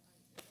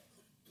 sir.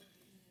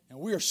 And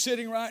we are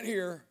sitting right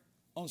here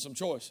on some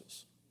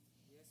choices.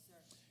 Yes, sir.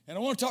 And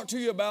I want to talk to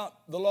you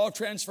about the law of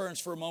transference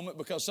for a moment,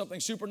 because something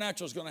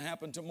supernatural is going to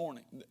happen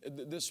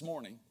this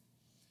morning.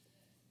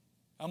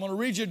 I'm going to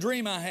read you a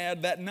dream I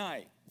had that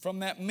night from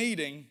that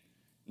meeting,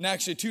 and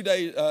actually 2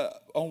 days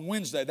on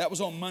Wednesday. That was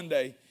on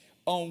Monday.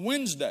 On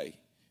Wednesday,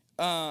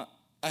 I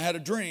had a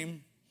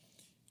dream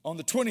on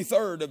the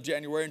 23rd of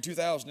January in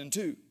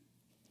 2002.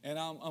 And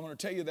I'm going to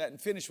tell you that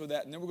and finish with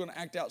that, and then we're going to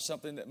act out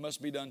something that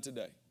must be done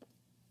today.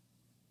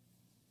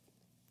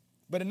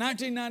 But in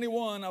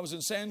 1991, I was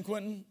in San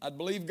Quentin. I'd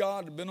believed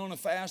God, had been on a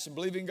fast and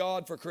believing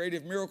God for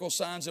creative miracles,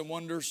 signs, and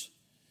wonders.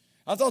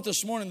 I thought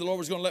this morning the Lord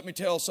was going to let me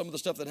tell some of the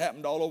stuff that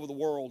happened all over the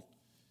world,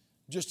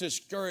 just to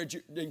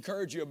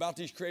encourage you about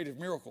these creative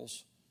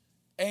miracles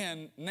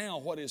and now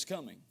what is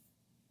coming.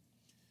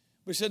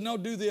 But he said, no,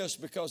 do this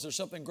because there's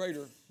something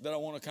greater that I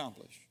want to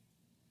accomplish.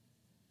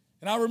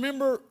 And I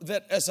remember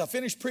that as I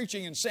finished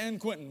preaching in San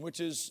Quentin,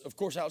 which is, of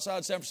course,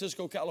 outside San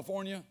Francisco,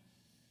 California,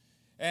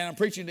 and I'm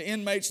preaching to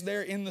inmates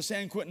there in the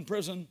San Quentin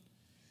prison,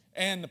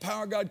 and the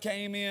power of God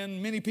came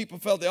in. Many people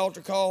felt the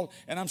altar call,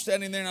 and I'm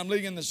standing there, and I'm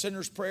leading the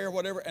sinner's prayer,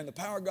 whatever, and the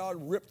power of God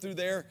ripped through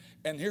there,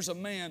 and here's a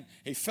man.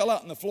 He fell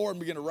out on the floor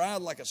and began to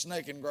writhe like a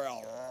snake and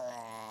growl.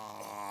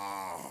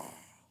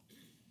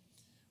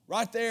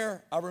 Right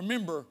there, I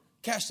remember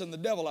casting the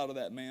devil out of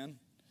that man.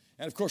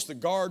 And, of course, the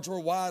guards were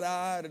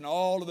wide-eyed and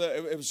all of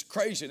it was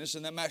craziness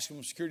in that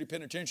maximum security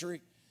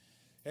penitentiary.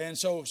 And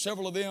so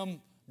several of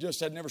them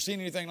just had never seen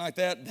anything like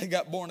that. They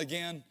got born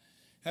again.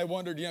 They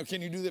wondered,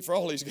 can you do that for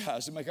all these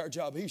guys to make our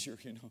job easier,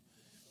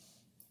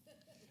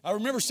 I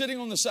remember sitting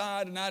on the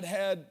side, and I'd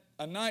had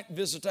a night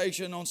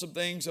visitation on some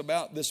things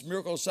about this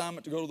miracle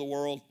assignment to go to the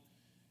world.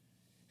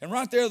 And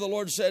right there, the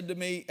Lord said to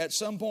me, at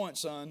some point,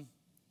 son,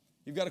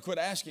 you've got to quit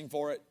asking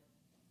for it,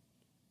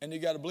 and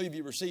you've got to believe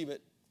you receive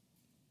it,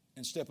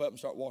 and step up and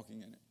start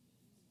walking in it.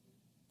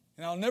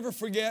 And I'll never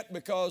forget,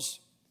 because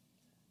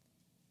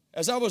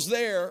as I was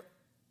there,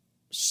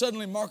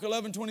 suddenly Mark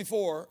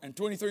 11:24 and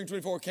 23 and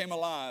 24 came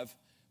alive.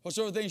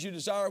 Whatsoever things you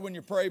desire when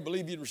you pray,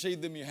 believe you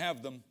receive them, you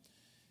have them.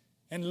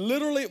 And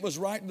literally it was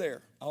right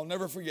there. I'll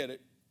never forget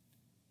it.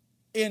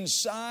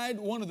 Inside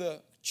one of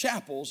the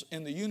chapels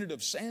in the unit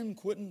of San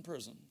Quentin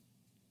Prison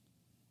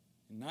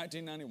in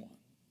 1991.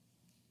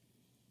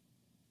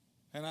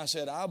 And I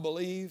said, I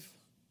believe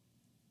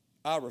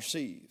I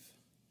receive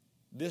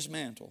this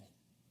mantle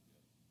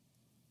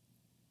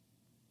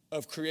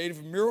of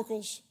creative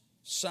miracles,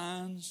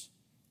 signs,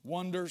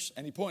 wonders.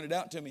 And he pointed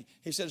out to me,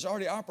 he said, it's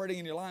already operating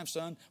in your life,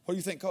 son. What do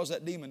you think caused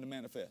that demon to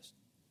manifest?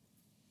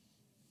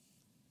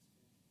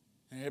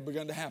 And it had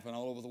begun to happen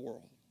all over the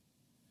world.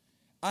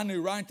 I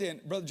knew right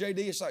then, Brother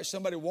J.D., it's like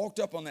somebody walked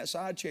up on that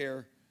side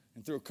chair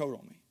and threw a coat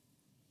on me.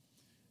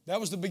 That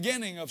was the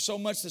beginning of so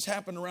much that's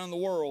happened around the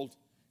world.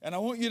 And I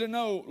want you to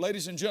know,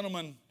 ladies and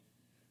gentlemen,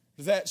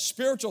 that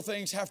spiritual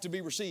things have to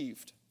be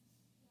received.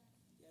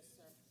 Yes,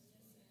 sir.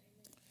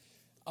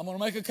 I'm going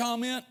to make a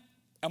comment.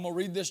 I'm going to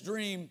read this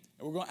dream,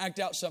 and we're going to act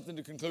out something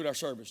to conclude our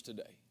service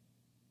today.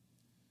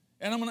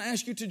 And I'm going to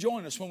ask you to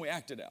join us when we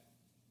act it out.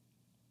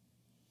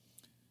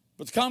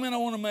 But the comment I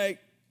want to make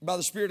by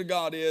the Spirit of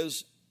God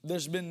is,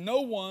 there's been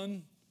no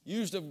one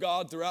used of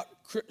God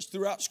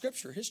throughout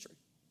Scripture history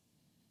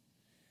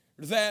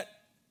that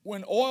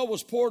when oil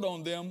was poured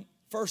on them,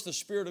 first the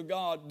Spirit of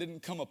God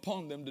didn't come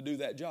upon them to do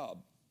that job.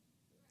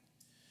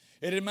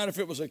 It didn't matter if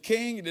it was a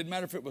king. It didn't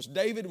matter if it was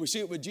David. We see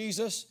it with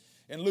Jesus.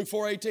 In Luke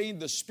 4:18,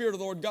 the Spirit of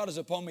the Lord God is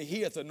upon me.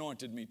 He hath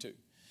anointed me to.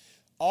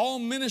 All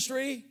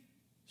ministry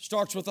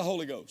starts with the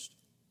Holy Ghost.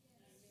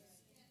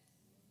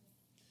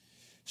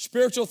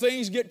 Spiritual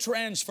things get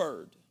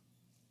transferred.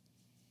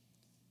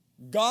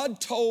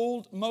 God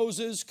told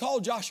Moses, call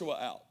Joshua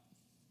out.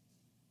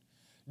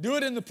 Do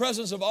it in the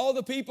presence of all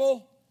the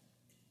people.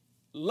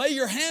 Lay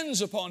your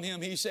hands upon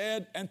him, he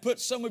said, and put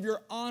some of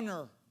your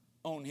honor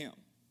on him.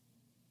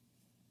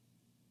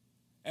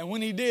 And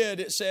when he did,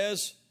 it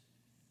says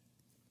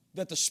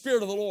that the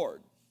Spirit of the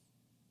Lord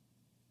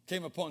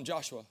came upon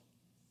Joshua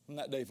from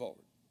that day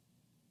forward.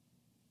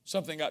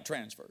 Something got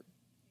transferred.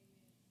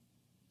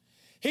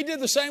 He did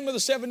the same with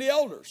the 70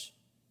 elders.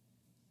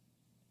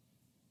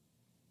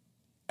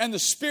 And the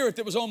Spirit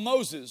that was on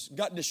Moses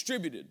got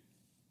distributed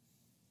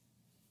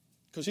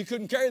because he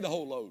couldn't carry the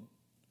whole load.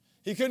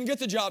 He couldn't get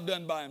the job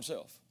done by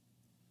himself.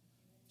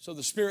 So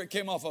the Spirit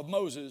came off of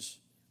Moses,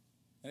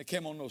 and it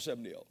came on those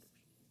 70 elders.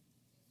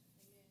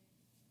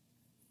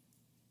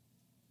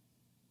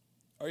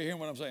 Are you hearing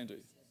what I'm saying to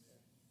you?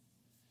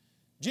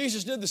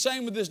 Jesus did the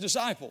same with his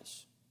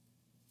disciples.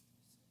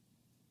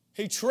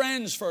 He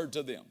transferred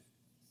to them.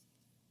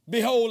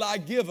 Behold, I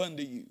give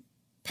unto you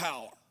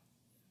power.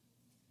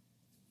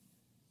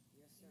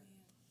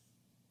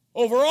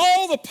 Over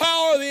all the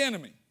power of the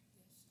enemy.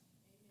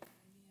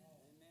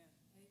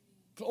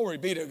 Glory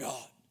be to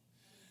God.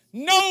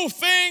 No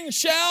thing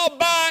shall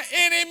by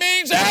any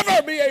means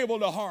ever be able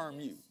to harm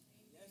you.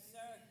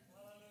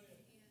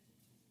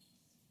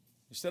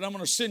 He said, I'm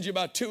going to send you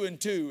by 2 and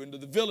 2 into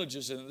the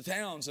villages and the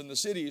towns and the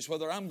cities,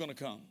 whether I'm going to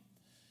come.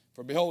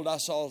 For behold, I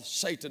saw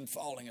Satan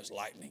falling as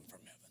lightning from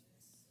heaven.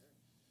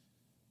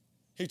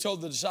 He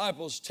told the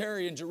disciples,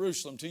 tarry in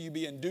Jerusalem till you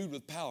be endued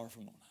with power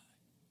from on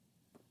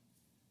high.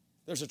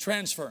 There's a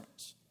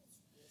transference.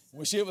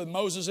 We see it with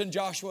Moses and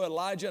Joshua,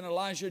 Elijah and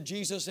Elisha,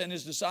 Jesus and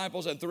his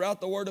disciples, and throughout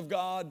the Word of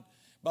God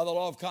by the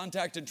law of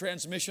contact and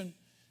transmission,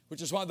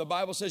 which is why the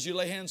Bible says you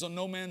lay hands on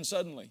no man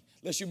suddenly,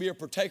 lest you be a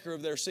partaker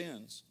of their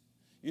sins.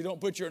 You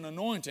don't put your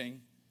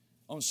anointing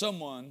on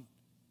someone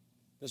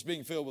that's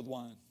being filled with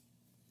wine.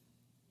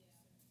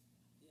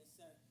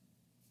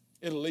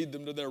 It'll lead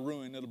them to their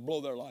ruin. It'll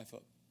blow their life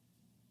up.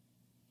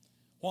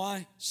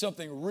 Why?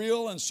 Something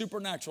real and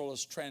supernatural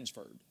is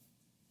transferred.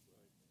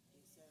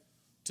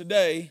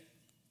 Today,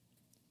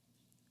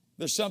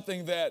 there's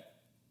something that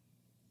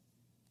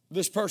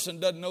this person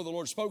doesn't know the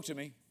Lord spoke to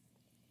me.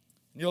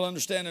 You'll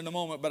understand in a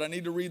moment, but I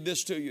need to read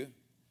this to you.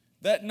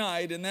 That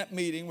night in that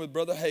meeting with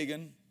Brother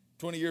Hagin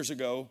 20 years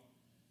ago,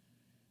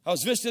 I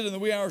was visited in the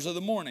wee hours of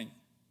the morning.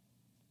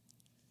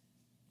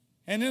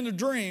 And in a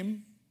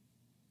dream,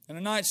 in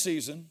a night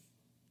season,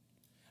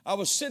 I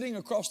was sitting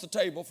across the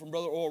table from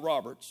Brother Oral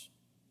Roberts.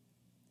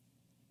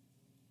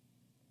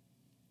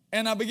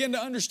 And I began to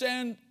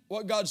understand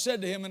what God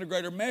said to him in a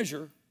greater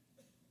measure,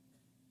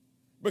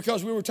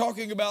 because we were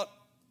talking about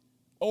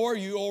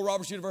ORU, Oral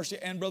Roberts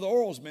University, and Brother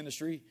Oral's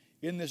ministry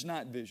in this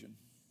night vision.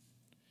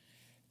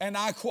 And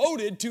I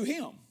quoted to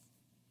him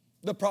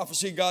the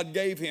prophecy God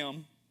gave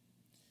him.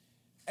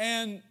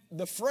 And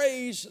the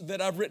phrase that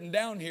I've written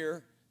down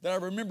here that I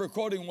remember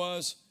quoting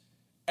was,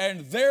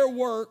 and their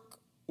work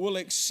will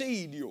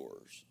exceed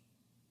yours.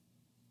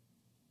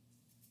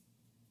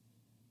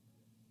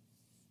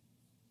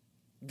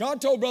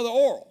 God told Brother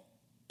Oral,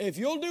 if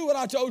you'll do what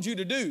I told you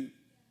to do,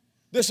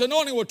 this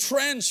anointing will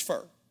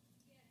transfer.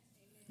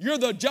 You're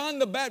the John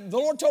the Baptist. The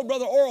Lord told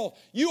Brother Oral,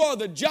 you are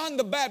the John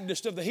the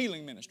Baptist of the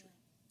healing ministry.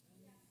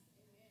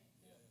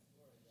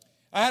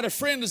 I had a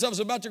friend as I was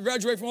about to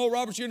graduate from Oral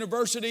Roberts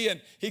University,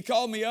 and he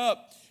called me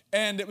up,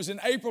 and it was in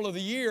April of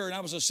the year, and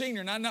I was a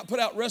senior, and I had not put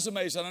out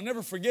resumes, and I'll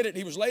never forget it.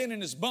 He was laying in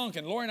his bunk,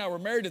 and Lori and I were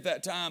married at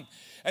that time,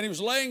 and he was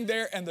laying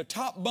there, and the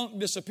top bunk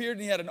disappeared,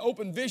 and he had an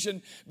open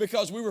vision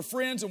because we were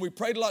friends, and we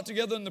prayed a lot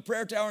together in the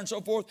prayer tower and so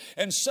forth,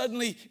 and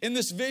suddenly in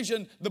this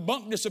vision, the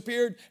bunk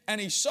disappeared, and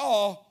he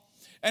saw,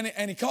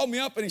 and he called me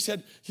up, and he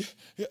said,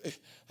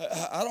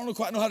 I don't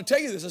quite know how to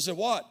tell you this. I said,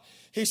 what?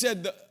 He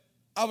said,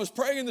 I was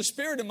praying in the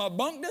Spirit, and my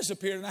bunk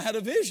disappeared, and I had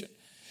a vision.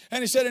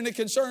 And he said, and it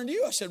concerned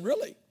you? I said,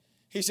 really?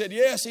 He said,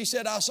 yes. He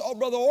said, I saw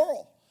Brother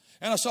Oral,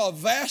 and I saw a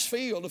vast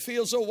field, a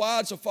field so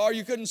wide, so far,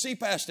 you couldn't see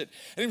past it.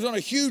 And he was on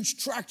a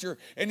huge tractor,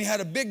 and he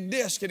had a big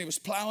disc, and he was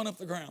plowing up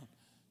the ground.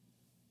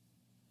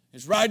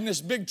 He's riding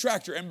this big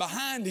tractor, and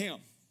behind him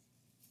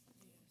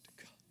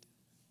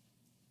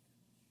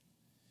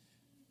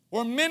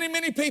were many,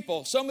 many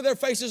people. Some of their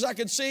faces I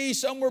could see,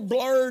 some were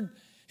blurred.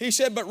 He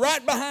said, but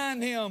right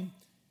behind him,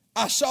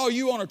 I saw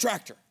you on a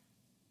tractor.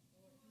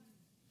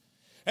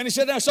 And he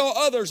said, I saw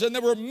others, and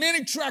there were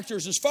many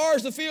tractors as far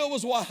as the field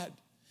was wide.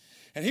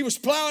 And he was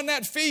plowing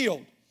that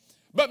field.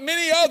 But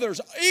many others,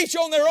 each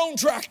on their own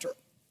tractor.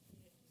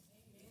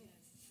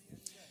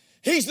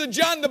 He's the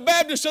John the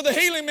Baptist of the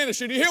healing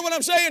ministry. Do you hear what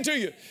I'm saying to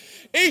you?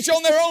 Each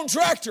on their own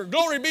tractor.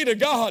 Glory be to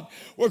God.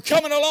 We're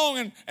coming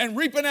along and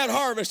reaping that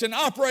harvest and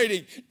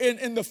operating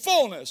in the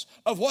fullness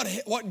of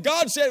what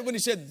God said when he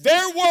said,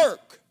 their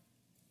work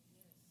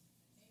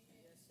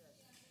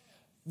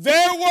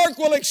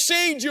will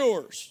exceed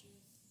yours.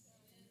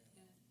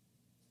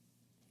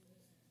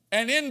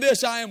 And in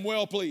this I am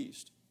well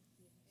pleased.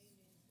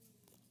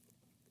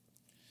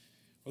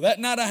 Well,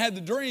 that night I had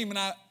the dream, and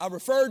I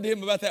referred to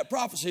him about that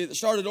prophecy that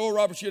started at Oral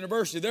Roberts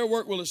University. Their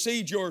work will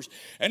exceed yours.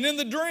 And in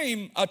the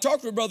dream, I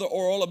talked with Brother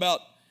Oral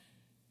about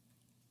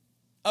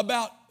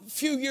a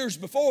few years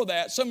before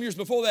that, some years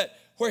before that,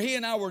 where he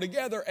and I were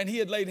together, and he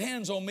had laid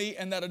hands on me,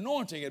 and that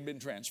anointing had been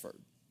transferred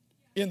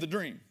in the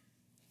dream.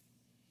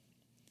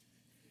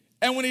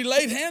 And when he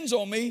laid hands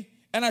on me,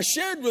 and I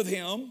shared with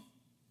him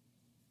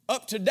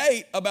up to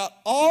date about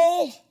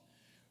all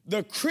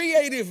the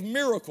creative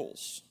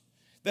miracles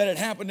that had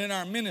happened in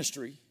our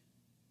ministry.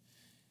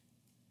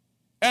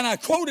 And I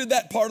quoted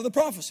that part of the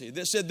prophecy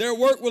that said, their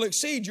work will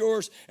exceed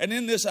yours, and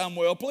in this I'm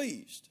well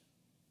pleased.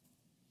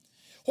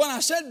 When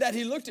I said that,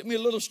 he looked at me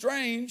a little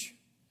strange,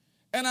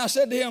 and I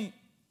said to him,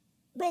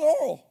 Brother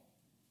Oral,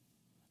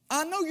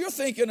 I know you're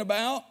thinking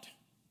about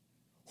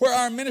where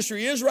our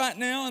ministry is right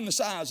now and the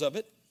size of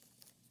it.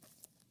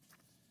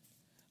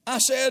 I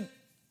said,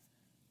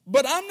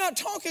 but I'm not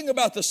talking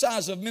about the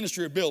size of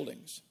ministry or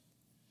buildings.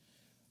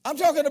 I'm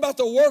talking about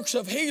the works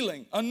of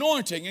healing,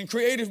 anointing, and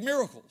creative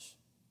miracles.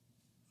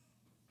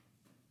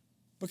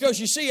 Because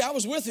you see, I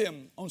was with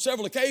him on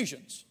several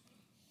occasions.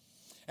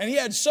 And he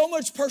had so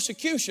much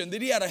persecution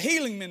that he had a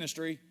healing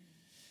ministry.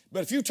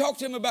 But if you talk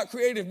to him about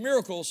creative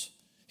miracles,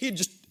 he'd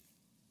just,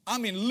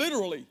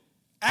 literally,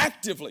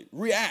 actively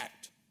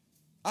react.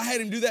 I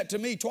had him do that to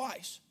me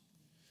twice.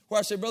 Where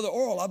I said, Brother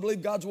Oral, I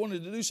believe God's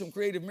wanted to do some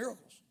creative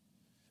miracles.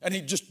 And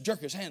he'd just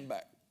jerk his hand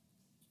back.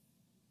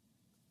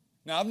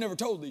 Now, I've never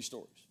told these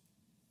stories.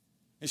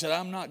 He said,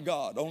 I'm not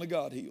God. Only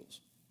God heals.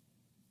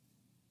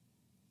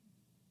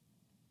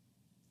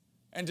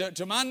 And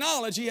to my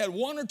knowledge, he had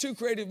one or two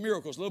creative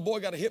miracles. Little boy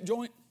got a hip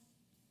joint.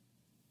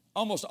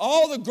 Almost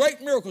all the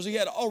great miracles he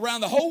had around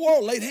the whole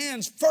world, laid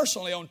hands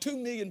personally on 2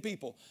 million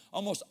people.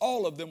 Almost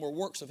all of them were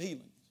works of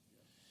healing.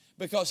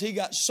 Because he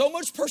got so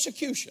much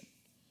persecution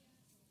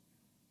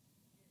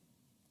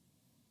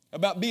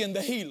about being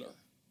the healer.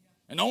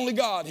 And only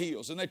God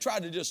heals. And they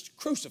tried to just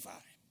crucify him.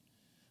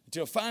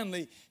 Until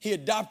finally he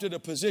adopted a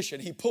position.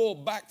 He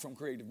pulled back from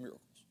creative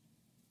miracles.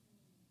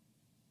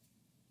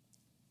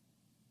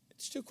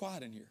 It's too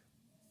quiet in here.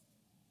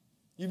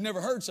 You've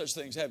never heard such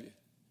things, have you?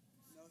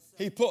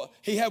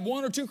 He had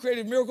one or two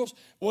creative miracles.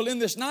 Well, in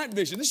this night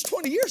vision, this is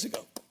 20 years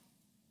ago.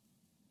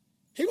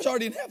 He was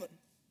already in heaven.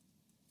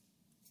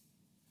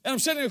 And I'm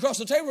sitting across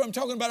the table, I'm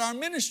talking about our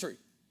ministry.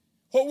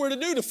 What we're to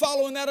do to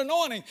follow in that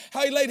anointing.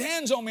 How he laid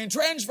hands on me and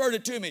transferred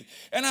it to me.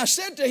 And I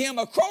said to him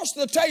across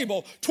the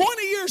table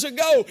 20 years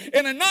ago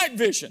in a night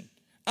vision,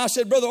 I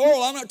said, Brother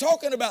Oral, I'm not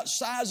talking about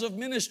size of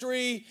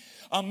ministry,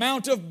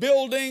 amount of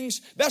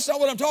buildings. That's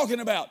not what I'm talking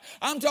about.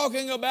 I'm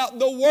talking about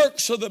the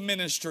works of the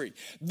ministry.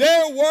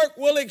 Their work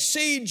will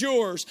exceed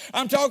yours.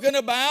 I'm talking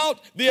about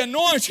the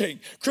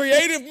anointing,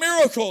 creative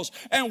miracles,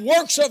 and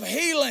works of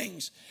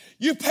healings.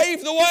 You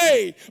paved the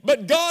way,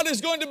 but God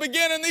is going to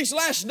begin in these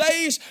last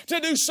days to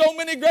do so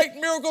many great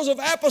miracles of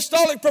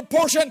apostolic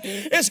proportion,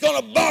 it's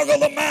going to boggle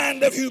the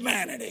mind of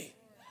humanity.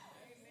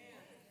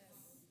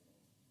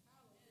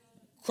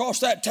 Across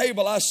that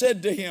table, I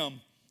said to him,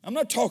 I'm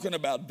not talking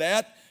about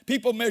that.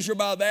 People measure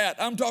by that.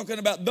 I'm talking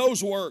about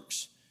those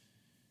works.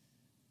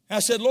 I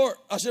said, Lord,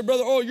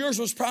 Brother, yours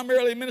was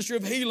primarily a ministry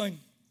of healing.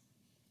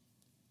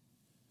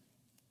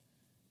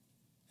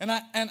 And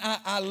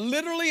I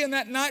literally in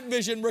that night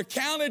vision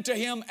recounted to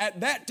him at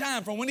that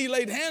time, from when he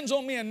laid hands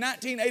on me in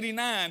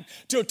 1989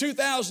 till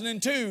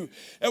 2002,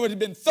 it would have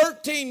been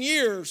 13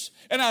 years,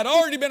 and I'd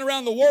already been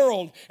around the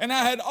world, and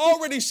I had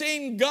already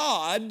seen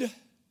God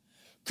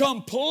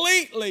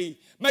completely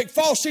make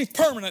false teeth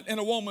permanent in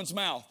a woman's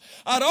mouth.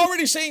 I'd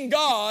already seen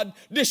God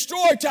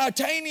destroy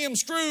titanium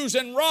screws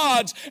and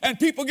rods, and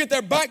people get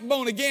their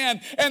backbone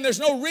again, and there's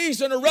no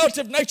reason or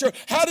relative nature.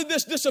 How did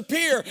this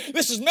disappear?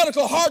 This is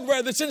medical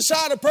hardware that's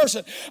inside a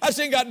person. I've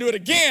seen God do it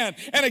again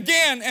and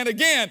again and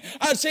again.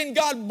 I've seen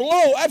God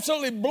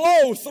absolutely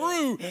blow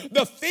through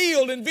the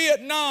field in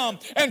Vietnam,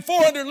 and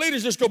 400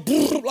 leaders just go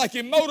like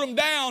he mowed them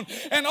down,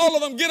 and all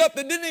of them get up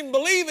that didn't even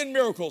believe in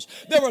miracles.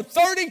 There were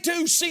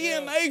 32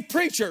 CMA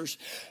preachers.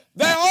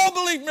 They all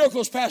believed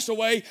miracles passed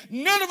away.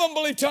 None of them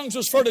believed tongues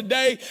was for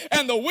today.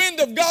 And the wind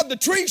of God, the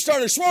trees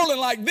started swirling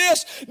like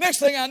this. Next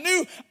thing I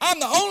knew, I'm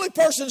the only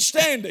person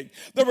standing.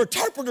 The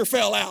interpreter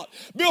fell out.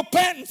 Bill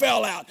Panton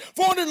fell out.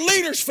 400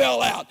 leaders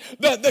fell out.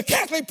 The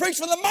Catholic priest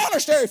from the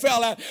monastery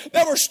fell out.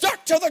 They were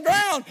stuck to the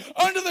ground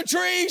under the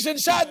trees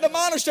inside the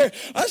monastery.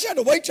 I just had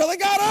to wait till they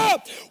got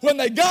up. When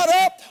they got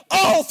up,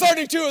 all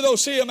 32 of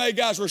those CMA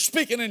guys were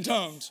speaking in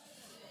tongues.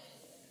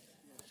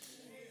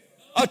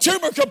 A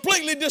tumor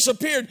completely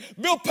disappeared.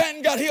 Bill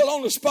Panton got healed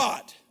on the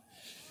spot.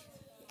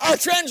 Our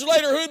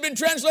translator, who had been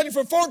translating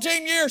for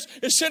 14 years,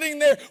 is sitting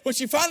there. When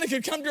she finally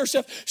could come to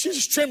herself, she's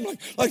just trembling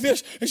like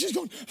this. And she's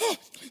going,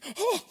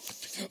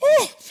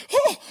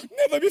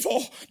 never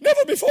before,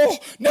 never before,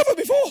 never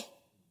before.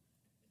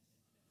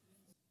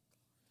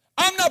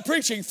 I'm not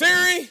preaching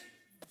theory.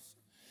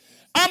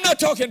 I'm not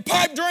talking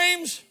pipe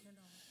dreams.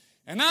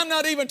 And I'm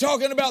not even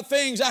talking about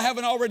things I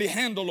haven't already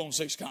handled on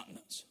 6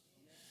 continents.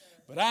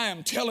 But I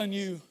am telling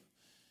you,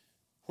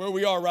 where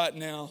we are right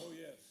now,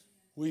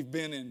 we've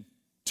been in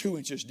 2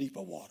 inches deep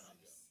of water.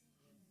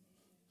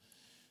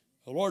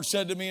 The Lord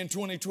said to me in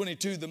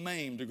 2022, the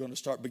maimed are going to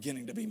start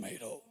beginning to be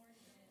made whole.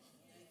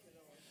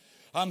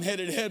 I'm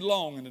headed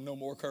headlong into no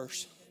more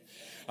curse.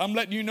 I'm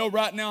letting you know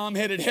right now I'm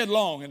headed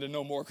headlong into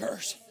no more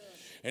curse.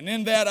 And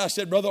in that I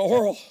said, Brother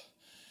Oral,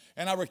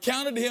 and I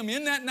recounted to him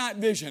in that night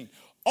vision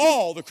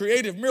all the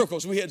creative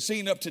miracles we had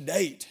seen up to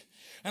date.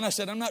 And I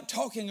said, I'm not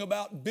talking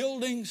about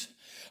buildings.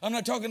 I'm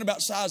not talking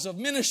about size of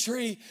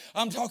ministry.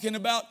 I'm talking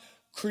about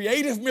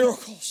creative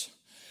miracles.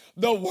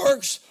 The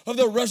works of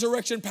the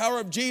resurrection power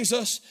of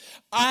Jesus.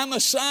 I'm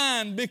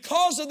assigned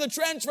because of the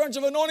transference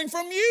of anointing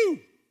from you,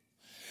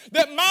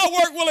 that my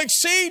work will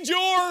exceed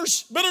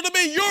yours, but it'll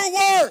be your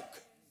work.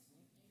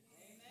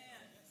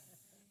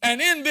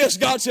 And in this,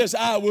 God says,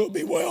 I will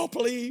be well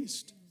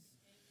pleased.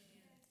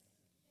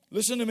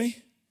 Listen to me.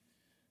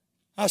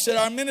 I said,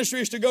 our ministry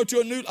is to go to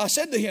a new, I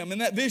said to him in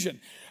that vision,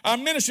 our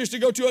ministry is to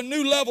go to a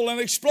new level and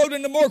explode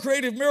into more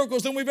creative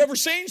miracles than we've ever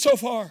seen so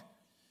far.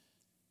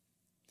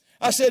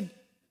 I said,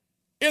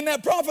 in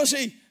that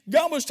prophecy,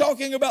 God was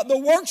talking about the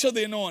works of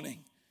the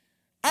anointing.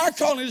 Our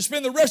calling is to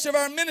spend the rest of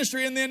our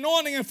ministry in the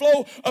anointing and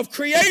flow of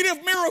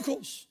creative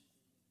miracles.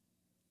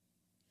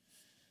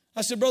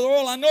 I said, Brother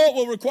Oral, I know it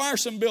will require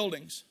some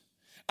buildings.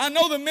 I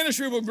know the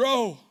ministry will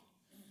grow.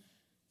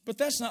 But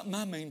that's not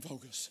my main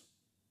focus.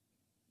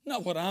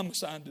 Not what I'm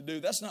assigned to do.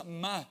 That's not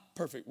my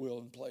perfect will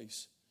and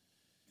place.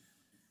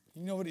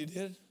 You know what he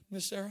did,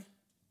 Miss Sarah?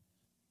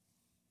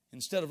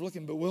 Instead of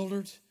looking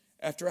bewildered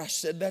after I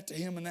said that to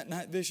him in that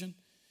night vision,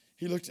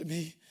 he looked at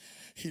me,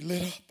 he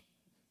lit up,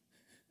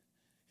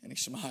 and he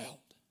smiled.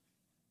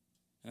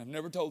 And I've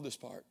never told this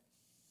part.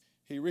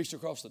 He reached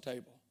across the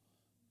table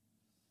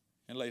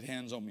and laid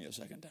hands on me a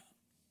second time.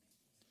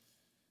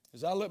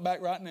 As I look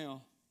back right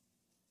now,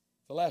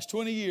 the last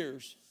 20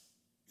 years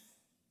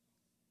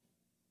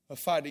of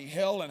fighting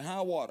hell and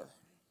high water,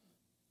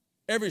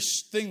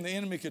 everything the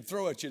enemy could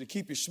throw at you to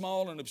keep you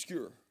small and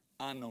obscure,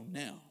 I know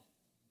now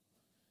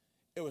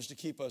it was to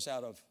keep us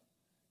out of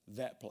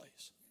that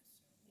place.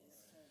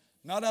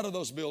 Not out of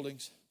those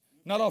buildings,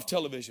 not off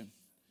television,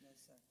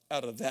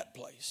 out of that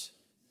place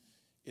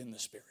in the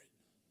Spirit.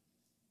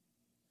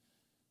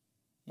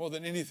 More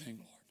than anything,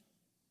 Lord,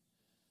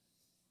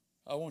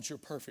 I want your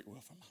perfect will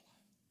for my life.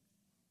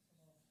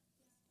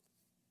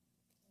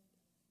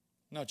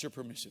 Not your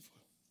permissive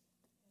will.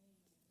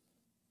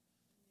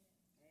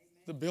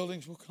 The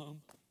buildings will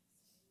come.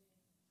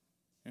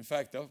 In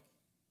fact, they'll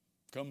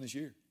come this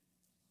year.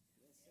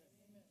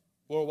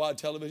 Worldwide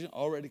television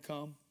already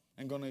come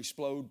and going to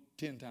explode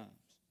 10 times.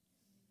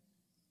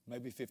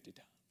 Maybe 50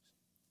 times.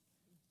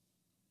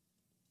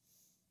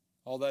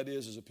 All that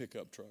is a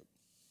pickup truck.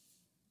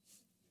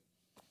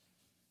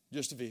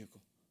 Just a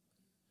vehicle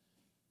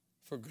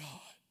for God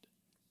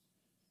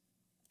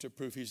to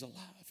prove He's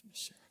alive, Miss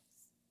Sarah.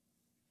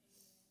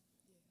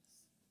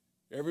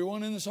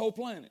 Everyone in this whole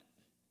planet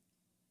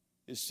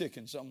is sick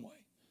in some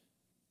way.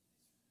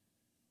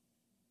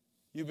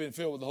 You've been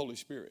filled with the Holy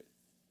Spirit.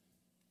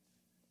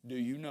 Do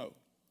you know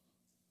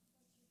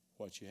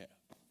what you have?